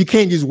 She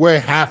can't just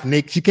wear half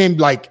naked. She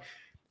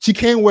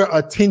can't wear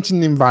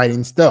attention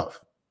inviting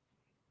stuff.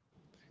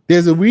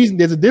 There's a reason,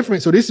 there's a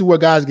difference. So this is where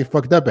guys get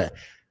fucked up at,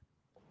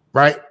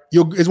 right?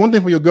 It's one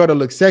thing for your girl to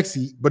look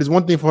sexy, but it's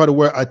one thing for her to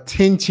wear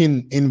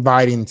attention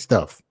inviting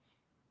stuff.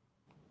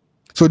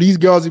 So these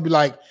girls would be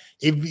like,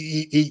 if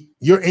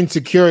you're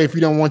insecure, if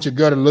you don't want your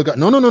girl to look up.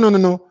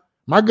 No.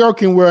 My girl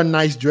can wear a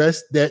nice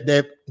dress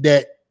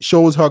that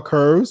shows her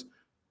curves.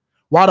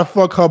 Why the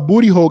fuck her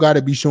booty hole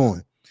gotta be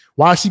showing?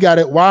 Why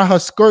her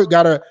skirt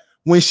gotta,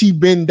 when she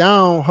bend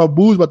down, her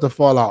boobs about to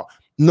fall out?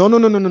 No.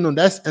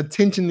 That's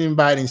attention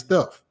inviting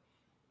stuff.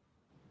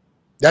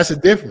 That's a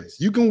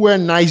difference. You can wear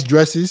nice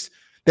dresses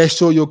that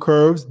show your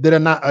curves that are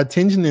not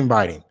attention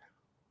inviting.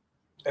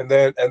 And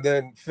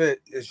then fit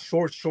is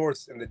short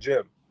shorts in the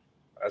gym.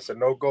 That's a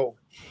no-go.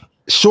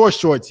 Short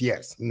shorts,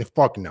 yes.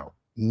 Fuck no.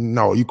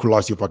 No, you could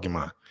lost your fucking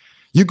mind.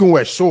 You can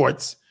wear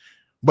shorts,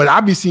 but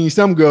I be seeing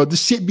some girls, the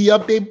shit be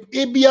up there,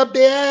 it be up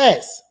their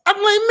ass. I'm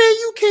like, man,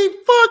 you can't,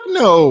 fuck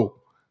no.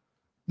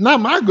 Not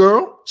my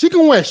girl. She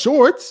can wear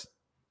shorts.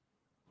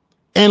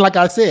 And like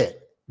I said,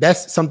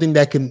 that's something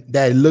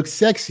that looks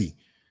sexy.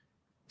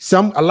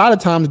 A lot of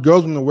times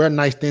girls want to wear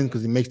nice things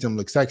because it makes them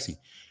look sexy.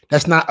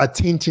 That's not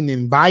attention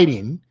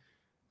inviting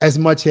as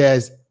much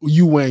as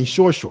you wearing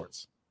short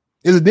shorts.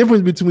 There's a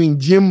difference between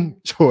gym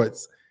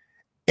shorts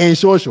and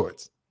short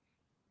shorts.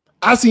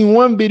 I seen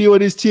one video of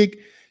this chick.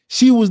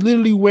 She was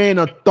literally wearing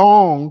a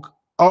thong,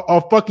 a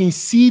fucking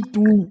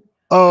see-through.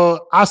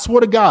 I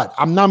swear to God,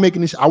 I'm not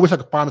making this. I wish I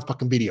could find this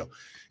fucking video.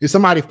 If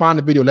somebody find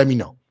the video, let me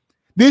know.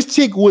 This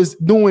chick was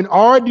doing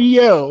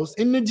RDLs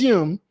in the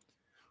gym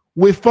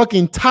with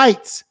fucking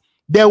tights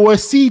that were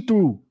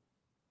see-through.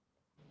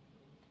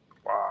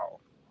 Wow.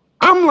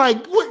 I'm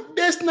like, what?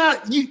 That's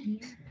not you.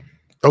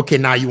 Okay,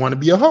 now you want to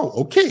be a hoe.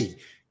 Okay,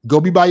 go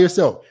be by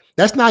yourself.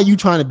 That's not you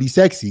trying to be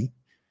sexy.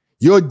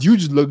 You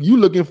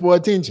looking for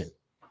attention.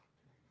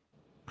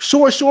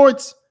 Short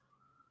shorts,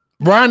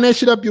 riding that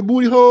shit up your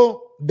booty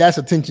hole, that's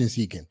attention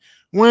seeking.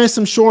 Wearing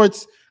some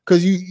shorts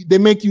because they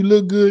make you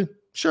look good,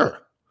 sure.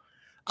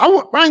 I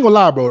ain't gonna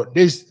lie, bro.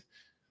 There's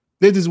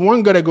this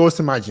one girl that goes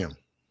to my gym.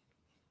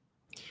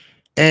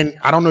 And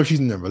I don't know if she's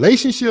in a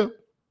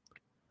relationship,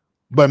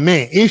 but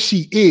man, if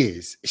she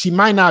is, she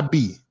might not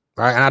be,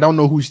 right? And I don't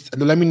know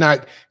let me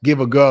not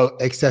give a girl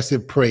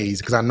excessive praise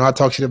because I know I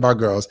talk shit about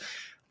girls.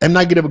 I'm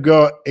not giving a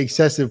girl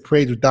excessive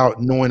praise without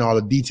knowing all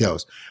the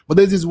details. But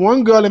there's this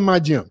one girl in my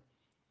gym.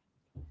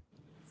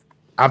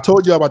 I've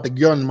told you about the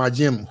girl in my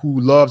gym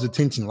who loves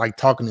attention, like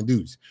talking to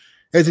dudes.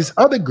 There's this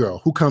other girl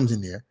who comes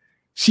in there.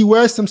 She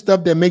wears some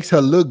stuff that makes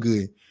her look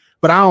good,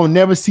 but I don't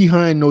never see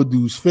her in no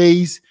dude's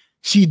face.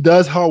 She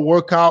does her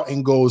workout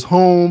and goes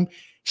home.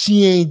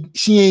 She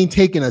ain't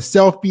taking a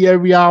selfie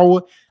every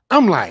hour.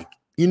 I'm like,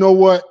 you know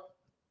what?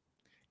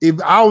 If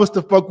I was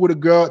to fuck with a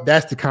girl,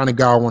 that's the kind of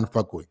guy I want to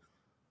fuck with.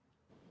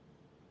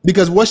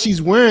 Because what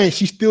she's wearing,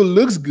 she still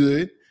looks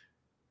good,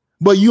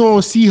 but you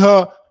don't see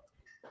her.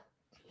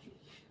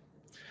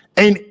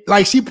 And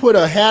like she put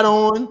a hat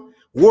on,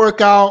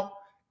 workout,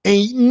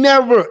 and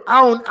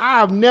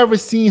I've never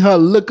seen her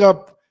look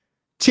up,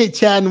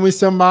 chit-chatting with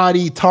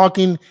somebody,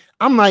 talking.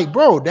 I'm like,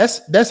 bro,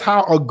 that's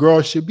how a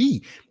girl should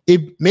be.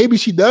 If maybe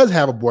she does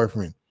have a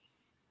boyfriend.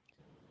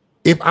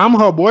 If I'm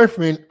her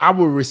boyfriend, I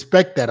would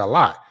respect that a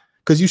lot.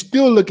 Because you're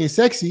still looking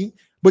sexy.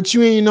 But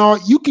you ain't all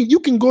you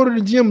can go to the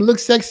gym, look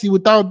sexy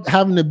without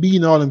having to be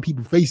in all in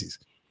people's faces.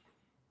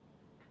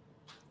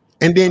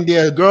 And then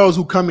there are girls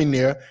who come in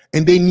there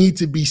and they need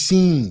to be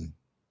seen.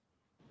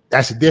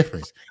 That's the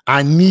difference.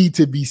 I need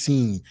to be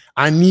seen.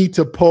 I need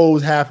to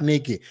pose half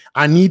naked.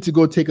 I need to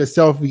go take a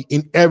selfie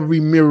in every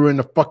mirror in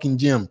the fucking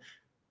gym.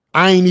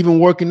 I ain't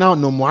even working out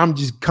no more. I'm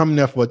just coming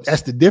there for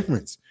that's the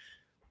difference.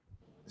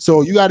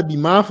 So you got to be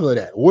mindful of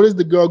that. What is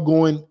the girl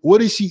going?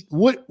 What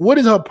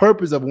is her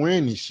purpose of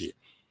wearing this shit?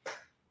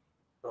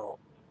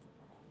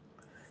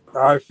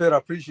 All right, Fit, I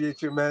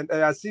appreciate you, man.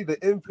 Hey, I see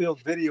the infield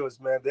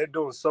videos, man. They're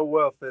doing so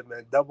well, Fit,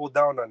 man. Double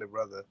down on it,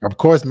 brother. Of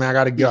course, man. I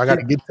gotta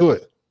get to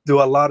it.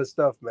 Do a lot of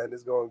stuff, man.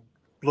 It's gonna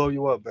blow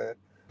you up, man.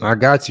 I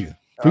got you.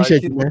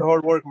 Appreciate you, man. Keep the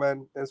hard work,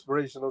 man.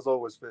 Inspiration as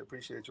always, Fit.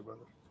 Appreciate you,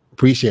 brother.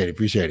 Appreciate it.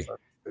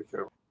 Take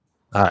care.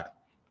 All right.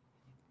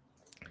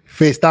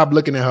 Fit, stop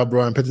looking at her,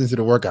 bro, and put into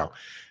the workout.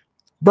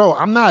 Bro,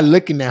 I'm not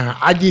looking at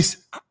her.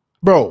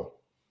 Bro,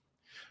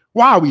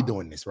 why are we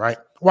doing this, right?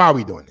 Why are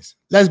we doing this?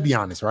 Let's be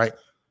honest, right?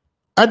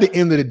 At the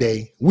end of the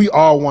day, we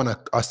all want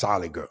a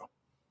solid girl,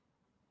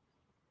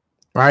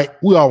 right?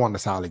 We all want a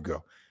solid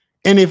girl.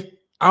 And if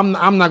I'm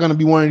not going to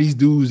be one of these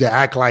dudes that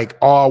act like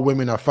all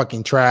women are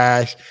fucking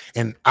trash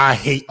and I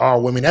hate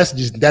all women.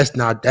 That's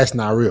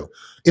not real.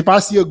 If I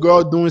see a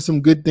girl doing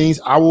some good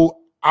things, I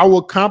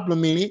will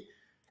compliment it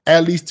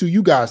at least to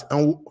you guys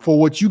and for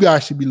what you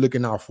guys should be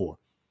looking out for.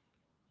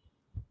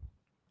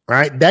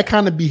 Right? That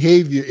kind of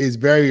behavior is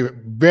very,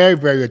 very,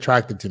 very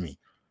attractive to me.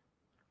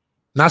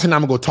 Not saying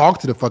I'm gonna go talk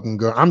to the fucking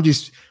girl.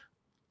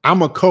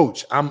 I'm a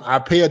coach. I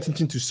pay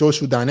attention to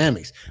social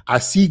dynamics. I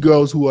see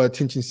girls who are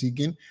attention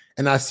seeking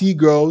and I see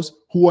girls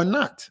who are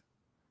not.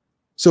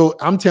 So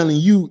I'm telling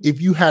you,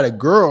 if you had a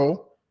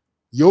girl,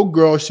 your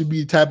girl should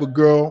be the type of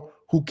girl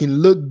who can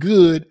look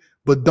good,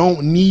 but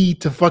don't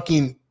need to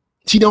fucking,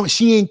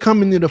 she ain't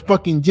coming to the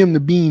fucking gym to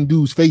be in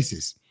dudes'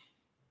 faces.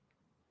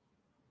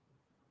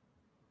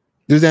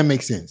 Does that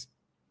make sense?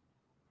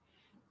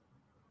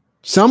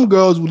 Some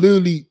girls will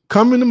literally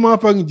come in the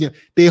motherfucking gym.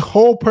 Their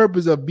whole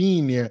purpose of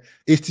being there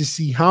is to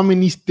see how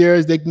many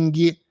stares they can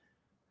get,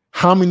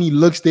 how many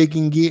looks they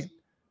can get,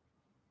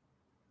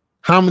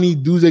 how many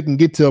dudes they can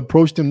get to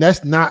approach them.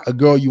 That's not a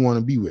girl you want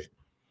to be with.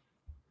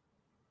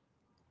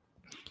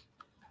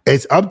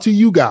 It's up to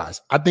you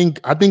guys. I think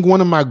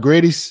one of my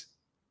greatest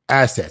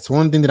assets,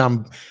 one thing that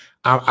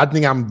I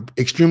think I'm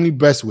extremely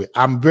blessed with.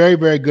 I'm very,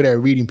 very good at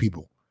reading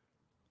people.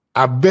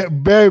 I'm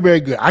very,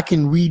 very good. I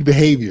can read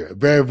behavior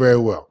very, very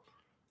well.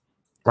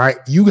 Right?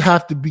 You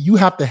have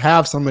to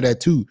have some of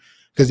that too.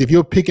 Because if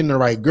you're picking the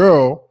right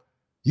girl,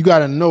 you got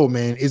to know,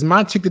 man, is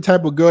my chick the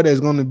type of girl that's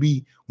going to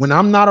be when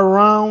I'm not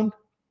around?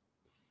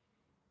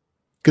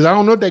 Because I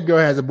don't know if that girl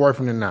has a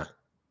boyfriend or not.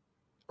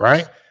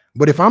 Right?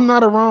 But if I'm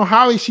not around,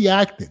 how is she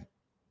acting?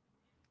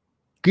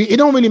 It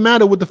don't really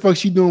matter what the fuck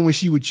she doing when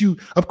she with you.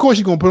 Of course,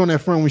 you're going to put on that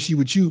front when she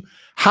with you.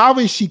 How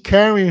is she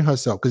carrying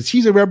herself? Because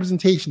she's a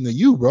representation of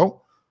you,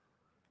 bro.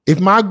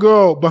 If my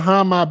girl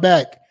behind my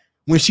back,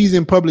 when she's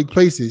in public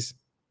places,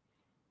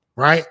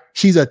 right?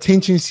 She's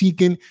attention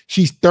seeking.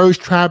 She's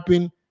thirst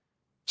trapping.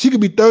 She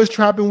could be thirst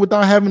trapping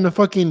without having to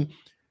fucking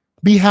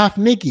be half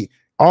naked,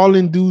 all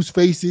in dudes'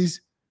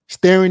 faces,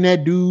 staring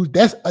at dudes.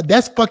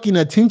 That's fucking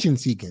attention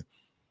seeking.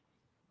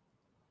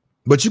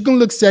 But you can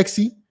look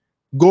sexy,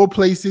 go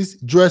places,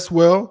 dress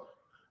well,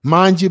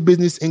 mind your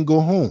business, and go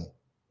home.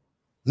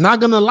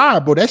 Not gonna lie,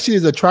 bro. That shit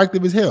is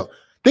attractive as hell.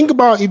 Think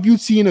about if you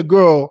seen a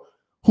girl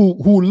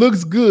who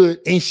looks good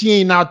and she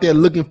ain't out there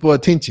looking for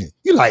attention.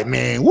 You're like,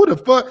 man, what the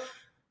fuck?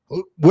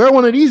 Where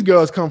one of these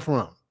girls come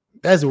from?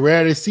 That's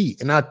rare to see.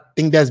 And I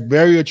think that's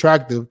very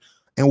attractive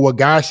and what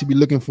guys should be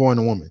looking for in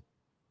a woman.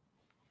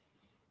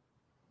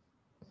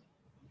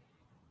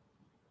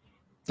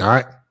 All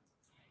right.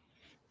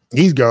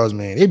 These girls,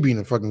 man, they be in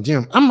the fucking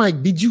gym. I'm like,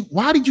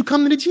 why did you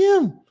come to the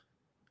gym?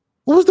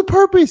 What was the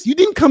purpose? You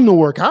didn't come to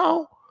work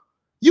out.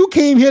 You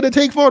came here to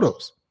take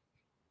photos.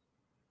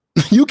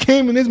 You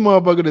came in this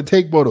motherfucker to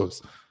take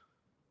photos.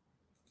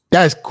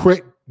 That's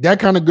quick. That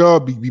kind of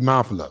girl be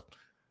mindful of.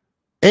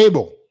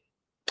 Abel.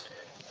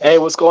 Hey,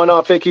 what's going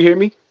on, Fake? You hear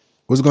me?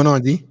 What's going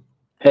on, D?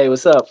 Hey,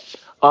 what's up?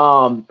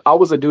 I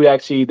was a dude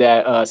actually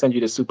that sent you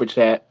the super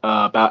chat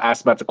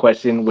asked about the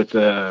question with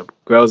the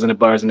girls in the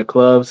bars and the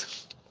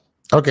clubs.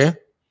 Okay.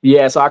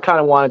 Yeah, so I kind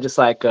of want to just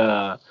like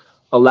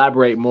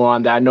elaborate more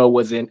on that. I know it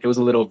was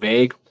a little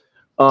vague.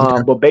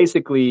 Okay. But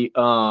basically,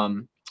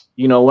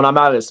 you know, when I'm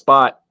out of the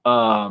spot,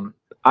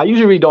 I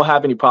usually don't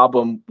have any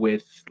problem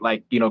with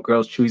like, you know,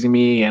 girls choosing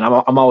me, and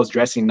I'm always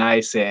dressing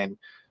nice and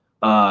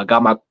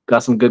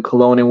got some good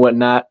cologne and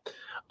whatnot.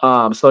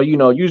 So, you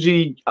know,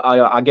 usually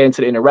I get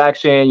into the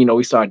interaction, you know,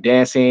 we start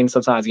dancing.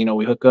 Sometimes, you know,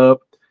 we hook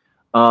up.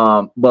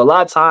 But a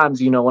lot of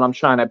times, you know, when I'm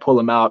trying to pull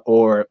them out,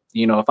 or,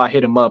 you know, if I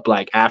hit them up,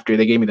 like after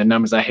they gave me the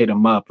numbers, I hit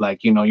them up,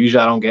 like, you know,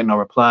 usually I don't get no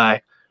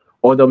reply,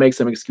 or they'll make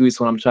some excuse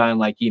when I'm trying,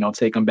 like, you know,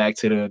 take them back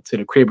to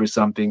the crib or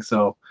something.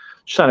 So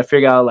just trying to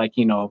figure out, like,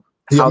 you know,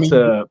 how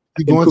to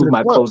improve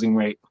my closing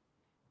rate.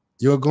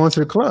 You're going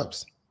to the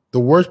clubs, the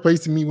worst place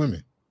to meet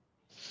women.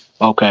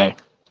 Okay.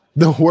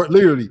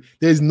 Literally,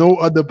 there's no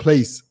other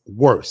place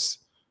worse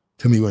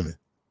to meet women.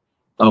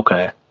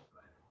 Okay.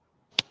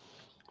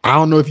 I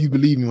don't know if you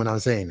believe me when I'm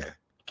saying that.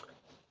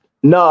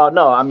 No.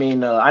 I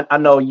mean, I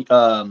know,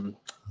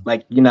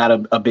 like, you're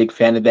not a big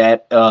fan of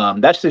that.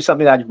 That's just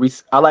something that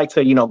I like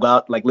to, you know, go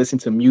out, like, listen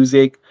to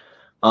music.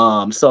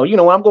 So, you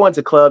know, when I'm going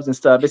to clubs and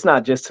stuff, it's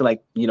not just to,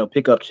 like, you know,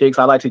 pick up chicks.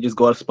 I like to just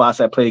go to spots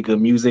that play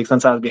good music.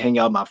 Sometimes we hang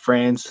out with my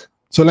friends.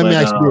 So let me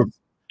ask you this.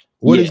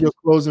 What is your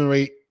closing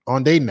rate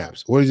on dating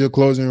apps? What is your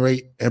closing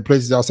rate in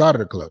places outside of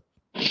the club?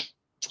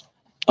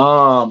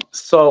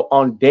 So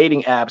on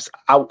dating apps,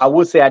 I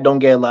would say I don't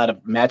get a lot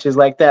of matches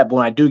like that, but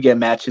when I do get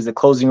matches, the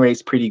closing rate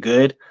is pretty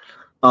good.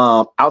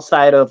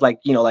 Outside of, like,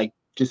 you know, like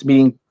just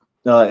meeting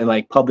in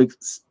like public,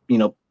 you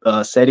know,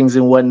 settings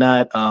and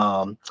whatnot.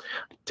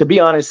 To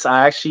be honest,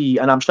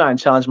 and I'm trying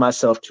to challenge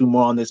myself to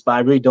more on this, but I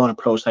really don't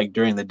approach like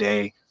during the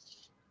day.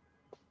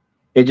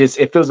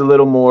 It feels a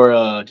little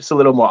more, just a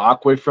little more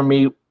awkward for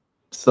me.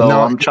 So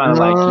no, I'm trying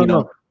to, like, you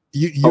know,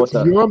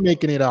 you're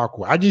making it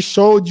awkward. I just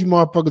showed you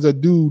motherfuckers a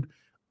dude.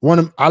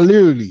 I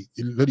literally,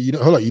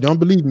 hold up, you don't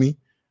believe me?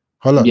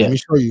 Hold up, let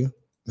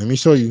me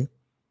show you.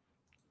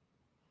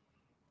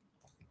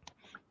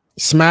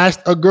 Smashed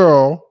a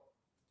girl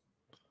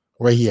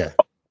right here.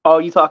 Oh,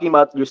 you talking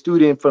about your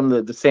student from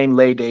the same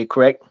lay day,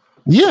 correct?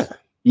 Yeah.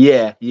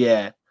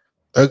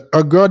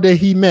 A girl that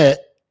he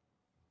met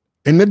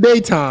in the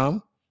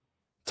daytime,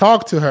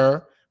 talked to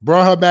her,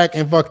 brought her back,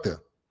 and fucked her.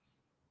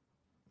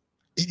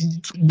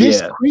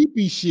 This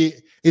creepy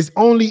shit is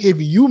only if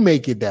you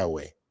make it that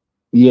way.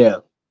 Yeah.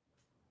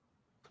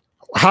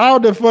 How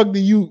the fuck do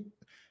you,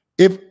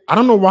 I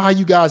don't know why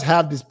you guys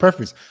have this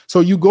preference. So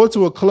you go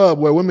to a club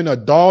where women are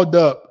dolled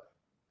up,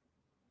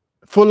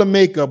 full of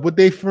makeup with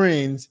their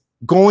friends,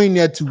 going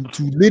there to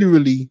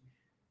literally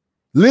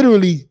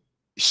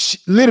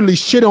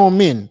shit on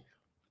men.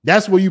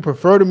 That's where you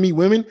prefer to meet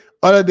women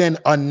other than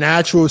a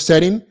natural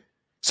setting.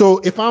 So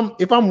if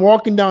I'm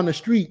walking down the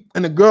street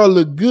and a girl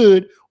look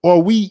good, or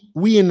we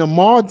in the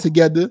mall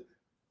together,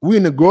 we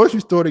in the grocery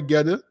store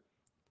together,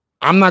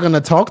 I'm not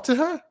gonna talk to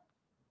her.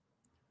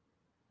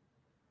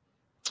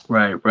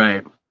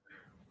 Right.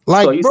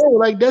 Like, so bro,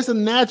 like that's a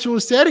natural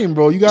setting,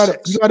 bro. You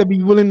gotta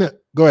be willing to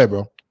go ahead,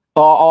 bro.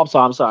 Oh,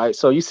 I'm sorry.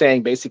 So you're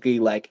saying basically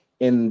like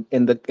in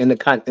the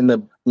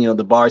you know,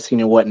 the bar scene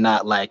and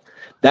whatnot, like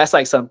that's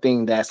like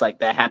something that's like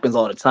that happens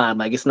all the time.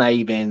 Like it's not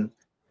even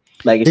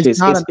like it's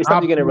something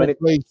you're gonna run it.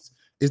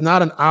 It's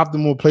not an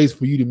optimal place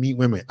for you to meet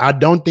women. I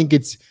don't think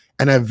it's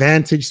an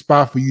advantage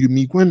spot for you to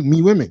meet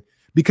women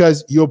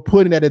because you're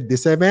putting at a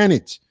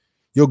disadvantage.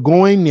 You're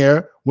going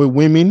there with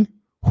women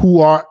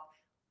who are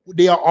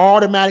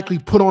automatically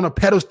put on a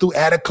pedestal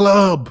at a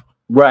club.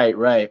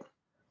 Right.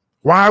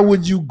 Why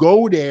would you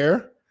go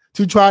there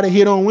to try to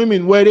hit on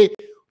women where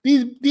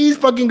these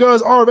fucking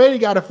girls already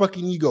got a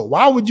fucking ego?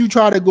 Why would you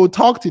try to go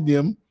talk to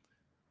them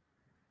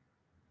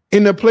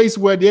in a place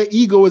where their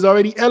ego is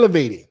already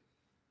elevated?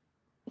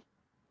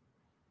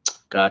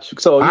 Got you.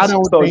 So I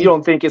don't think, you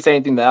don't think it's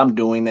anything that I'm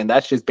doing, then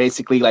that's just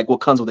basically like what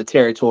comes with the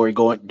territory,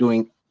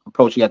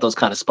 approaching at those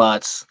kind of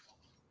spots.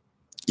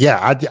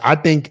 yeah, I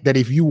think that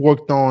if you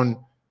worked on,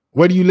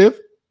 where do you live?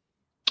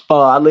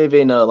 I live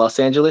in Los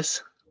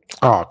Angeles.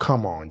 Oh,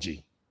 come on,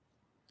 G.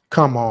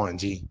 Come on,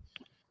 G.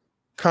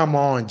 Come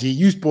on, G.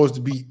 You supposed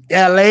to be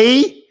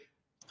LA?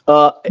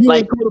 You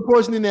Like ain't go to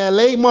person in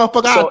LA,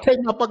 motherfucker. So- I'll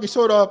take my fucking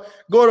shirt off,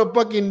 go to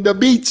fucking the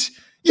beach.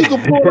 You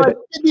can pull like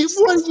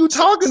 50. What are you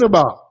talking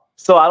about?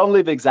 So I don't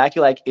live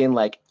exactly like in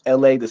like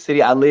LA, the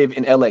city. I live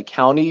in LA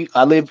County.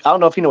 I don't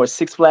know if you know where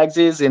Six Flags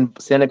is in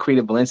Santa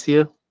Cruz,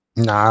 Valencia.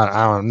 Nah,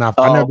 I don't know.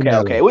 Oh, I never okay, been to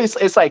okay. LA. Well,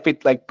 it's like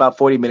about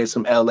 40 minutes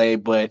from LA,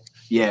 but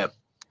yeah.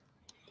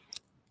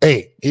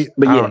 Hey,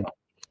 But I yeah. don't know.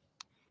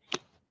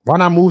 Why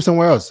not move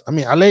somewhere else? I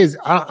mean, LA is.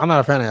 I'm not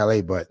a fan of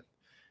LA, but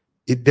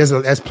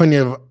there's plenty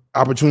of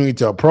opportunity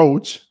to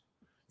approach.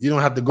 You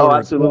don't have to go. Oh, to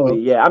absolutely. The club.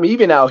 Yeah. I mean,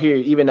 even out here,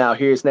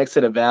 it's next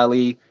to the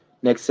valley,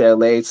 next to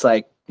LA. It's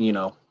like,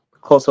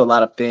 close to a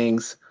lot of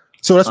things.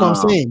 So that's what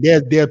I'm saying.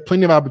 There are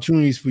plenty of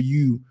opportunities for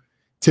you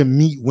to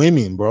meet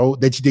women, bro.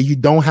 That you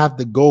don't have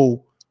to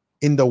go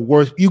in the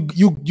worst. You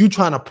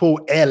trying to pull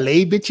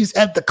LA bitches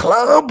at the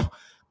club,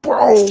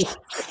 bro?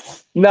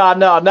 No,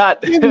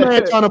 not. This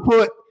man trying to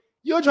put.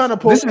 You're trying to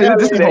pull. This is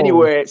LA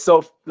anywhere.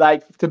 So,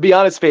 like, to be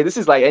honest, Faye, this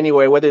is like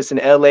anywhere, whether it's in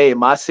LA, in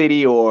my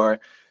city, or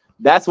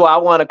that's why I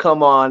want to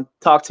come on,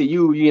 talk to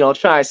you.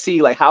 Try and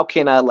see like how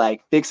can I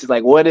like fix it?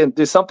 Like,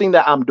 there's something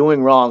that I'm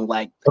doing wrong.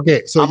 Like,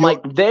 okay, so I'm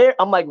like there.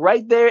 I'm like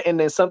right there, and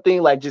then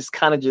something like just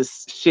kind of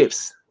just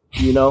shifts.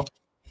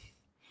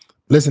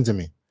 Listen to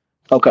me.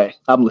 Okay,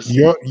 I'm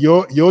listening.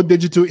 Your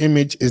digital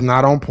image is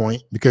not on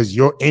point because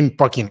you're in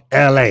fucking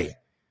LA.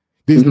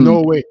 There's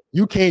no way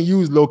you can't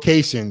use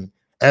location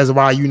as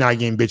why you're not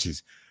getting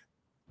bitches.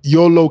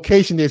 Your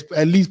location, there's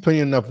at least plenty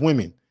enough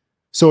women.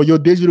 So your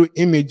digital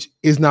image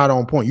is not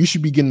on point. You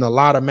should be getting a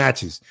lot of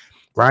matches,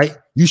 right?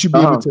 You should be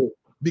able to,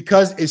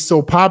 because it's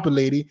so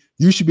populated,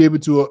 you should be able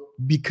to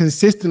be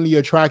consistently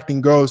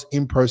attracting girls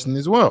in person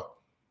as well.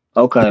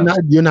 Okay.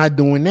 You're not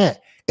doing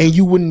that. And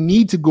you wouldn't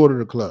need to go to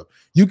the club.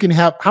 You can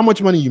have, how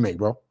much money you make,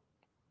 bro?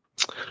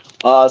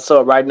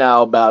 So right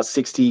now about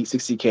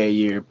 60K a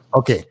year.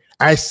 Okay.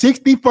 At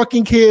 60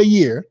 fucking K a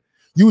year,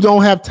 you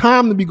don't have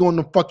time to be going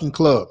to fucking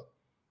club.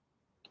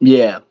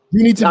 Yeah.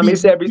 You need to I mean,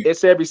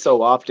 it's every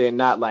so often,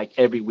 not like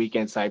every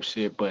weekend type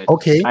shit, but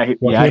okay. I hear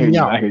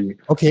you.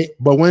 Okay,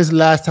 but when's the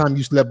last time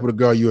you slept with a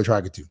girl you were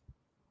attracted to?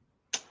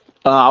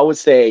 I would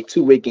say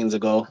 2 weekends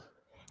ago.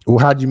 Well,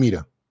 how'd you meet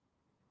her?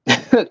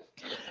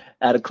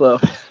 At a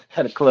club.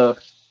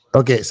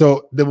 Okay,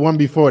 so the one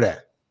before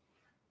that.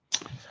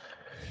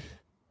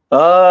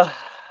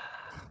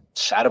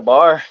 At a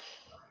bar.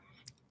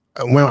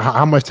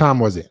 How much time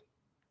was it?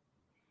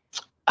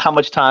 How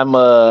much time?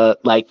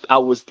 Like I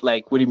was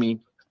like, what do you mean?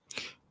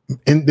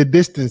 In the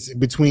distance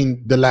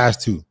between the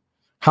last two,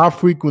 how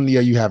frequently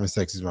are you having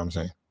sex? Is what I'm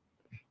saying.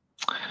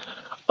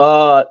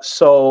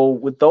 So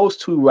with those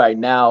two right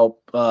now,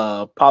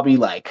 probably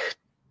like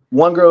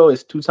one girl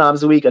is 2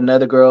 times a week,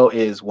 another girl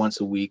is once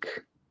a week.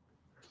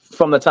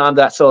 From the time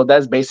so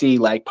that's basically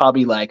like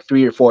probably like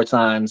 3 or 4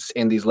 times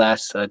in these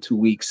last 2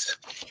 weeks.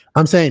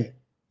 I'm saying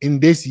in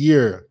this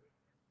year.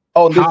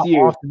 Oh, this how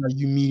year. often are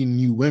you meeting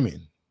new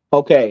women?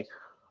 Okay,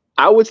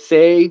 I would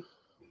say,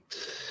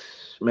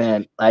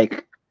 man,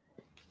 like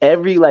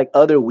every like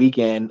other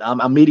weekend,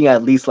 I'm meeting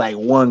at least like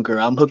one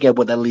girl. I'm hooking up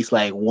with at least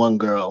like one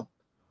girl.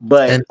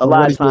 But And a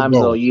lot of your times,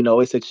 goal? though,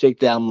 it's a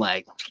chick that I'm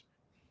like,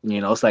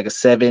 it's like a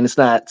 7. It's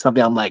not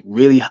something I'm like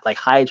really like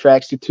high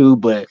attraction to,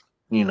 but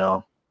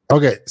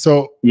Okay,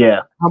 so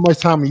yeah. How much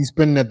time are you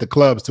spending at the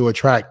clubs to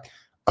attract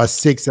a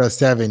 6 or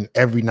 7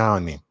 every now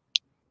and then?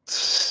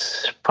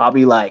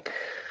 Probably like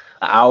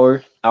an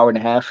hour and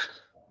a half.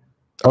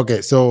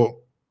 Okay, so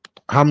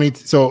how many?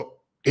 So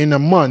in a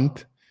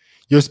month,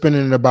 you're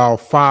spending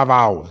about 5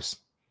 hours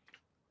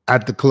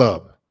at the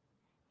club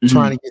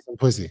trying to get some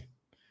pussy.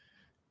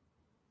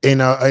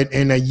 In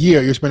a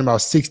year, you're spending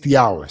about 60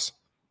 hours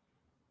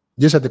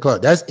just at the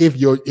club. That's if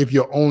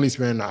you're only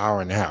spending an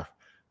hour and a half.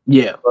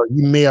 Yeah, so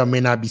you may or may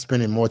not be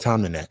spending more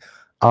time than that.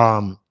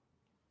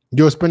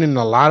 You're spending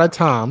a lot of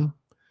time,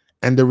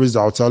 and the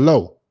results are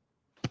low.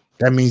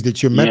 That means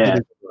that your method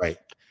is right.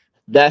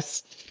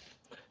 That's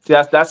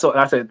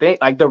the thing.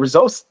 Like the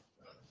results.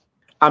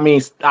 I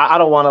mean, I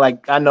don't want to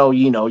like. I know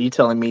you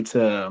telling me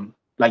to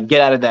like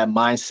get out of that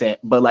mindset,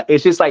 but like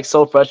it's just like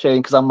so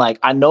frustrating because I'm like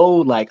I know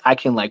like I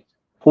can like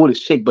pull this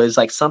chick, but it's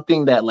like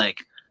something that like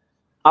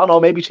I don't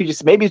know. Maybe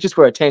it's just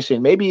for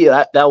attention. Maybe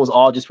that was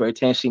all just for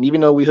attention.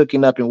 Even though we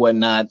hooking up and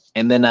whatnot,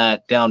 and then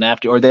not down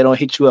after, or they don't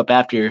hit you up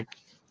after.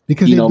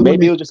 Because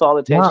maybe it was just all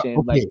attention.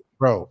 Okay, like,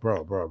 bro.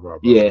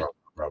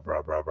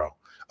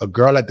 A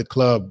girl at the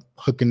club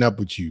hooking up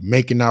with you,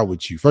 making out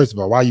with you. First of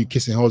all, why are you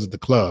kissing hoes at the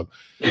club?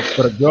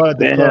 But a girl at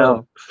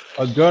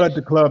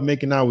the club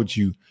making out with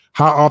you.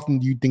 How often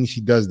do you think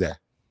she does that?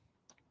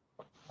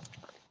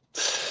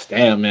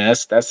 Damn, man,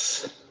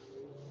 that's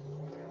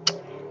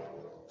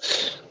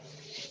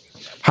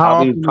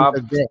how probably,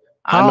 often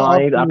I know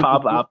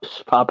I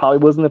probably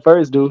wasn't the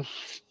first dude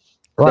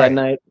that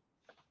night.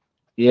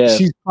 Yeah.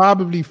 She's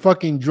probably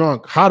fucking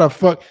drunk. How the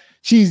fuck?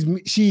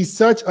 She's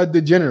such a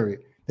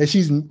degenerate that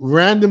she's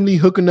randomly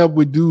hooking up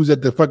with dudes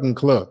at the fucking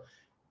club,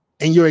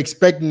 and you're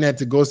expecting that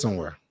to go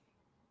somewhere.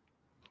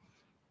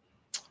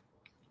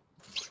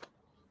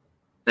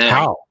 Damn.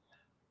 How?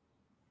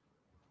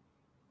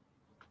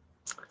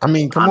 I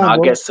mean, come on. I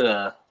bro. guess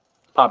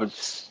probably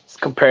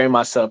just comparing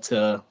myself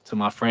to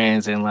my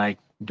friends and like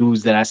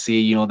dudes that I see,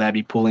 you know, that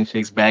be pulling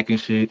chicks back and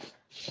shit.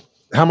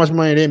 How much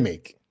money they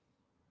make?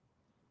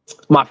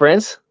 My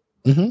friends?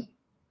 Mm-hmm.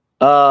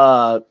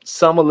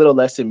 Some a little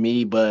less than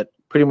me, but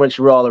pretty much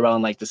we're all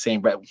around like the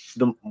same.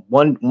 The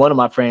one of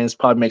my friends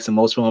probably makes the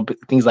most from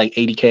things like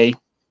 80K.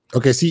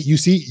 Okay, you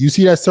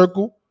see that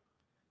circle?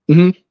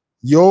 Mm-hmm.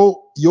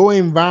 Your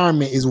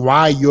environment is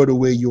why you're the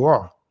way you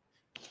are.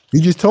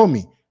 You just told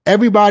me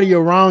everybody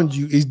around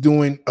you is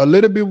doing a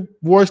little bit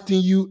worse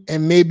than you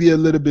and maybe a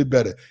little bit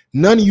better.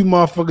 None of you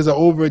motherfuckers are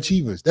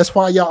overachievers. That's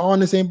why y'all are in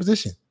the same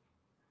position.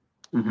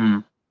 Mm-hmm.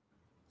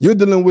 You're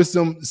dealing with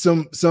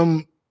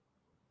some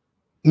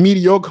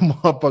mediocre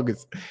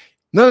motherfuckers.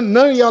 None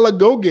of y'all are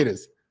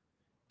go-getters.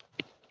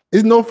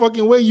 There's no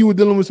fucking way you were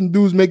dealing with some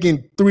dudes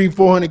making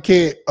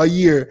 300-400K a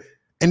year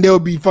and they'll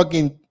be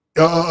fucking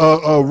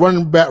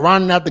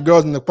running out the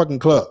girls in the fucking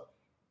club.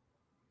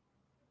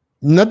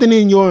 Nothing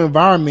in your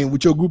environment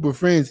with your group of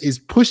friends is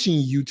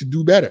pushing you to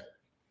do better.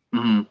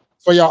 Mm-hmm.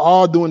 So y'all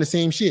all doing the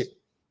same shit.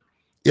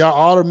 Y'all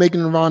all are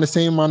making around the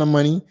same amount of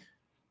money.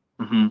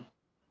 Mm-hmm.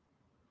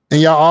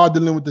 And y'all all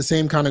dealing with the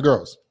same kind of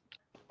girls.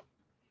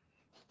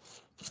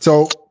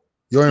 So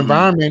your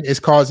environment is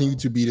causing you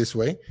to be this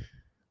way.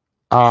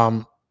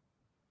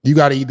 You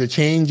got to either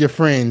change your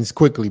friends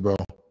quickly, bro.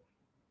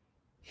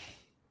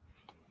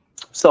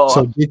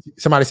 So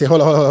somebody say,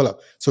 hold on.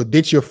 So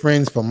ditch your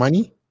friends for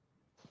money?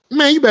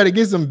 Man, you better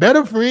get some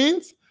better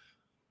friends.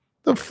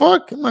 The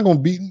fuck? I'm not gonna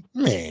be,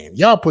 man.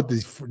 Y'all put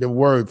the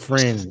word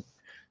friend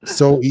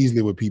so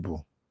easily with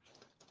people.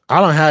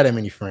 I don't have that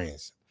many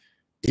friends.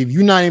 If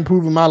you're not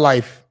improving my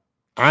life,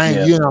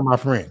 you're not my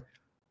friend.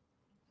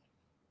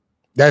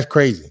 That's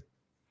crazy.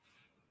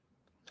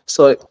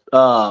 So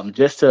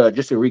just to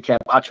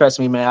recap, trust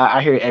me, man,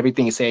 I hear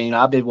everything you're saying. You know,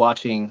 I've been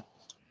watching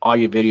all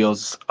your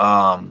videos.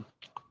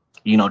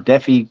 You know,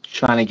 definitely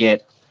trying to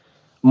get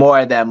more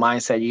of that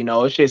mindset. You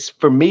know, it's just,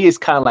 for me, it's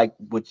kind of like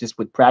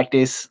with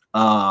practice.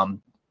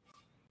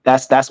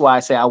 That's why I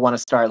say I want to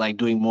start like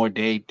doing more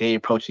day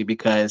approaching,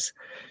 because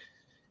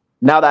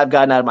now that I've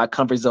gotten out of my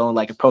comfort zone,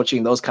 like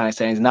approaching those kind of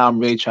settings, now I'm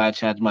really trying to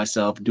challenge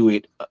myself, do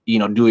it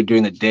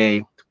during the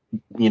day,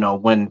 you know,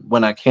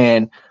 when I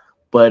can.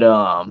 But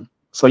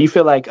so you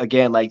feel like,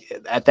 again, like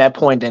at that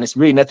point, then it's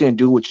really nothing to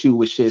do with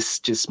you. It's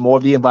just more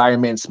of the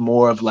environments,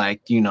 more of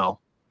like, you know.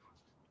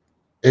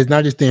 It's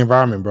not just the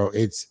environment, bro.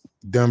 It's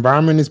the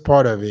environment is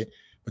part of it,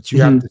 but you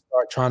have to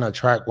start trying to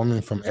attract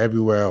women from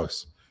everywhere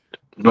else.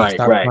 Right.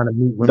 Trying to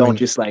meet women. Don't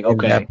just like, in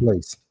that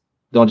place.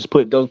 Don't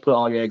put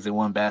all your eggs in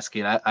one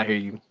basket. I hear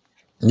you.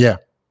 Yeah.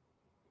 Okay.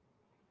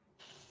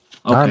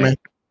 All right, man.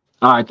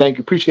 All right, thank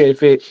you. Appreciate it,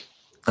 Fit.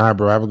 All right,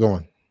 bro. Have a good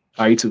one.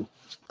 All right, you too.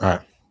 All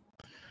right.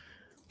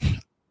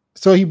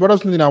 So he brought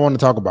up something I want to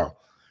talk about.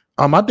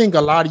 I think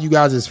a lot of you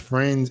guys as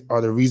friends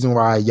are the reason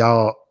why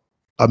y'all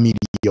are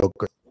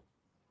mediocre.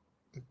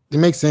 It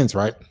makes sense,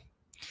 right?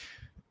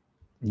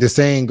 The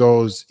saying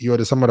goes, you're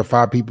the sum of the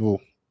 5 people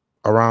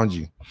around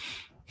you.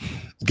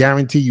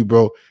 Guarantee you,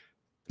 bro.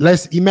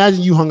 Let's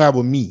imagine you hung out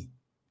with me.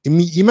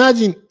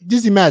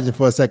 Just imagine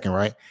for a second,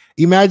 right?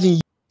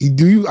 Imagine,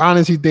 do you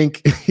honestly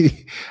think,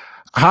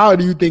 how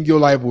do you think your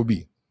life will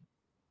be?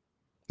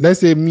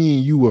 Let's say me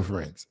and you were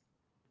friends.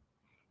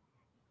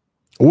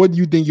 What do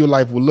you think your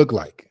life will look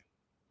like?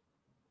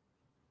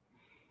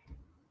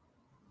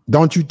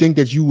 Don't you think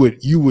that you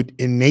would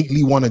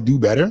innately want to do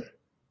better?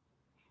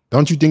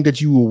 Don't you think that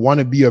you will want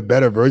to be a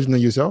better version of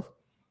yourself?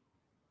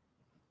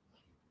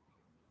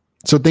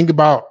 So think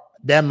about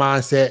that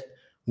mindset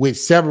with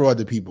several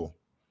other people.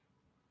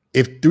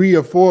 If 3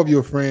 or 4 of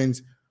your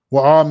friends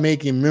were all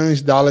making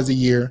millions of dollars a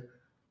year,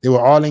 they were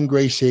all in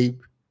great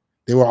shape,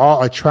 they were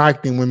all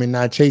attracting women,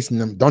 not chasing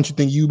them, don't you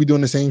think you'd be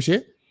doing the same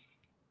shit?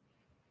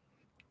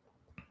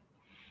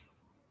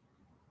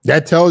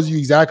 That tells you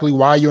exactly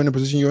why you're in the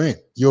position you're in.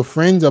 Your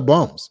friends are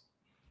bums.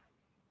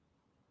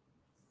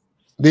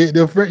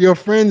 Your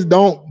friends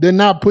they're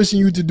not pushing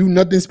you to do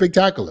nothing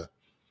spectacular.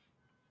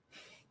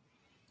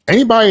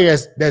 Anybody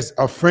that's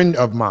a friend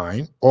of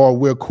mine or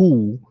we're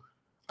cool,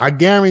 I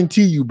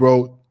guarantee you,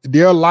 bro,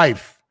 their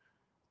life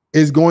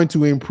is going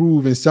to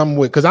improve in some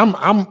way. Because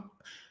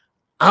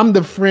I'm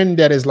the friend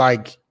that is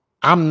like,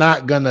 I'm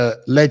not gonna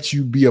let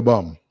you be a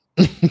bum.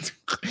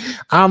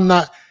 I'm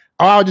not,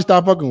 or I'll just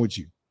stop fucking with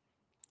you.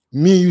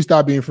 Me and you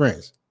stop being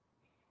friends.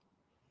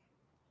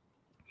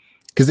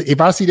 Because if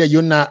I see that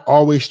you're not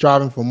always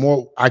striving for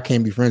more, I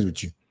can't be friends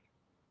with you.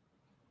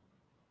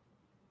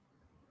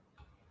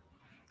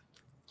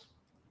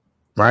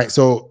 Right?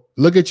 So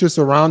look at your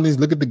surroundings,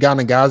 look at the kind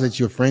of guys that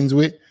you're friends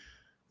with,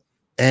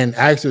 and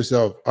ask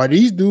yourself, are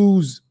these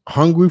dudes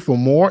hungry for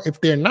more if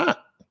they're not?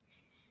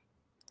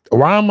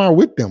 Why am I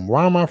with them?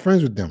 Why am I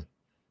friends with them?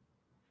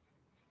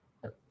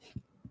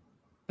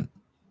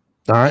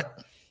 All right.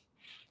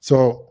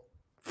 So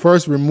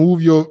first,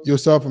 remove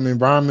yourself from an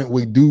environment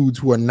with dudes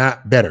who are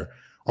not better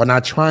or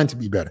not trying to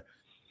be better.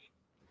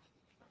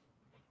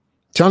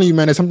 Telling you,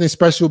 man, there's something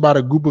special about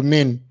a group of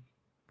men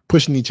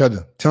pushing each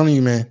other. Telling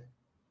you, man.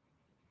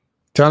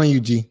 Telling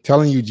you, G.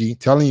 Telling you, G.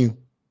 Telling you.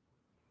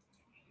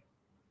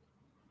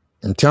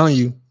 I'm telling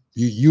you.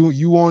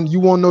 You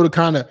won't know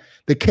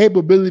the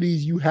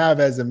capabilities you have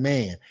as a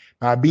man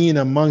by being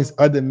amongst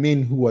other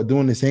men who are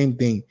doing the same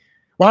thing.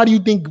 Why do you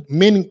think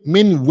men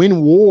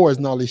win wars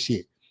and all this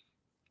shit?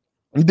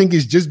 You think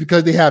it's just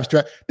because they have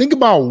strength? Think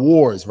about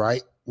wars,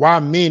 right?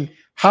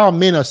 How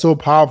men are so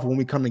powerful when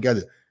we come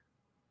together.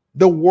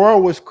 The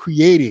world was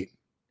created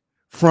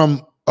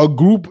from a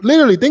group.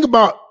 Literally, think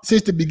about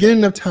since the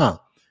beginning of time.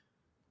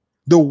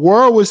 The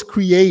world was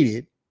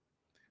created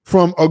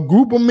from a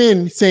group of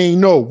men saying,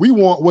 no, we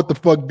want what the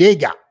fuck they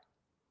got.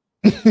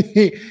 And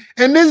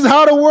this is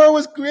how the world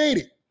was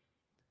created.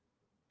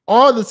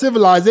 All the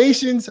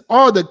civilizations,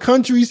 all the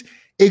countries,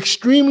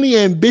 extremely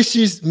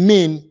ambitious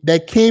men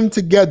that came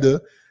together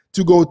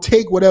to go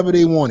take whatever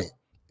they wanted.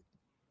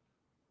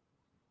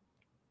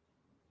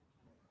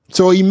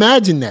 So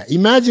imagine that.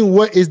 Imagine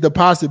what is the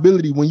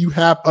possibility when you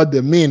have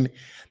other men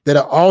that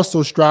are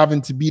also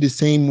striving to be the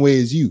same way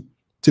as you,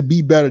 to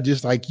be better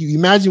just like you.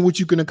 Imagine what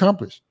you can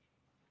accomplish.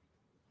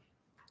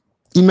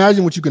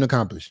 Imagine what you can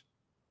accomplish.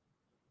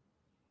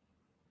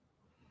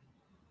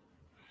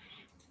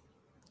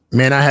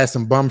 Man, I had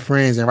some bum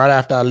friends, and right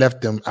after I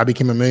left them, I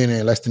became a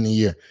millionaire in less than a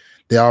year.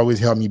 They always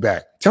held me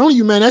back. Telling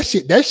you, man, that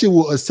shit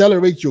will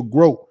accelerate your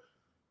growth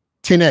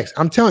 10x.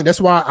 I'm telling you,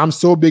 that's why I'm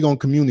so big on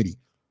community.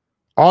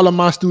 All of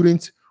my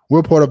students,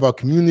 we're part of our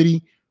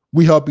community.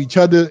 We help each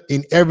other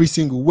in every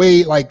single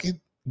way. Like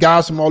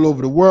guys from all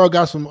over the world,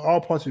 guys from all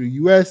parts of the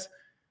US.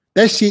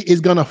 That shit is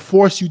gonna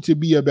force you to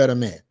be a better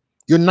man.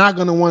 You're not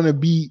gonna want to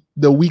be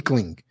the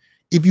weakling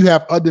if you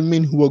have other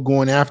men who are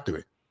going after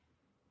it.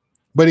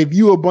 But if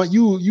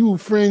you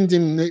friends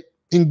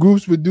in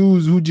groups with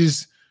dudes who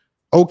just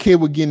okay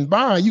with getting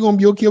by, you're gonna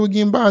be okay with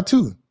getting by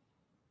too.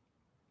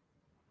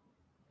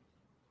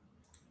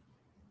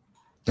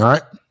 All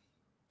right.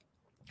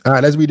 All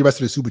right, let's read the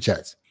rest of the super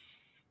chats.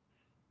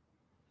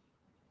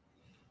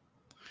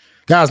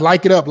 Guys,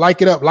 like it up,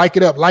 like it up, like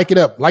it up, like it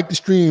up, like the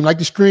stream, like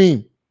the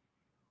stream.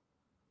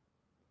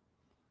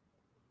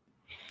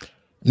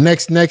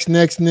 Next.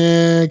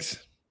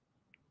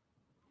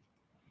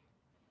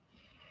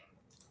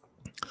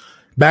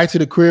 Back to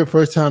the crib,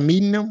 first time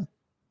meeting them.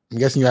 I'm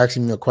guessing you're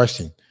asking me a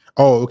question.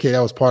 Oh, okay, that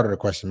was part of the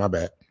question. My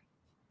bad.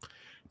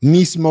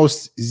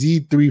 Nismos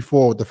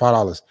Z34 with the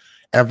 $5.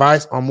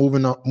 Advice on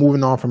moving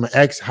on from an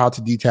ex, how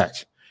to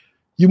detach.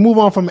 You move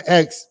on from an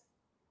ex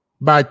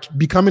by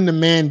becoming the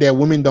man that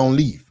women don't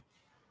leave.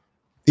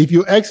 If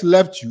your ex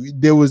left you,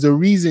 there was a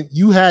reason.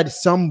 You had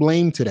some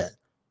blame to that.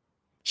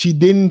 She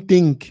didn't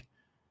think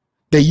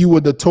that you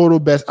were the total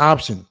best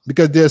option,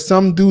 because there's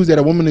some dudes that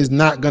a woman is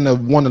not gonna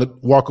want to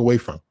walk away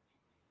from.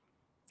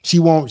 She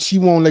won't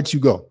let you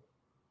go.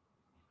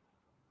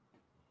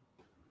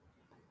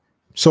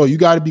 So you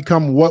got to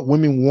become what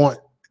women want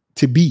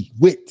to be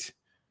with.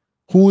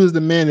 Who is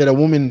the man that a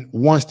woman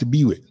wants to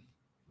be with?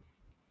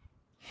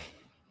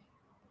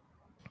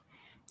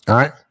 All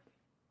right.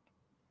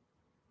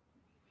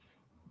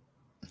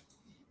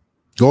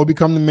 Go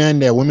become the man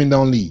that women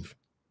don't leave.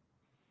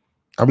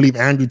 I believe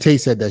Andrew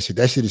Tate said that shit.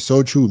 That shit is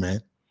so true, man.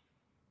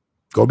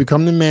 Go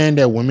become the man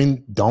that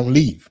women don't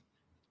leave.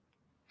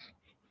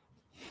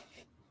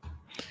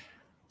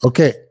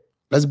 Okay,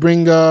 let's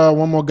bring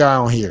one more guy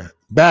on here.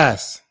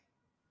 Bass.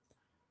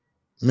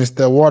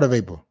 Mr. Water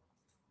Vapor.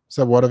 What's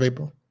up, Water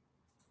Vapor?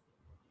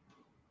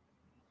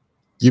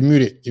 You're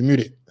muted. You're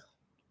muted.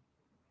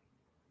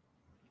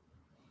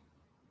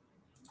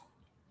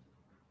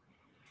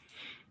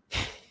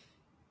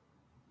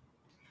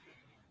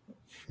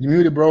 You're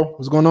muted, bro.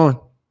 What's going on?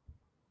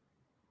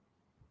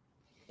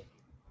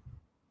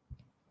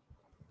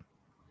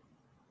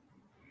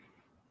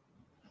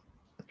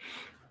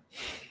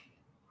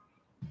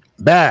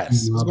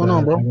 Bass. What's going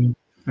on, bro?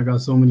 I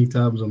got so many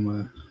tabs on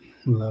my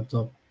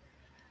laptop.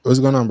 What's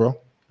going on, bro?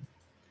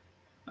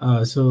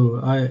 My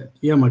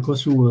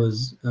question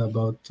was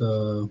about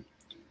the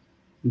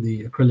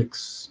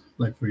acrylics,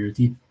 like for your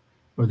teeth.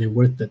 Are they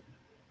worth it?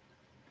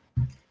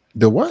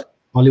 The what?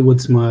 Hollywood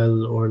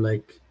smile, or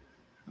like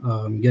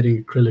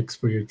getting acrylics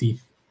for your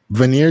teeth.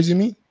 Veneers, you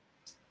mean?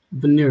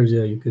 Veneers,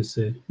 yeah, you could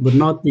say, but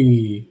not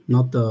the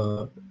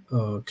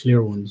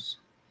clear ones,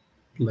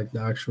 like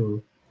the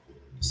actual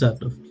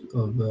set of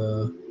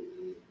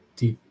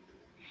teeth.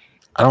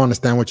 I don't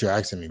understand what you're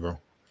asking me, bro.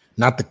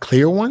 Not the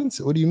clear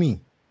ones? What do you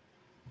mean?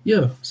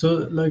 Yeah,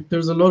 so like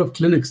there's a lot of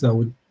clinics that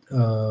would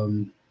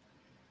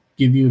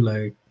give you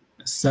like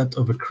a set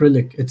of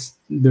acrylic. It's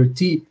their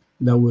teeth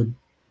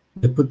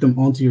they put them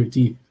onto your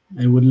teeth,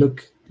 and it would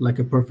look like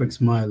a perfect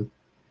smile.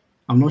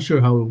 I'm not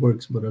sure how it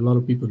works, but a lot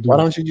of people do. Why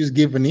don't you just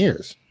give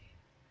veneers?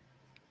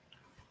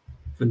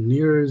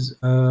 Veneers,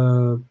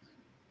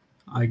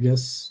 I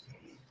guess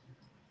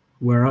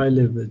where I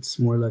live, it's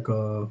more like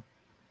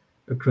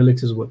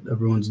acrylics is what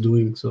everyone's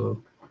doing.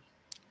 So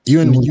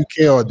You in No the one-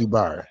 UK or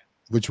Dubai?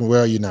 Which one?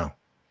 Where are you now?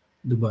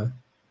 Dubai.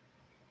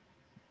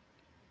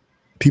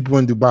 People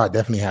in Dubai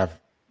definitely have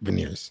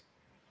veneers.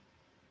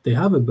 They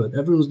have it, but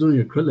everyone's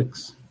doing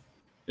acrylics.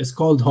 It's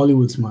called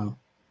Hollywood Smile,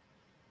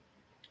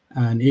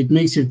 and it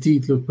makes your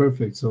teeth look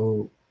perfect.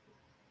 So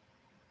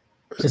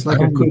it's like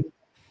I a don't quick.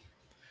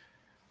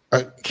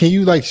 Can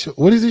you like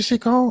what is this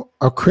shit called?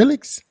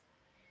 Acrylics?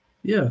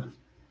 Yeah.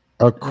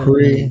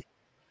 Acrylics.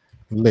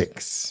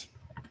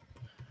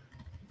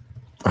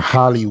 A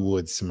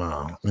Hollywood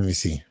Smile. Let me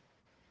see.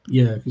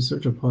 Yeah, if you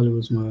search up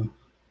Hollywood Smile.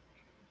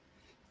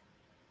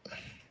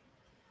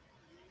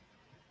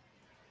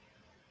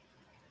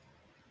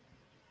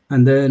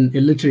 And then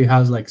it literally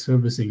has like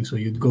servicing. So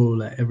you'd go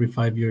like every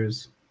 5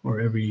 years or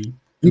every.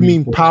 You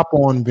mean 4. pop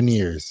on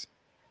veneers?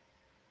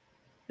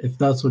 If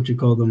that's what you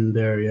call them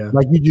there, yeah.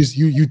 Like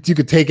you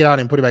could take it out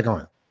and put it back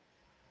on.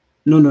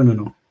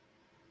 No.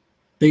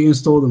 They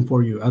install them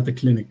for you at the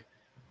clinic.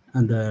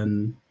 And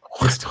then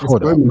it's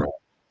Hold on, permanent. bro.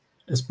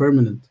 It's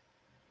permanent.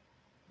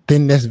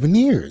 Then that's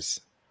veneers.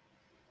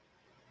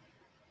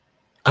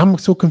 I'm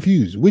so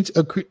confused.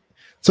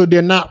 So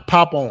they're not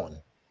pop on,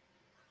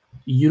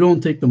 You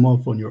don't take them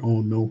off on your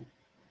own, no.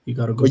 You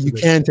gotta go but to you the,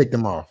 can take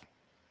them off.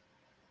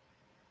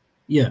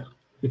 yeah,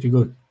 if you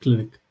go to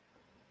clinic.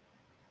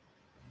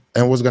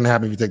 And what's gonna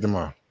happen if you take them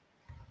off?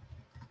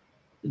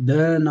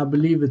 Then I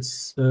believe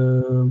it's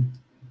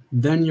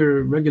then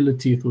your regular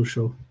teeth will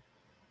show.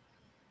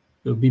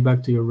 It'll be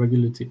back to your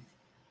regular teeth.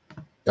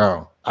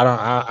 Oh,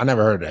 I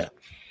never heard of that.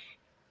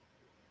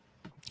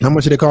 How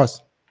much did it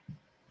cost?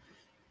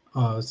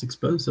 It's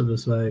expensive.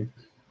 It's like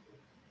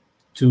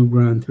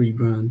 $2,000,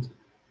 $3,000.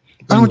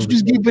 Why don't you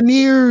just get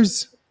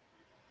veneers?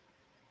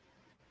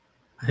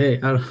 Hey,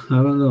 I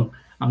don't know.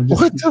 I'm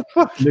just What the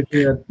fuck?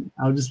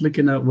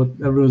 looking at what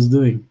everyone's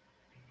doing.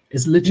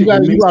 It's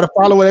literally You gotta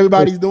follow what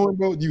everybody's doing,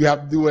 bro. You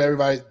have to do what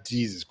everybody.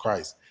 Jesus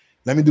Christ.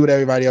 Let me do what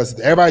everybody else is.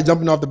 Everybody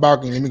jumping off the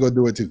balcony. Let me go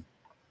do it too.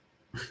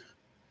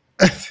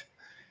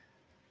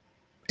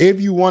 If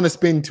you want to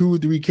spend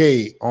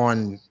 $2-3K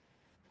on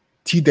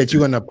teeth that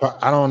you're gonna,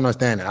 I don't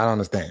understand it. I don't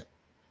understand.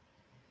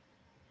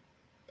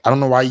 I don't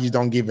know why you just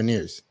don't get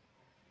veneers.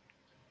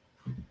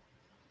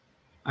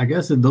 I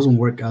guess it doesn't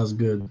work as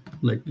good.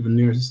 Like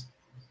veneers,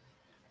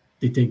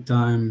 they take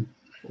time,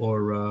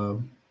 or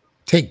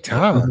Take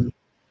time.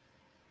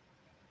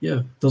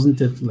 yeah,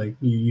 doesn't it? Like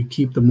you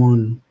keep them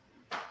on,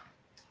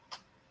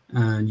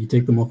 and you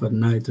take them off at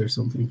night or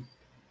something.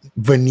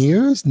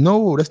 Veneers?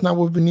 No, that's not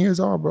what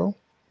veneers are, bro.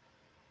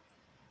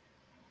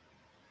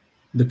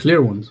 The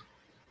clear ones.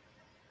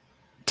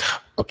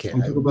 Okay, I'm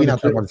talking about we're the not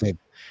talking about the same.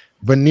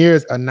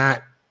 Veneers are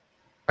not.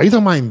 Are you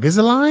talking about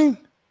Invisalign?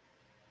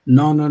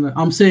 No.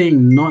 I'm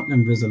saying not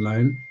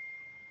Invisalign.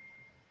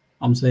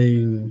 I'm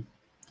saying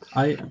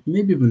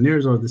maybe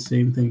veneers are the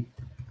same thing.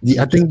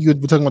 Yeah, I think you're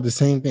talking about the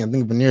same thing. I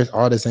think veneers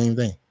are the same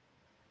thing.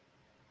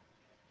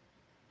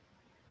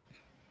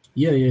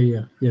 Yeah.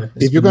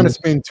 If you're gonna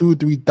spend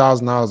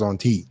 $2,000-$3,000 on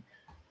teeth,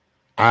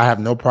 I have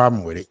no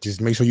problem with it.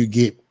 Just make sure you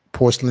get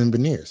porcelain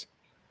veneers.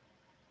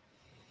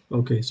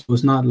 Okay, so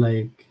it's not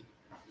like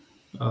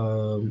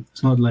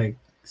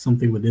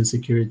something with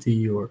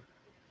insecurity or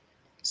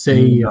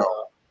say No.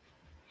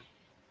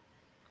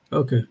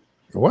 Okay.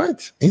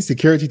 What?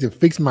 Insecurity to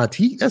fix my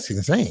teeth? That's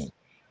insane.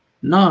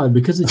 No,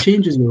 because it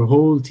changes your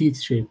whole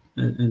teeth shape,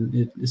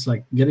 and it's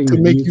like getting To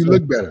a make new you set.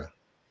 look better.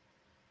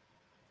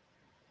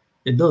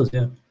 It does,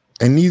 yeah.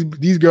 And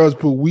these girls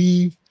put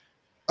weave,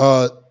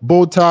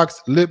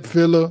 Botox, lip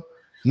filler,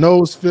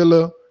 nose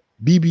filler,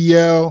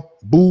 BBL,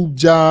 boob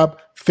job,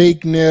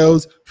 fake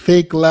nails,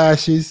 fake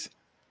lashes.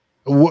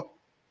 What?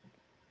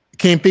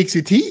 Can't fix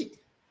your teeth.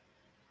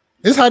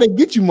 This is how they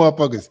get you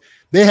motherfuckers.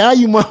 They have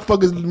you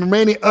motherfuckers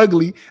remaining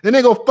ugly, then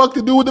they go fuck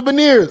to do with the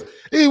veneers.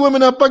 These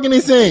women are fucking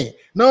insane.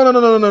 No.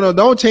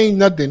 Don't change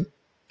nothing.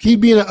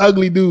 Keep being an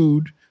ugly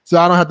dude so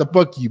I don't have to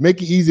fuck you.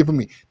 Make it easier for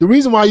me. The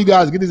reason why you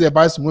guys get this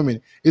advice from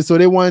women is so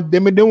they want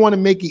to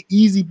make it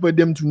easy for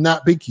them to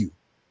not pick you.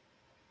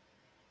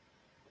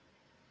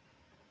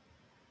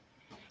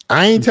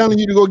 I ain't telling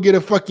you to go get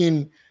a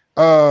fucking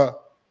ab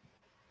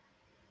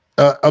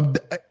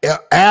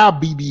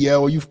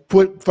BBL or you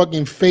put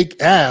fucking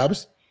fake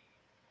abs.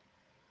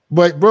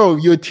 But bro,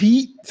 your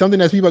teeth, something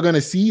that people are gonna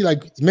see,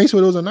 like make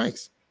sure those are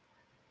nice.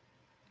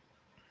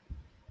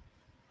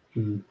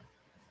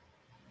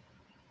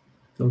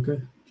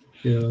 Okay.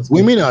 Yeah.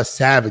 Women are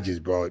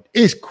savages, bro.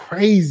 It's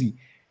crazy.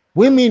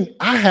 Women,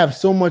 I have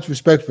so much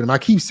respect for them. I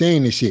keep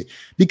saying this shit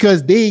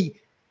because they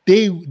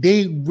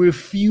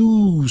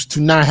refuse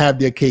to not have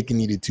their cake and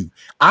eat it too.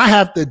 I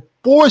have to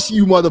force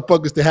you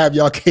motherfuckers to have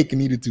y'all cake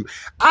and eat it too.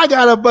 I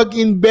gotta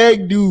fucking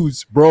beg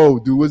dudes, bro,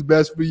 do what's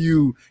best for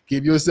you.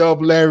 Give yourself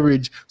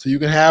leverage so you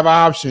can have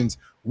options.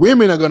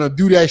 Women are gonna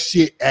do that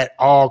shit at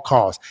all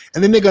costs.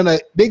 And then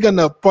they're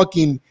gonna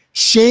fucking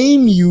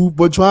shame you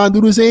for trying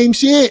to do the same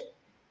shit.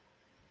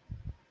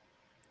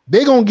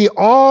 They gonna get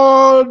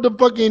all the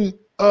fucking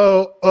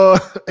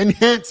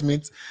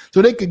enhancements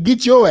so they could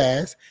get your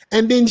ass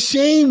and then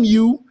shame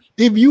you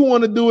if you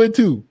want to do it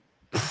too.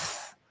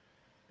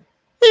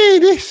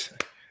 Man, this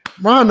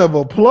round of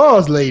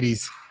applause,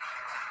 ladies.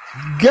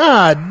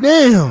 God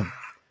damn.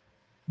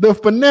 The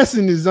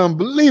finessing is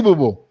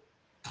unbelievable.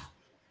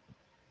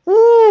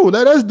 Ooh,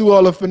 let us do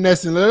all the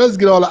finessing. Let us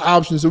get all the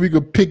options so we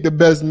could pick the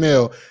best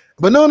male.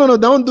 But no,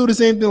 don't do the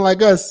same thing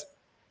like us.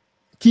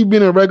 Keep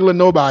being a regular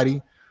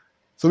nobody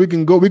so we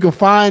can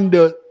find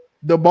the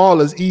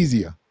ballers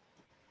easier.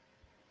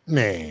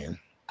 Man,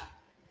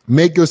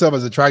 make yourself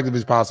as attractive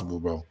as possible,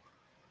 bro.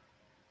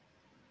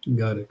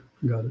 Got it.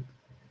 All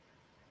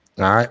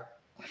right.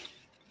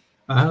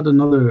 I had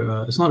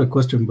another, it's not a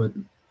question, but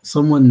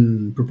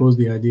someone proposed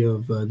the idea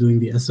of doing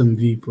the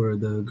SMV for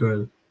the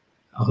girl.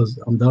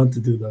 I'm down to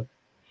do that.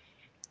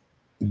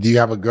 Do you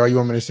have a girl you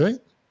want me to say?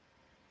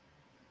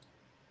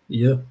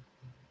 Yeah.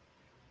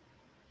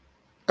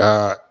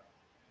 But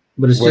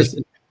it's just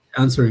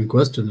answering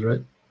questions,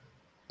 right?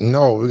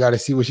 No, we got to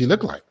see what she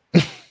look like.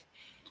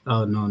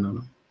 Oh,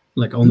 no.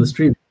 Like on the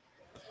stream?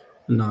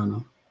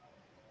 No.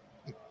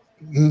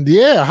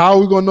 Yeah, how are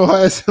we going to know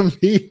her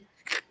SMB?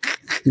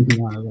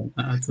 No,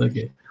 that's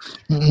okay.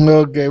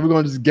 Okay, we're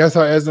going to just guess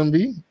her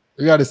SMB?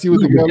 We got to see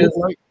what the girl looks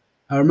like?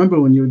 I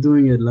remember when you were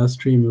doing it last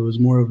stream, it was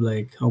more of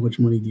like, how much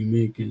money do you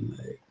make? And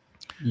like,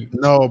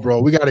 no, bro,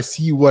 we got to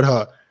see what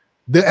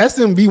the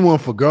SMB one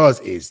for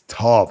girls is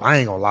tough. I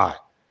ain't going to lie.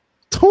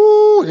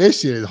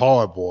 This shit is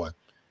hard, boy.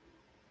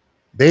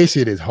 This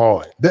shit is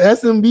hard. The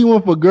SMB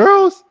one for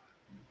girls,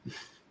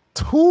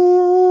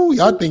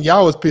 y'all think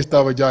y'all was pissed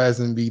off with y'all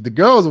SMB. The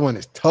girls one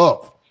is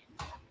tough.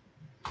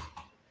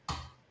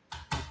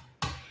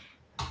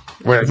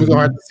 Well, we're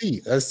gonna have to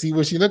see. Let's see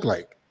what she look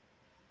like.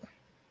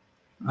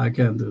 I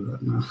can't do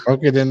that now.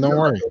 Okay, then don't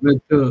worry.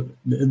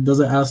 It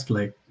doesn't ask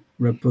like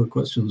red pill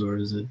questions, or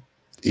is it?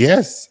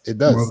 Yes, it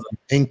does,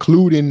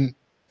 including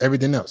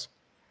everything else.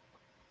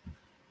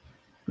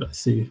 Let's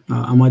see.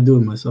 I might do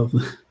it myself.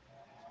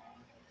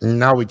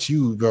 Not with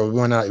you, bro.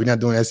 We're not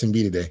doing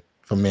SMB today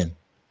for men.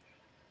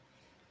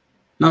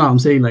 No, I'm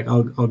saying like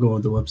I'll go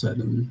on the website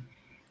and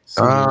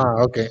see.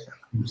 Okay.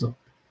 So.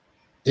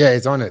 Yeah,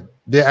 it's on it.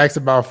 They asked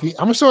about feet.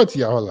 I'm gonna show it to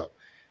y'all. Hold up.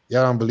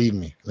 Y'all don't believe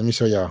me. Let me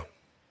show y'all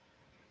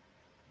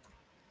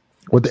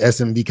what the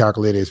SMB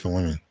calculator is for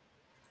women.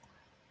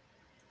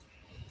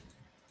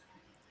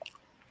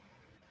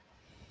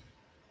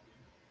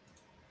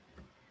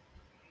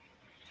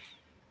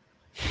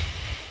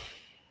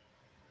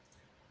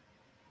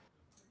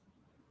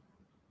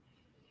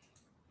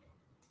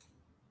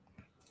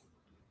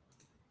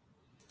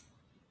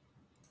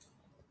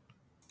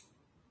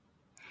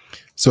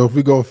 So if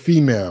we go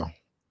female,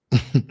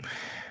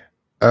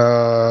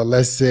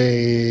 let's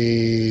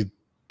say,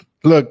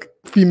 look,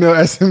 female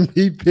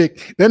SMB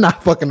pick, they're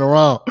not fucking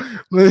around.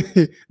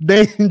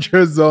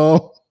 Danger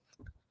zone.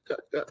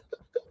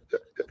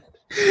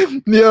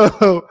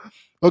 Yo,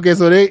 okay,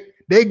 so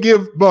they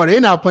give, bro, they're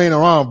not playing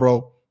around,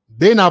 bro.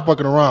 They're not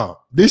fucking around.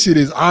 This shit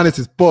is honest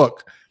as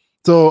fuck.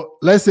 So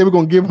let's say we're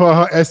gonna give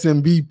her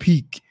SMB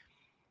peak.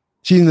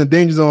 She's in the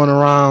danger zone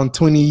around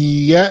 20.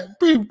 Yeah,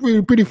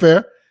 pretty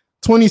fair.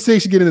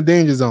 26, she get in the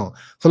danger zone.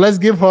 So let's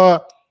give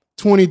her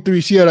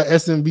 23. She had an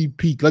SMB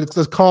peak.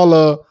 Let's call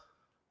her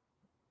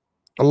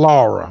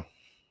Laura.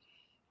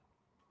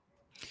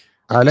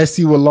 All right, let's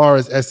see what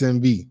Laura's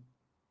SMB.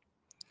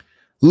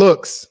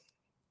 Looks.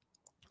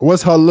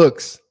 What's her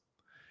looks?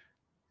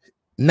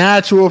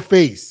 Natural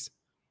face.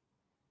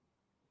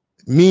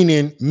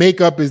 Meaning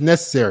makeup is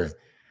necessary.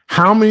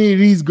 How many of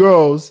these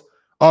girls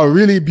are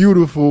really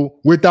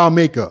beautiful without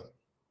makeup?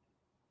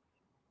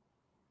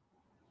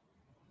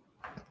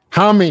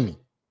 How many?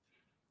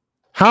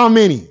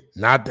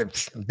 Not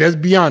that. Let's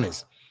be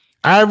honest.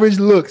 Average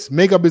looks,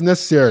 makeup is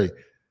necessary.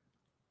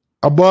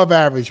 Above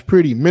average,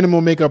 pretty.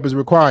 Minimal makeup is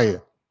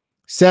required.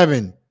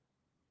 7.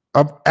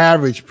 Up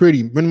average,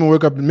 pretty. Minimal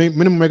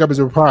makeup is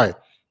required.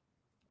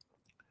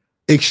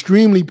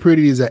 Extremely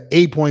pretty is at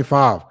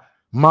 8.5.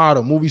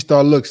 Model, movie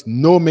star looks,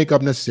 no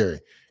makeup necessary.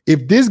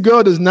 If this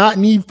girl does not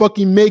need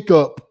fucking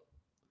makeup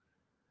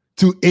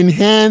to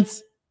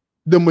enhance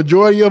the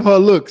majority of her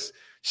looks,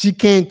 she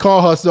can't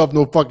call herself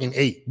no fucking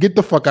 8. Get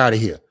the fuck out of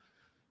here.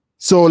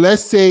 So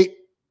let's say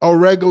a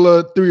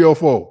regular 3 or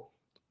 4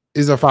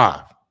 is a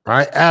 5,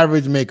 right?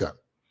 Average makeup.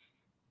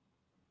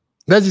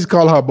 Let's just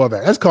call her above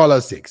that. Let's call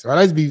her 6, right?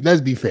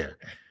 Let's be fair.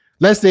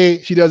 Let's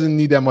say she doesn't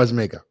need that much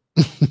makeup.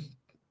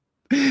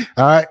 All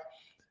right.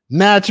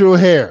 Natural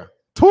hair.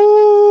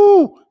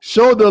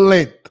 Shoulder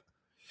length.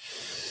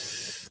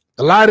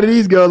 A lot of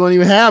these girls don't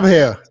even have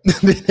hair.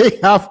 They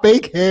have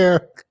fake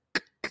hair.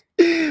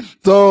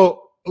 So,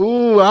 I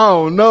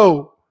don't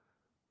know.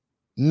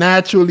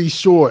 Naturally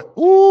short.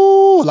 A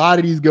lot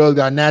of these girls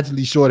got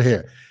naturally short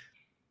hair.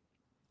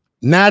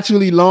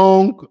 Naturally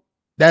long,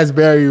 that's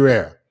very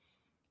rare.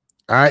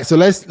 All right, so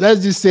let's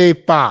just say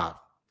 5. All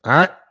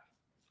right.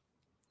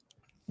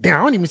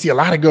 Damn, I don't even see a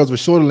lot of girls with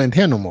shorter length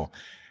hair no more.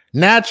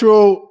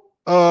 Natural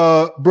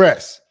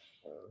breasts.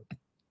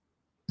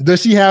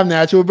 Does she have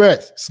natural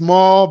breasts?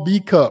 Small, B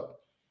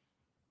cup.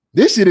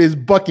 This shit is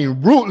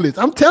fucking ruthless.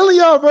 I'm telling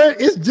y'all, bro,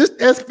 it's just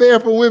as fair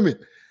for women.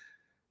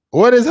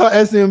 What is her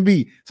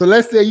SMB? So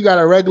let's say you got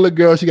a regular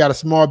girl, she got a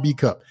small B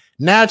cup.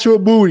 Natural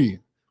booty.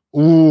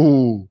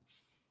 Ooh.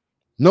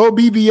 No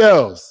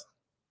BBLs.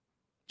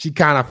 She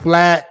kind of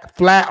flat.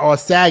 Flat or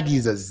saggy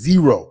is a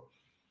 0.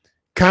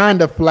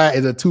 Kind of flat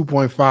is a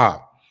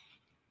 2.5.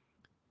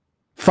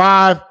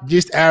 5,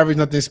 just average,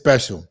 nothing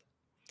special.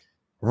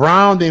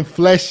 Round and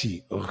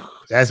fleshy. Ugh,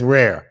 that's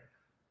rare.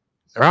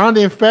 Round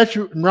and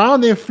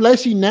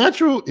fleshy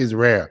natural is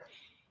rare.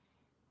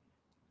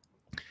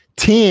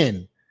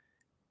 10,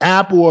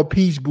 apple or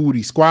peach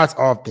booty, squats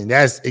often.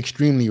 That's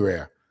extremely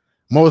rare.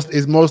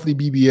 It's mostly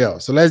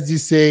BBL. So let's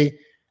just say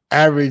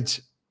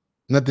average,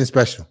 nothing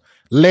special.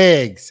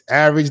 Legs,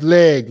 average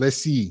leg. Let's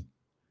see.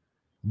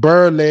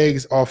 Bird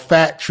legs or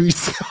fat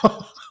trees.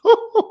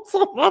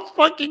 Oh my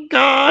fucking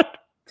God.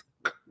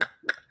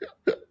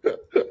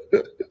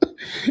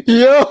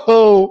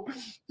 Yo.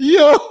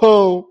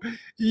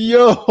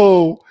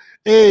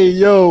 Hey,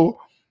 yo.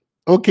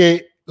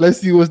 Okay, let's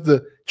see what's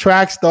the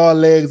track star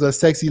legs or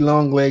sexy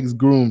long legs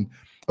groomed.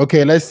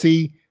 Okay, let's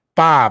see.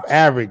 5,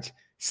 average.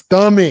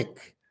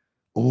 Stomach.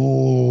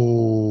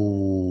 Ooh.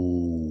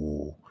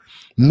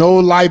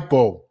 No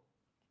lipo.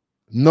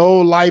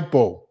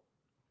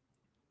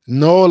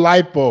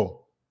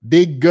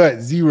 Big gut,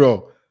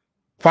 0.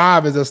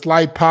 5 is a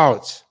slight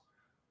pouch.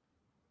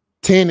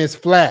 10 is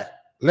flat.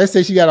 Let's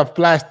say she got a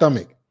flat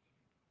stomach.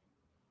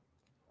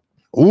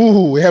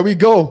 Ooh, here we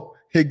go.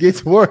 It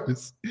gets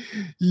worse.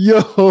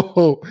 Yo.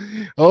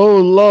 Oh,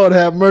 Lord,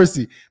 have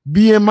mercy.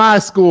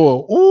 BMI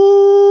score.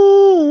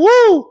 Ooh,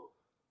 woo.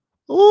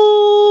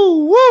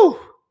 Ooh, woo.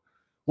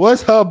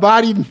 What's her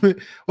body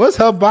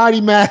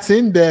mass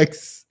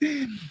index?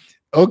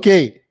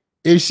 Okay.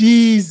 If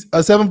she's a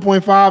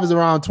 7.5, is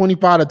around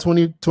 25 to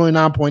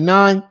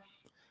 29.9.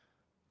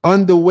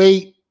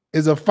 Underweight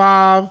is a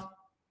 5.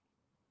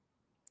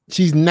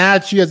 She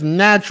has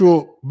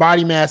natural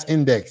body mass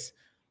index.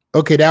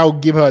 Okay, that will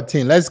give her a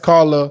 10. Let's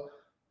call her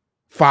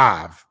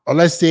 5. Or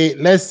let's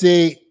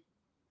say,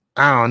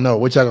 I don't know,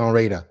 what y'all gonna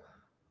rate her?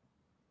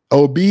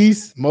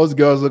 Obese, most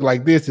girls look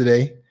like this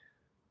today.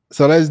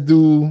 So let's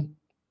do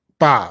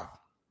 5.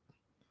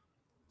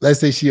 Let's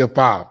say she a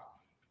 5.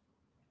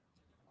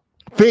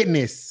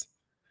 Fitness.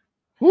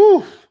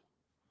 Whew.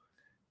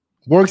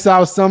 Works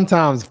out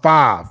sometimes,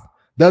 5.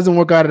 Doesn't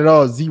work out at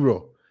all,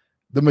 0.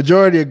 The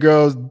majority of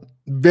girls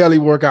barely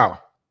work out.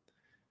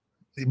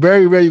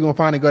 Very rare you're going to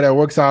find a girl that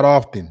works out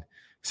often.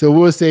 So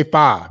we'll say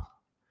 5.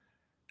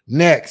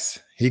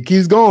 Next, he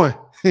keeps going.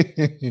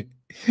 Hey,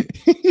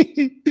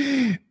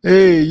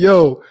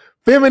 yo.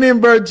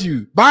 Feminine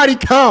virtue. Body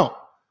count.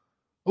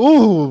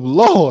 Ooh,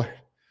 Lord.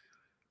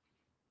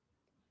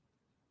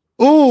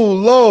 Ooh,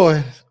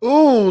 Lord.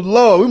 Ooh,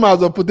 Lord. We might as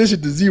well put this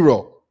shit to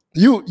 0.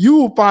 You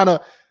will find her.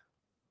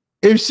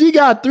 If she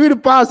got 3 to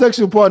 5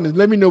 sexual partners,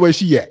 let me know where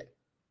she at.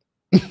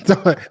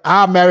 So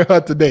I'll marry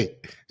her today.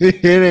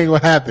 It ain't gonna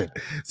happen.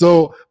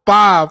 So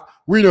 5,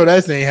 we know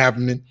that ain't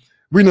happening.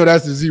 We know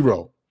that's a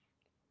 0.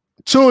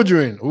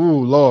 Children.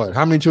 Ooh, Lord.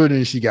 How many children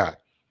has she got?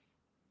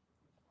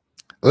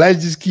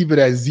 Let's just keep it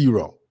at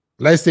 0.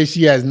 Let's say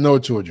she has no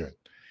children.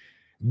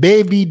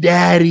 Baby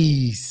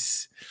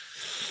daddies.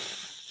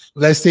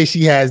 Let's say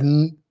she has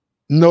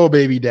no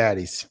baby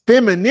daddies.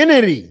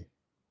 Femininity.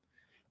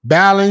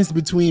 Balance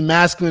between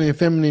masculine and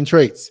feminine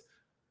traits.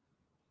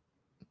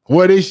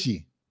 What is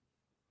she?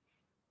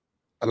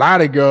 A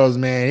lot of girls,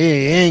 man,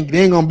 they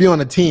ain't gonna be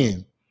on a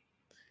 10.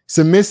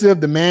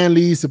 Submissive, the man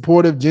lead,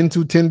 supportive,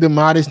 gentle, tender,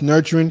 modest,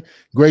 nurturing,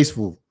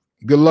 graceful.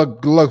 Good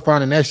luck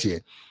finding that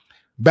shit.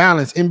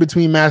 Balance in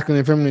between masculine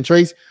and feminine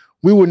traits.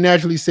 We would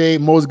naturally say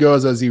most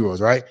girls are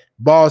 0s, right?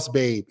 Boss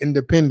babe,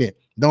 independent,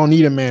 don't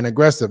need a man,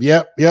 aggressive.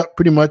 Yep,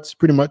 pretty much.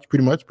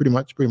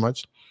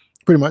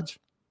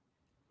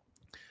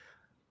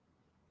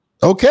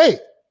 Okay,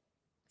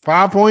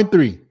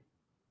 5.3.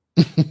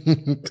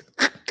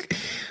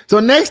 So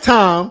next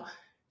time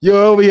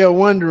you're over here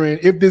wondering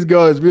if this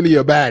girl is really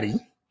a baddie,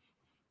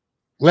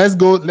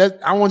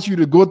 I want you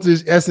to go to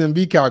this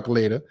SMB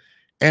calculator,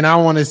 and I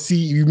want to see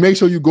you. Make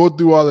sure you go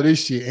through all of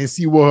this shit and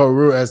see what her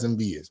real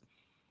SMB is,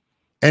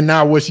 and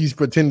not what she's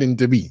pretending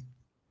to be.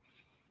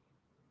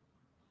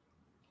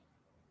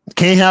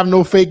 Can't have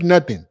no fake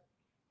nothing.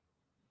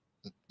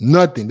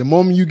 Nothing. The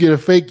moment you get a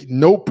fake,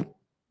 nope.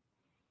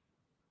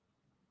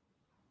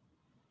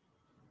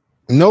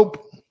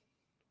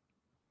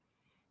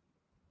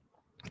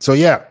 So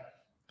yeah,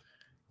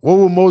 what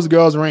will most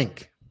girls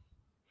rank?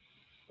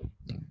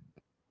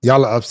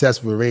 Y'all are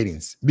obsessed with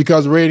ratings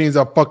because ratings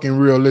are fucking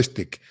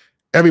realistic.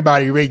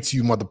 Everybody rates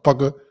you,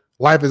 motherfucker.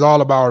 Life is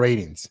all about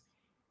ratings.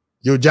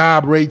 Your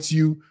job rates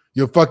you.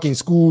 Your fucking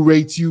school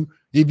rates you.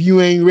 If you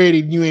ain't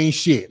rated, you ain't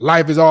shit.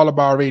 Life is all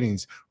about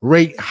ratings.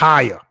 Rate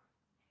higher.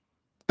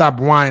 Stop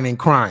whining and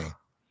crying.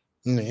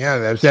 Yeah,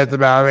 they're obsessed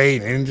about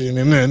ratings.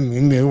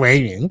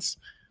 Ratings.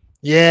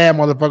 Yeah,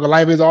 motherfucker.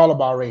 Life is all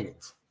about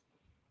ratings.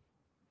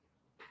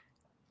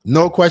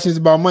 No questions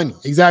about money.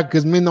 Exactly,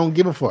 because men don't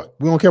give a fuck.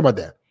 We don't care about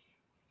that.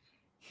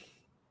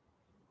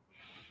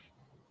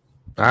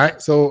 All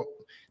right. So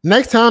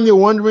next time you're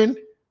wondering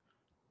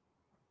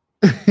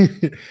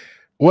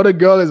what a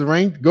girl is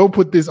ranked, go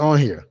put this on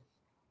here.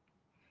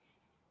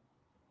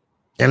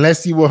 And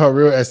let's see what her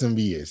real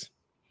SMV is.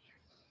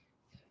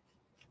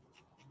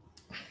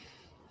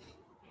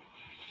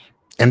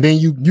 And then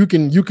you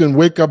can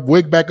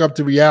wake back up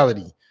to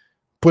reality,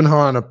 putting her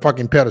on a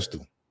fucking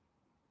pedestal.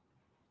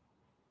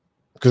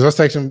 Because her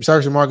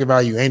sexual market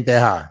value ain't that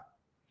high.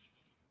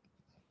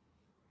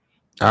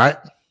 All right.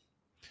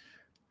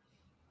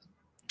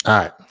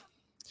 All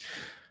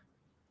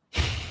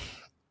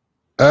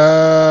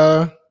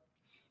right.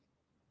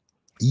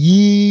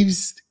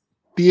 Yves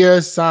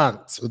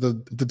Thiersant with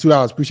the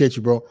 $2. Appreciate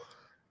you, bro.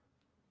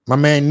 My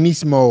man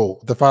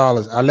Nismo, the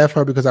 $5. I left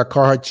her because I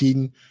caught her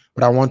cheating,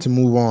 but I want to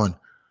move on.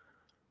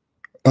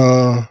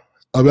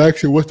 I'm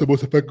actually, what's the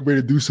most effective way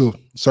to do so?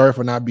 Sorry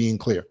for not being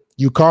clear.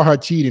 You caught her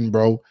cheating,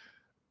 bro.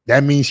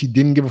 That means she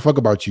didn't give a fuck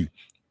about you.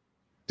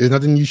 There's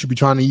nothing you should be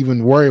trying to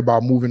even worry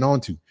about moving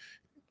on to.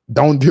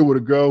 Don't deal with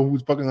a girl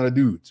who's fucking other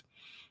dudes.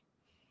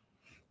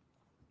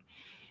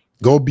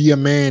 Go be a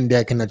man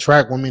that can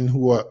attract women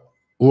who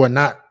are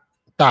not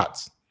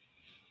thoughts.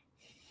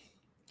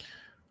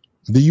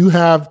 Do you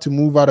have to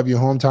move out of your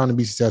hometown to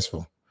be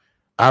successful?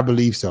 I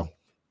believe so.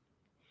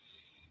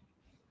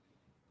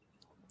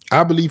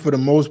 I believe for the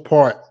most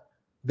part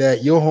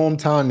that your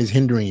hometown is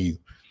hindering you.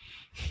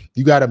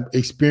 You got to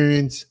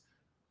experience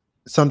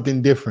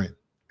something different.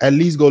 At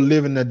least go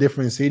live in a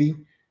different city.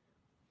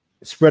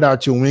 Spread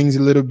out your wings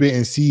a little bit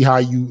and see how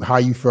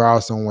you fare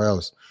out somewhere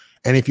else.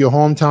 And if your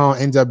hometown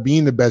ends up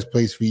being the best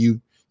place for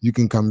you, you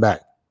can come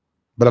back.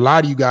 But a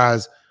lot of you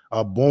guys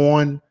are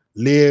born,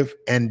 live,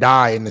 and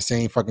die in the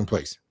same fucking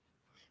place.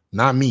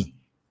 Not me.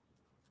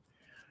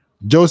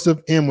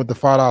 Joseph M with the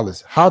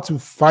 $5. How to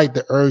fight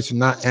the urge to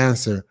not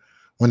answer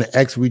when the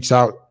ex reaches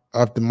out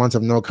after months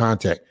of no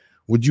contact?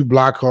 Would you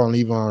block her and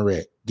leave her on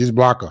red? Just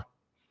block her.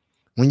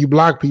 When you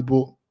block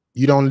people,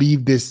 you don't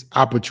leave this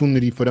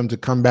opportunity for them to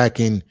come back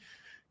and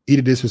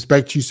either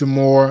disrespect you some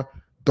more,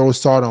 throw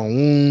salt on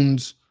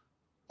wounds,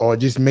 or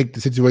just make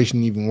the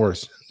situation even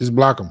worse. Just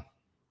block them.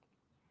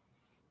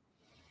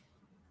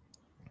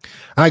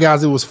 All right,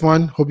 guys, it was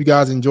fun. Hope you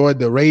guys enjoyed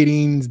the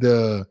ratings,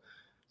 the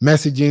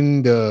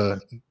messaging, the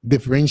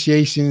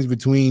differentiations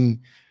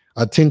between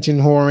attention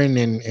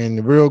whoring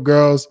and real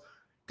girls.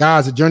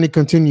 Guys, the journey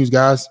continues,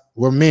 guys.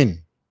 We're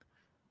men.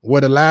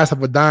 We're the last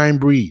of a dying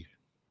breed.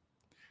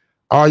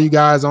 All you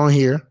guys on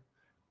here,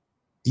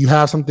 you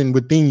have something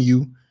within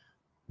you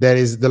that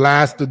is the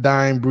last of the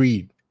dying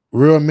breed.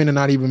 Real men are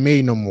not even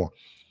made no more.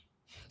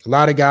 A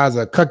lot of guys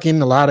are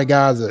cucking. A lot of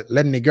guys are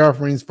letting their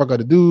girlfriends fuck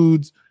other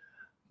dudes.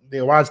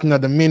 They're watching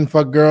other men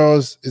fuck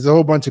girls. It's a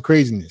whole bunch of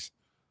craziness,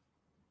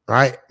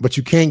 right? But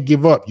you can't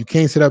give up. You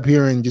can't sit up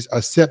here and just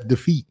accept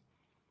defeat.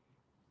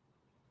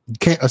 You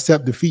can't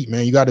accept defeat,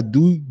 man. You got to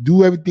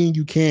do everything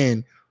you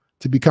can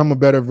to become a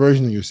better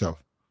version of yourself.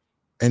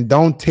 And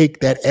don't take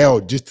that L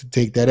just to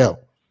take that L.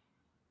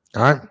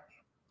 All right?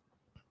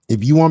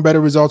 If you want better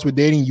results with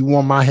dating, you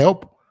want my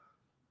help,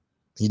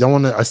 you don't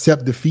want to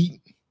accept defeat,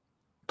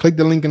 click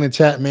the link in the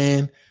chat,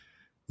 man.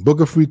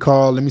 Book a free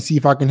call. Let me see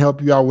if I can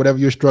help you out, whatever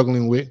you're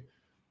struggling with.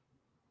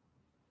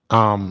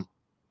 And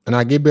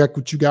I'll get back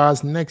with you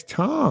guys next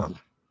time.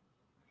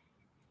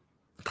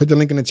 Put the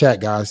link in the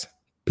chat, guys.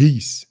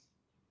 Peace.